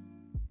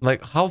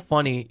 Like, how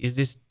funny is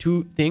this?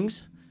 2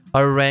 things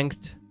are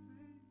ranked.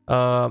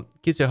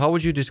 Kitsa, how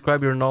would you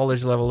describe your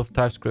knowledge level of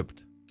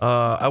TypeScript?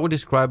 I would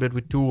describe it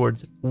with 2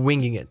 words.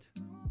 Winging it.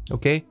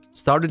 Okay,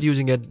 started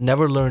using it,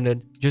 never learned it,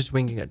 just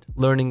winging it,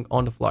 learning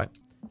on the fly.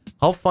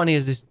 How funny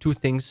is this? Two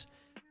things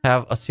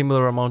have a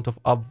similar amount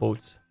of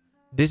upvotes.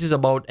 This is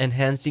about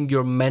enhancing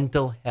your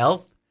mental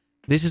health.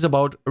 This is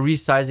about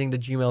resizing the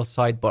Gmail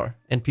sidebar.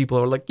 And people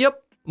are like,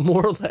 yep,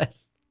 more or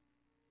less.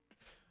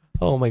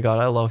 Oh my God,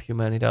 I love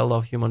humanity. I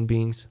love human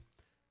beings.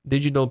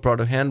 Digital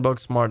product handbook,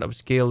 smart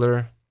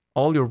upscaler,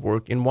 all your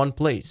work in one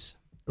place.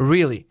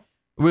 Really?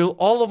 Will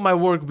all of my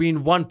work be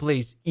in one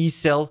place?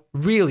 eCell?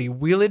 Really?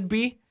 Will it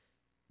be?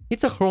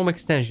 It's a Chrome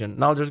extension.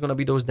 Now there's gonna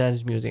be those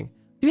dance music.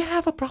 Do you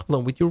have a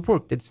problem with your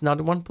work that's not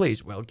in one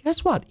place? Well,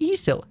 guess what?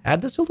 eCell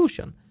had the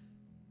solution.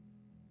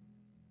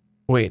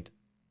 Wait.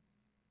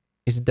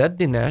 Is that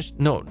Dinesh?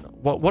 No.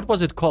 What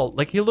was it called?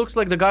 Like, he looks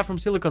like the guy from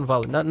Silicon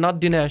Valley.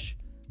 Not Dinesh.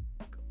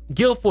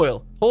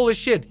 Guilfoyle. Holy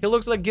shit. He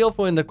looks like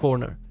Guilfoyle in the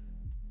corner.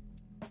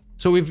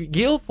 So if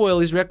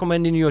Guilfoyle is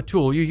recommending you a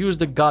tool, you use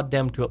the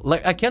goddamn tool.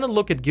 Like, I cannot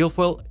look at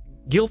Guilfoyle.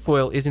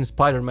 Guilfoyle is in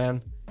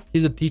Spider-Man.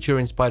 He's a teacher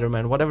in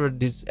Spider-Man. Whatever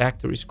this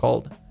actor is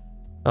called.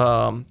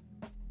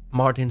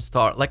 Martin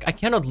Starr. Like, I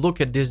cannot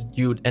look at this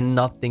dude and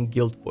not think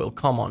Guilfoyle.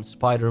 Come on,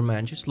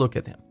 Spider-Man. Just look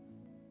at him.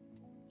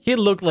 He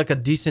looked like a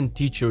decent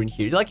teacher in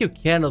here. Like, you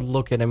cannot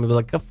look at him and be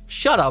like, oh,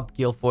 shut up,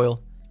 Guilfoyle.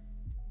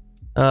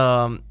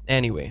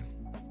 Anyway.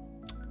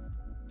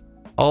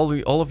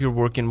 All of your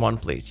work in one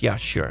place. Yeah,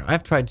 sure.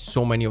 I've tried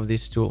so many of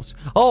these tools.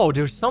 Oh,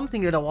 there's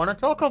something that I want to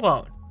talk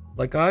about.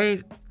 Like,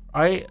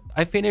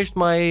 I finished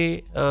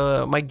my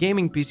my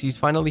gaming PC is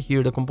finally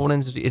here. The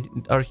components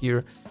are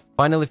here.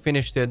 Finally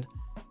finished it.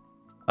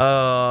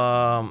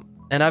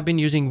 And I've been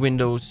using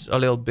Windows a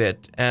little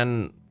bit,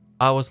 and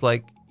I was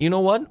like, you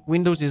know what?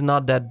 Windows is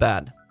not that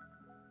bad.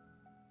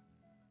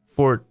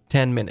 For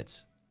 10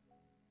 minutes.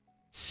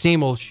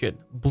 Same old shit.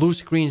 Blue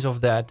screens of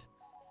that.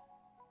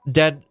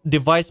 That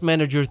device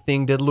manager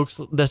thing that looks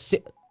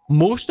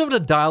most of the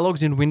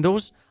dialogues in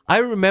Windows, I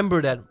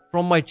remember that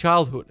from my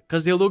childhood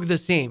because they look the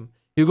same.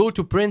 You go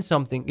to print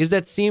something, it's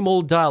that same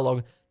old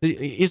dialogue.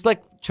 It's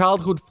like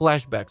childhood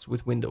flashbacks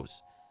with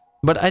Windows.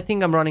 But I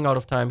think I'm running out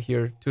of time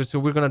here too, so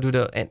we're gonna do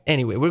the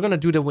anyway. We're gonna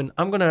do the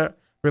I'm gonna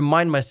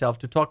remind myself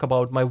to talk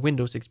about my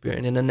Windows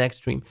experience in the next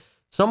stream.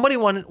 Somebody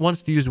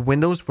wants to use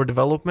Windows for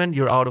development,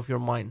 you're out of your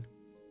mind.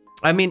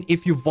 I mean,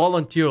 if you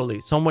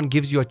voluntarily, someone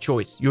gives you a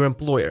choice, your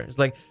employer. It's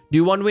like, do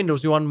you want Windows?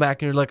 Do you want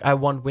Mac? And you're like, I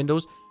want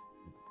Windows.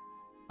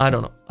 I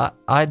don't know.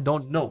 I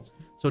don't know.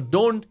 So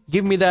don't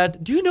give me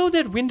that. Do you know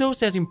that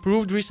Windows has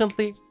improved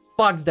recently?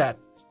 Fuck that.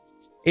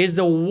 It's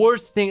the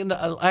worst thing.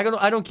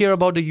 I don't care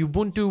about the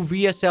Ubuntu,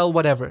 VSL,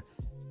 whatever.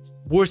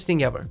 Worst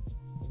thing ever.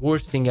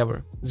 Worst thing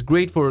ever. It's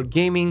great for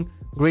gaming.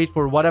 Great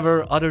for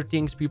whatever other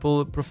things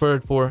people prefer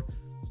it for.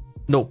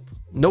 Nope.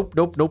 Nope,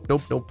 nope, nope,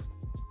 nope, nope.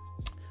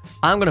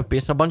 I'm gonna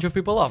piss a bunch of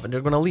people off and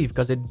they're gonna leave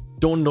because they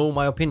don't know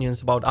my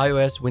opinions about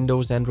iOS,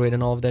 Windows, Android,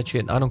 and all of that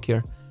shit. I don't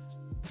care.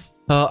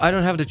 I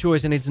don't have the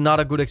choice and it's not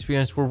a good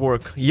experience for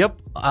work.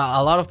 Yep,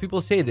 a lot of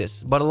people say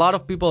this, but a lot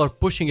of people are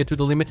pushing it to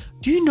the limit.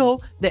 Do you know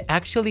they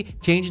actually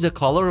changed the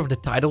color of the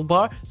title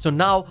bar? So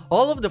now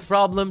all of the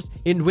problems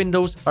in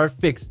Windows are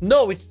fixed.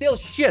 No, it's still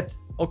shit,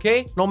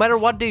 okay? No matter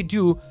what they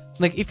do,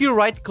 like if you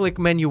right-click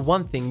menu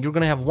one thing, you're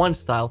gonna have one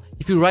style.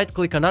 If you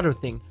right-click another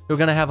thing, you're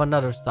gonna have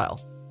another style.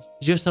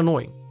 It's just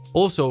annoying.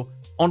 Also,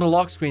 on the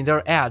lock screen, there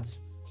are ads.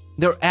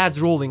 There are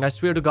ads rolling, I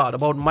swear to God,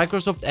 about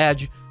Microsoft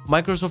Edge,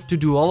 Microsoft To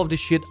Do, all of this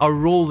shit are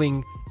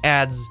rolling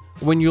ads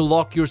when you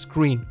lock your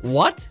screen.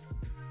 What?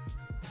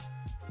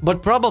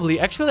 But probably,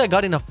 actually, I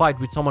got in a fight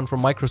with someone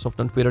from Microsoft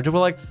on Twitter. They were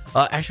like,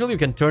 actually, you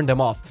can turn them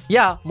off.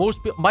 Yeah,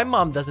 my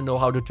mom doesn't know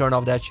how to turn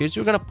off that shit, so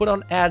you're gonna put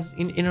on ads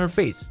in her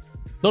face.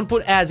 Don't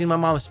put ads in my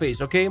mom's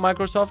face, okay,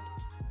 Microsoft?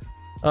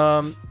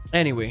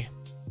 Anyway.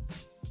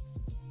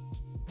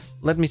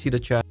 Let me see the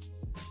chat.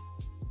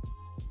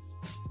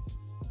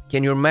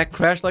 Can your Mac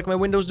crash like my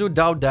Windows do?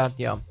 Doubt that,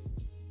 yeah.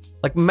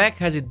 Like, Mac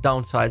has its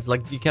downsides.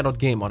 Like, you cannot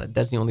game on it.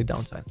 That's the only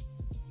downside.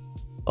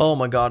 Oh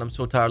my God, I'm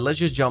so tired. Let's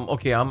just jump.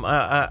 Okay,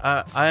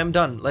 I am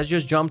done. Let's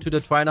just jump to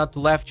the try not to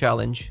laugh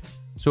challenge.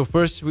 So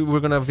first, we're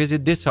gonna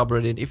visit this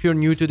subreddit. If you're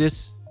new to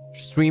this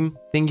stream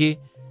thingy,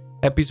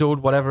 episode,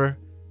 whatever,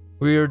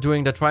 we're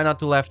doing the try not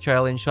to laugh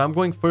challenge. So I'm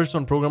going first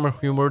on programmer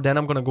humor. Then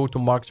I'm gonna go to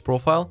Mark's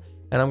profile.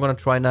 And I'm gonna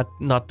try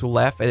not to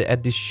laugh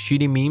at these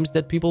shitty memes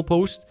that people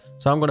post.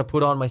 So I'm gonna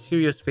put on my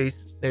serious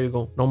face. There you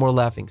go. No more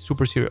laughing.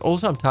 Super serious.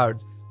 Also, I'm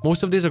tired.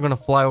 Most of these are gonna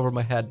fly over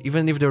my head,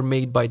 even if they're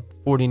made by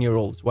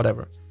 14-year-olds.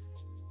 Whatever.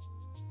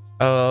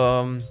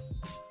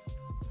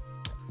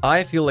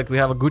 I feel like we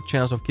have a good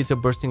chance of kids are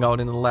bursting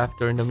out in the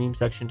laughter in the meme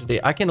section today.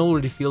 I can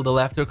already feel the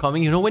laughter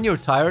coming. You know, when you're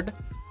tired,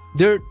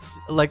 they're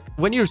like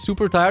when you're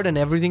super tired and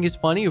everything is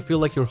funny, you feel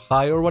like you're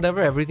high or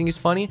whatever. Everything is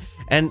funny.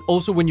 And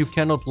also when you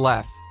cannot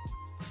laugh.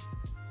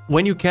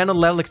 When you cannot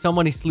laugh, like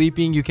someone is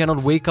sleeping, you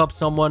cannot wake up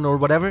someone or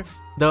whatever,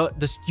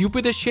 the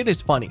stupidest shit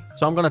is funny.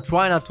 So I'm gonna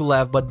try not to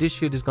laugh, but this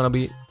shit is gonna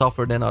be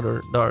tougher than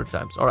other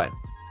times. All right.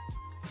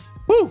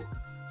 Woo!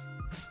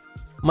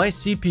 My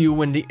CPU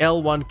when the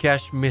L1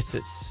 cache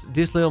misses.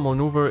 This little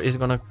maneuver is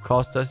gonna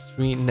cost us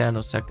 3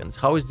 nanoseconds.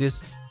 How is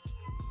this?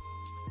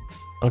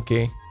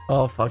 Okay.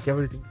 Oh, fuck.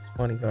 Everything is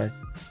funny, guys.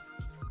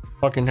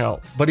 Fucking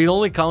hell. But it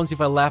only counts if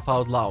I laugh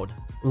out loud.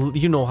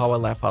 You know how I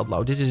laugh out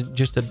loud. This is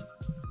just a...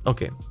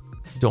 Okay.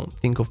 Don't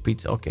think of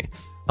pizza. Okay.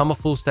 I'm a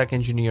full stack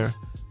engineer,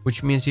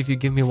 which means if you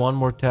give me one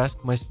more task,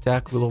 my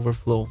stack will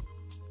overflow.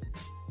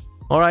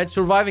 Alright,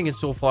 surviving it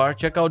so far.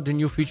 Check out the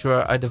new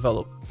feature I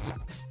developed.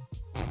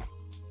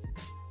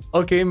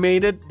 Okay,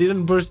 made it.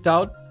 Didn't burst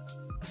out.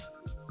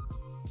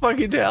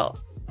 Fucking hell.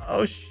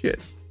 Oh, shit.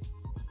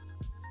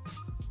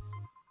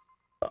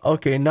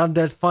 Okay, not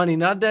that funny.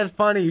 Not that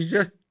funny. It's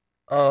just...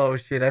 Oh,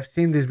 shit. I've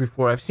seen this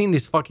before. I've seen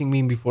this fucking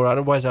meme before.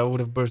 Otherwise, I would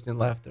have burst in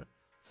laughter.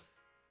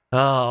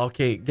 Ah,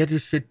 okay. Get your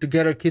shit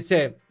together, kids.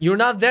 Hey, you're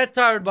not that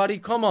tired, buddy.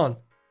 Come on.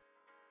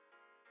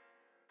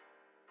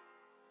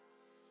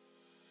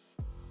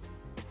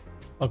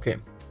 Okay.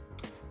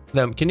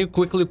 Then, can you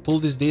quickly pull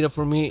this data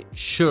for me?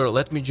 Sure.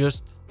 Let me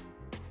just...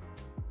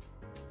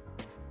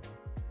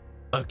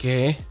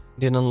 Okay.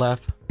 Didn't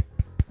laugh.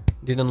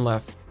 Didn't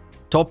laugh.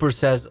 Topper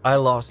says, I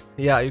lost.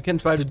 Yeah, you can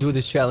try to do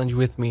this challenge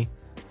with me.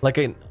 Like,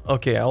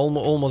 okay, I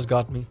almost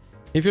got me.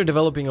 If you're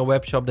developing a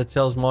web shop that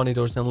sells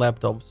monitors and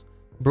laptops,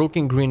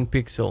 broken green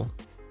pixel.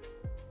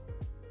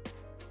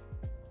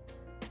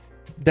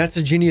 That's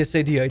a genius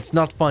idea. It's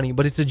not funny,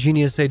 but it's a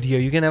genius idea.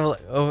 You can have,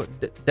 oh,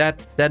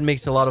 that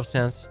makes a lot of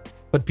sense.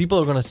 But people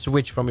are gonna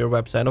switch from your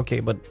website. Okay,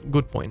 but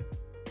good point.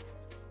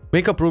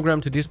 Make a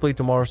program to display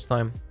tomorrow's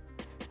time.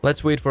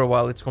 Let's wait for a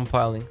while. It's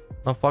compiling.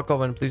 Now fuck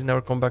off and please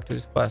never come back to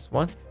this class.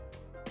 What?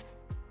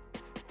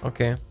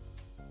 Okay.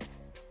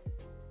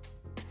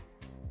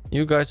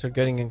 You guys are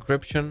getting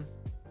encryption.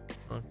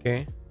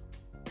 Okay.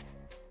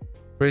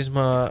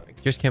 Prisma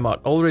just came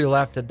out. Already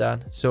laughed at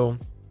that. So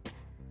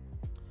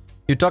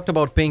you talked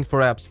about paying for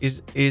apps.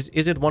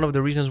 Is it one of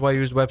the reasons why you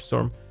use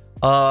WebStorm?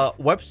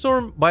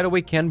 WebStorm, by the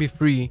way, can be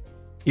free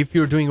if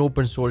you're doing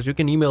open source. You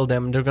can email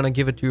them. They're gonna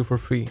give it to you for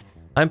free.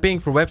 I'm paying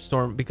for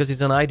WebStorm because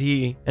it's an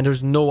IDE and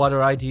there's no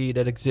other IDE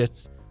that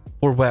exists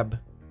for web.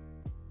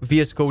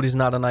 VS Code is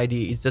not an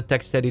IDE. It's a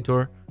text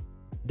editor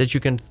that you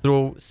can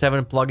throw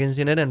 7 plugins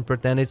in it and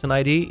pretend it's an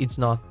IDE. It's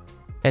not.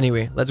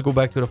 Anyway, let's go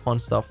back to the fun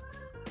stuff.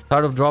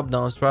 Tired of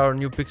drop-downs? Try our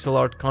new pixel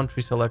art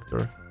country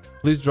selector.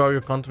 Please draw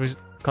your country's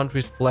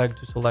flag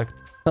to select.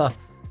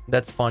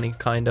 That's funny,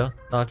 kinda.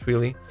 Not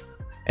really.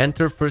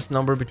 Enter first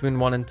number between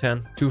 1 and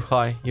 10. Too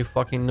high. You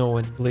fucking know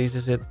it.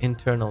 Blazes it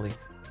internally.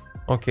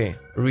 Okay,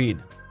 read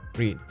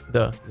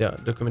the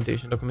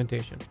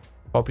documentation.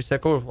 Copy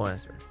Stack Overflow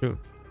answer. 2.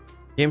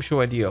 Game show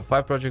idea.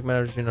 5 project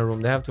managers in a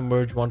room. They have to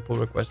merge 1 pull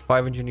request.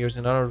 5 engineers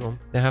in another room.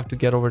 They have to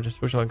get over the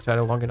social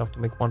anxiety long enough to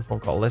make 1 phone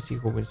call. Let's see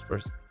who wins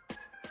first.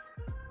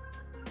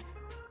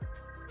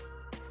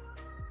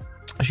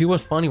 She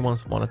was funny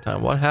once upon a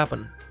time. What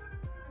happened?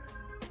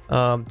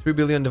 3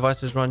 billion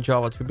devices run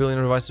Java. 3 billion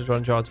devices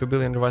run Java. 3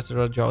 billion devices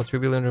run Java. 3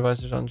 billion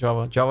devices run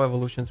Java. Java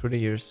evolution through the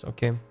years.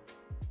 Okay.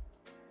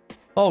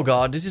 Oh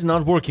god, this is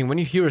not working. When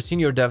you hear a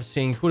senior dev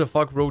saying, who the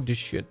fuck wrote this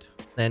shit?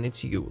 Then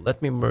it's you.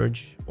 Let me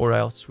merge or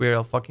I'll swear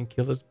I'll fucking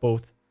kill us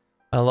both.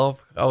 I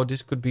love how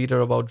this could be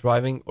either about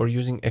driving or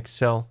using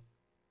Excel.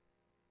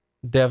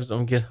 Devs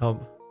on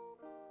GitHub.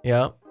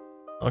 Yeah.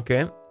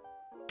 Okay.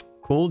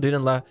 Cool.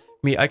 Didn't laugh.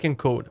 Me, I can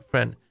code.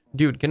 Friend.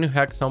 Dude, can you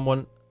hack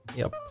someone?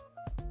 Yep.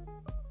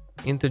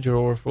 Integer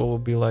overflow will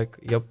be like,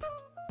 yep.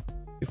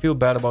 You feel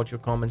bad about your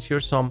comments.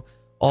 Here's some.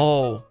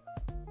 Oh.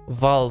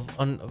 Valve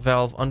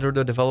under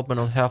the development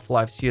on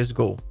Half-Life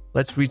CSGO.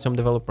 Let's read some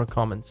developer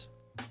comments.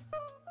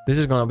 This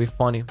is gonna be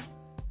funny.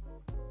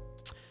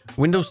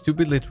 Windows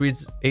stupidly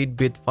treats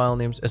 8-bit file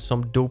names as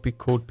some dopey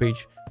code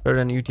page rather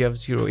than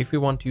UTF-0. If we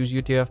want to use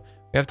UTF,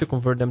 we have to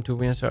convert them to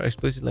WinSR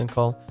explicitly and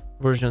call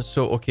versions.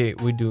 So, okay,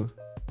 we do.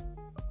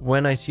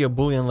 When I see a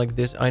boolean like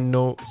this, I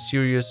know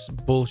serious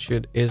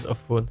bullshit is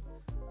afoot.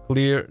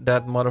 Clear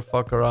that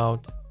motherfucker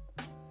out.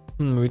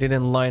 We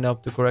didn't line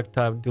up the correct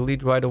type.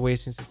 Delete right away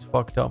since it's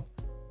fucked up.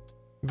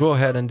 Go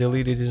ahead and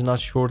delete it. It's not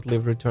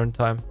short-lived return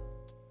time.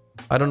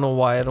 I don't know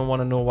why. I don't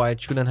want to know why. I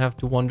shouldn't have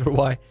to wonder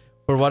why.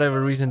 For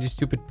whatever reason, this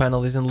stupid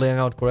panel isn't laying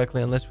out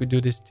correctly unless we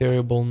do this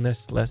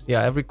terribleness less.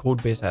 Yeah, every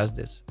code base has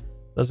this.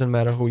 Doesn't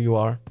matter who you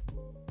are.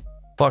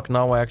 Fuck,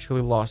 now I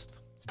actually lost.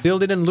 Still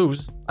didn't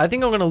lose. I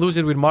think I'm gonna lose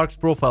it with Mark's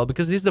profile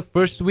because this is the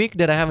first week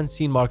that I haven't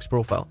seen Mark's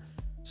profile.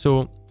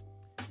 So...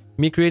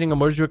 me creating a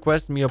merge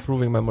request, me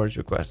approving my merge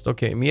request.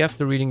 Okay, me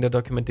after reading the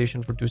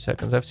documentation for 2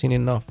 seconds. I've seen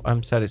enough.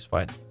 I'm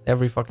satisfied.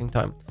 Every fucking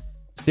time.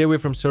 Stay away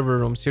from server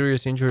room.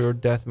 Serious injury or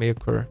death may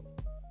occur.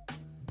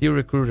 Dear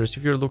recruiters,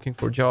 if you're looking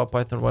for Java,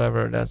 Python,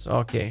 whatever, that's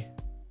okay.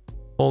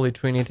 Holy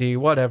Trinity,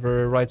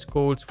 whatever. Writes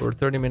codes for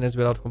 30 minutes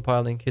without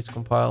compiling. Hits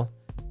compile.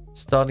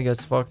 Study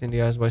gets fucked in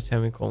the eyes by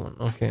semicolon.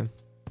 Okay.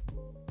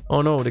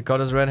 Oh no, they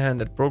caught us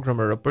red-handed.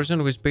 Programmer. A person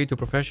who is paid to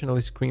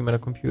professionally scream at a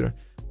computer.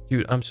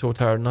 Dude, I'm so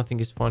tired. Nothing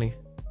is funny.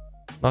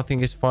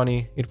 Nothing is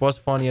funny. It was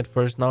funny at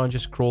first. Now I'm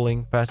just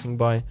scrolling, passing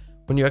by.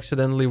 When you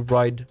accidentally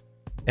write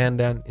and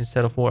then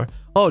instead of or.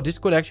 Oh, this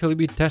could actually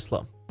be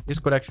Tesla. This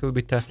could actually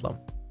be Tesla.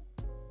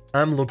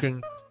 I'm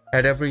looking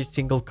at every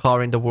single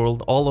car in the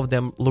world. All of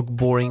them look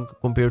boring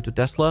compared to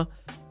Tesla.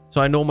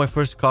 So I know my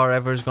first car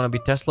ever is gonna be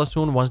Tesla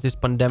soon, once this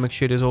pandemic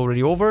shit is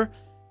already over.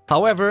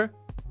 However,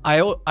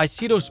 I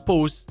see those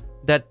posts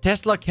that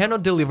Tesla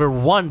cannot deliver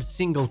one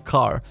single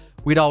car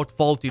without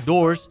faulty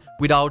doors,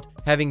 without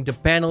having the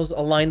panels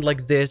aligned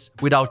like this,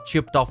 without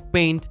chipped off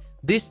paint.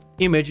 This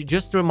image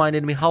just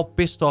reminded me how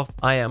pissed off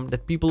I am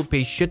that people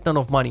pay shit ton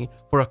of money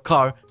for a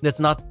car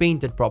that's not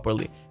painted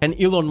properly. And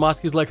Elon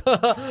Musk is like,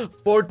 haha,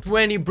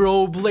 420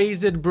 bro,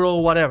 blaze it bro,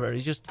 whatever.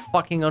 It's just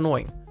fucking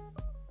annoying.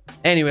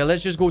 Anyway,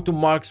 let's just go to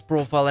Mark's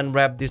profile and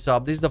wrap this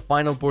up. This is the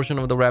final portion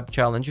of the rap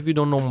challenge. If you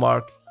don't know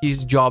Mark,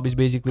 his job is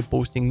basically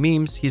posting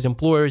memes. His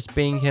employer is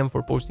paying him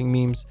for posting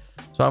memes.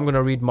 So I'm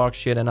gonna read Mark's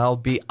shit and I'll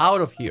be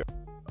out of here.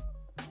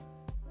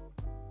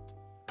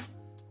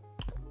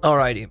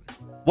 Alrighty.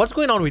 What's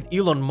going on with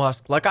Elon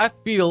Musk? Like, I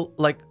feel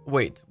like,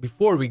 wait,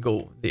 before we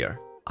go there,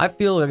 I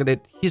feel like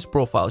that his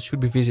profile should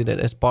be visited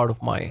as part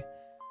of my,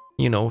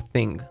 you know,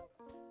 thing.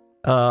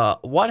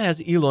 What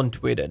has Elon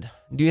tweeted?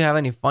 Do you have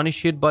any funny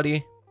shit,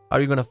 buddy? Are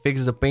you gonna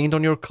fix the paint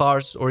on your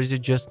cars, or is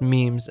it just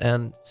memes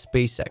and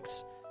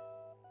SpaceX?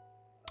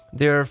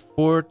 There are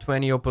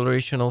 420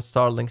 operational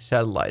Starlink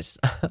satellites.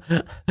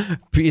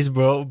 Peace,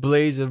 bro.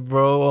 Blaze it,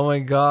 bro. Oh my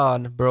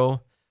god,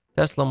 bro.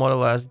 Tesla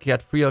Model S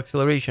get free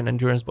acceleration,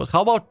 endurance boost.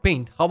 How about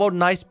paint? How about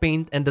nice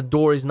paint and the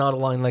door is not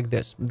aligned like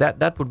this?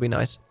 That would be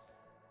nice.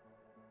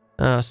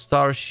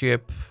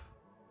 Starship.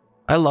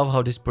 I love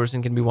how this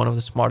person can be one of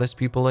the smartest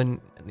people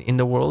in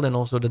the world and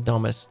also the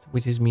dumbest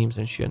with his memes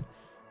and shit.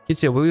 Kids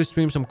say, will you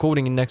stream some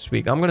coding in next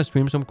week? I'm gonna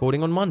stream some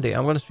coding on Monday.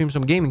 I'm gonna stream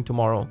some gaming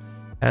tomorrow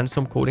and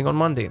some coding on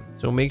Monday.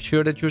 So make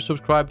sure that you're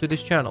subscribed to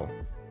this channel.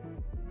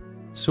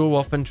 So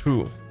often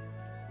true.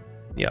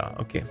 Yeah,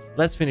 okay.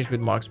 Let's finish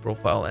with Mark's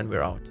profile and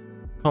we're out.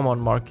 Come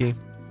on, Marky.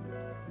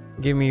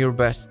 Give me your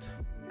best.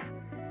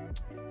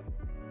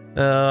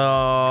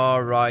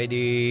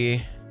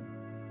 Alrighty.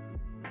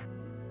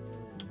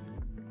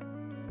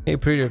 Hey,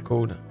 prettier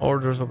code.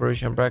 Orders,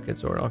 operation,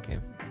 brackets, or... Okay.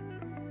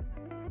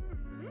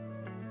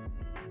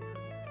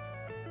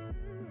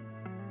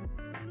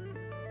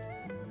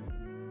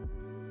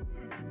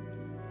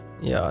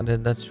 Yeah,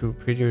 that's true.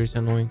 Prettier is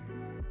annoying.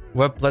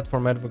 Web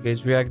platform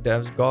advocates, React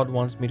devs, God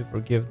wants me to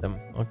forgive them.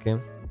 Okay.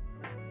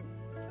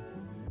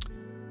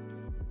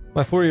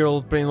 My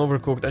 4-year-old brain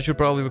overcooked. I should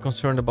probably be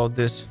concerned about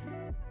this.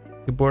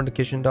 He burned the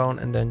kitchen down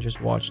and then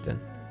just watched it.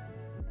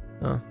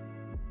 Yeah.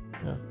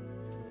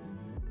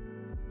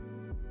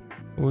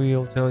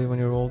 We'll tell you when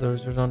you're older.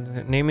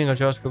 Naming a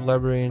JavaScript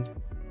library,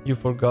 you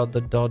forgot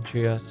the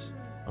 .js.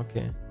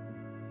 Okay.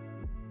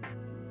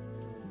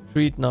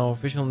 Treat now,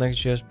 official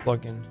Next.js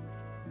plugin.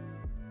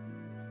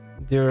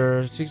 There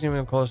are 16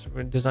 million calls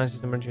for design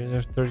system engineers.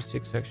 There's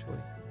 36 actually.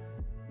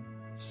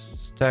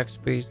 Stack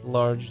space,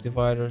 large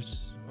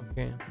dividers.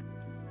 Okay.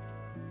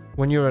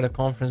 When you're at a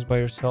conference by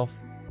yourself.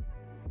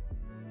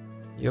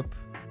 Yep.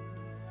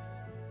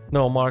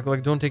 No, Mark,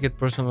 like, don't take it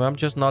personally. I'm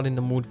just not in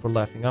the mood for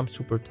laughing. I'm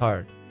super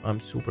tired. I'm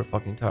super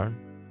fucking tired.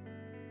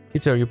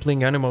 Kids, are you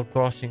playing Animal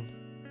Crossing?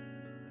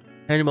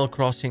 Animal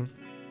Crossing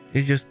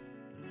is just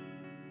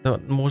the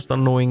most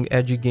annoying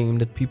edgy game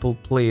that people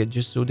play it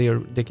just so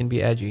they can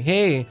be edgy.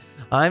 Hey,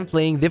 I'm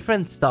playing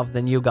different stuff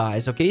than you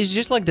guys. Okay, it's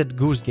just like that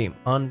Goose Game,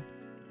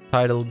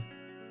 untitled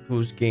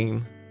Goose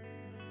Game.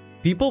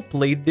 People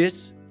played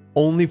this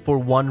only for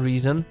one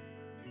reason.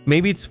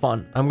 Maybe it's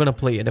fun. I'm gonna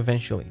play it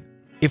eventually.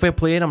 If I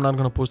play it, I'm not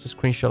gonna post a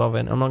screenshot of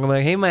it. I'm not gonna be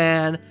like, hey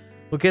man,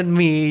 look at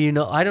me. You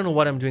know, I don't know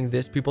what I'm doing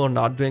this. People are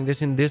not doing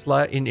this in this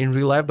life, in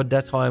real life, but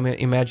that's how I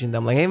imagine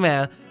them. Like, hey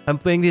man, I'm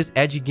playing these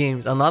edgy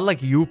games. I'm not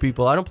like you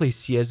people. I don't play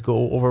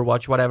CSGO,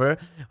 Overwatch, whatever.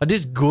 But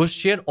this Ghost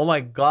shit, oh my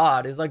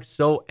god, it's like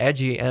so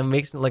edgy and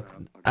makes like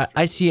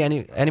I see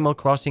Animal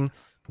Crossing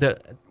the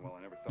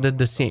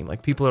same.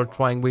 Like, people are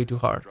trying way too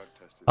hard.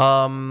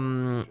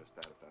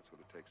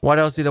 What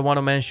else did I want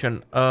to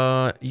mention?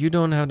 You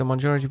don't have the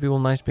majority of people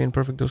nice paint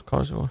perfect doors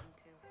cars. Or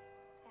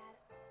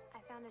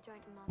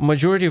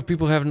majority of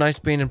people have nice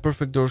paint and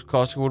perfect doors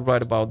cars. Who would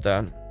write about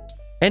that?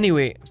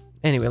 Anyway,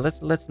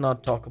 let's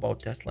not talk about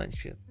Tesla and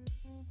shit.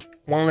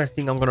 One last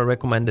thing I'm gonna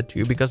recommend it to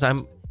you because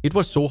it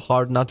was so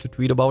hard not to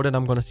tweet about it.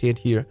 I'm gonna say it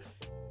here.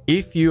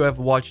 If you have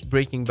watched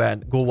Breaking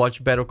Bad, go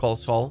watch Better Call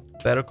Saul.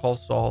 Better Call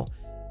Saul.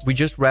 We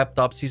just wrapped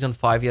up season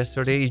 5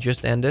 yesterday. It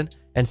just ended,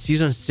 and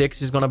season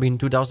 6 is gonna be in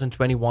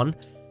 2021.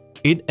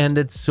 It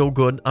ended so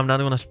good. I'm not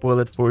gonna spoil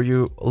it for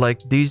you.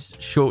 Like, the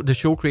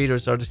show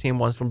creators are the same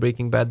ones from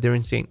Breaking Bad. They're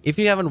insane. If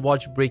you haven't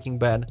watched Breaking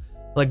Bad,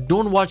 like,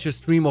 don't watch a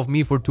stream of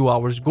me for 2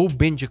 hours. Go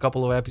binge a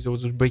couple of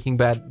episodes of Breaking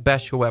Bad.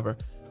 Best show ever.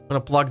 I'm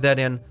gonna plug that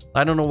in.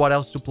 I don't know what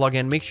else to plug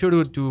in. Make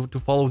sure to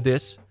follow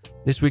this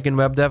week in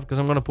Webdev, because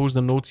I'm gonna post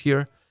the notes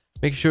here.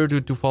 Make sure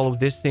to follow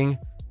this thing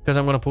because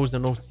I'm gonna post the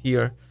notes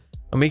here.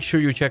 And make sure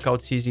you check out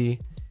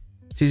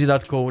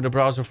cz.co, the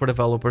browser for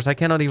developers. I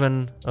cannot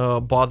even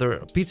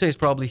bother. Pizza is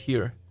probably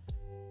here.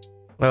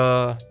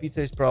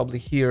 Pizza is probably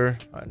here.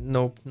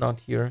 Nope, not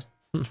here.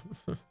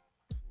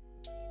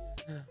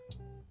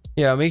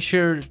 Yeah, make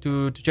sure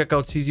to check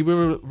out CZ. We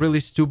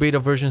released 2 beta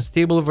versions.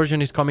 Stable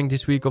version is coming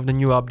this week of the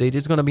new update.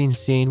 It's gonna be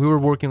insane. We were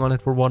working on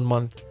it for 1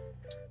 month.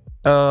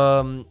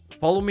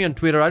 follow me on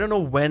Twitter. I don't know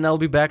when I'll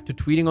be back to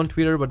tweeting on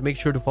Twitter, but make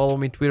sure to follow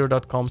me,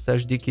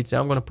 twitter.com/dkids.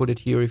 I'm going to put it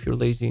here if you're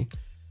lazy.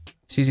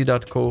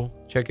 cz.co,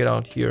 check it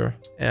out here.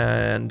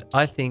 And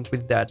I think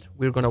with that,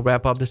 we're going to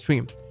wrap up the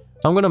stream.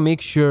 I'm going to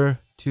make sure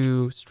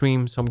to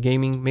stream some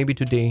gaming, maybe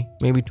today,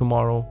 maybe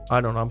tomorrow. I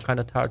don't know. I'm kind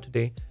of tired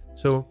today.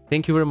 So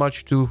thank you very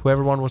much to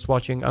whoever was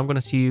watching. I'm going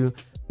to see you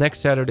next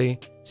Saturday,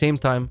 same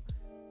time.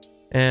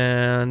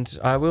 And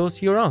I will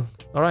see you around.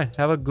 All right.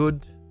 Have a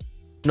good...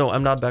 No,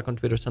 I'm not back on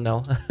Twitter, so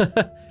now.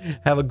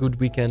 Have a good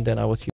weekend, and I will see you.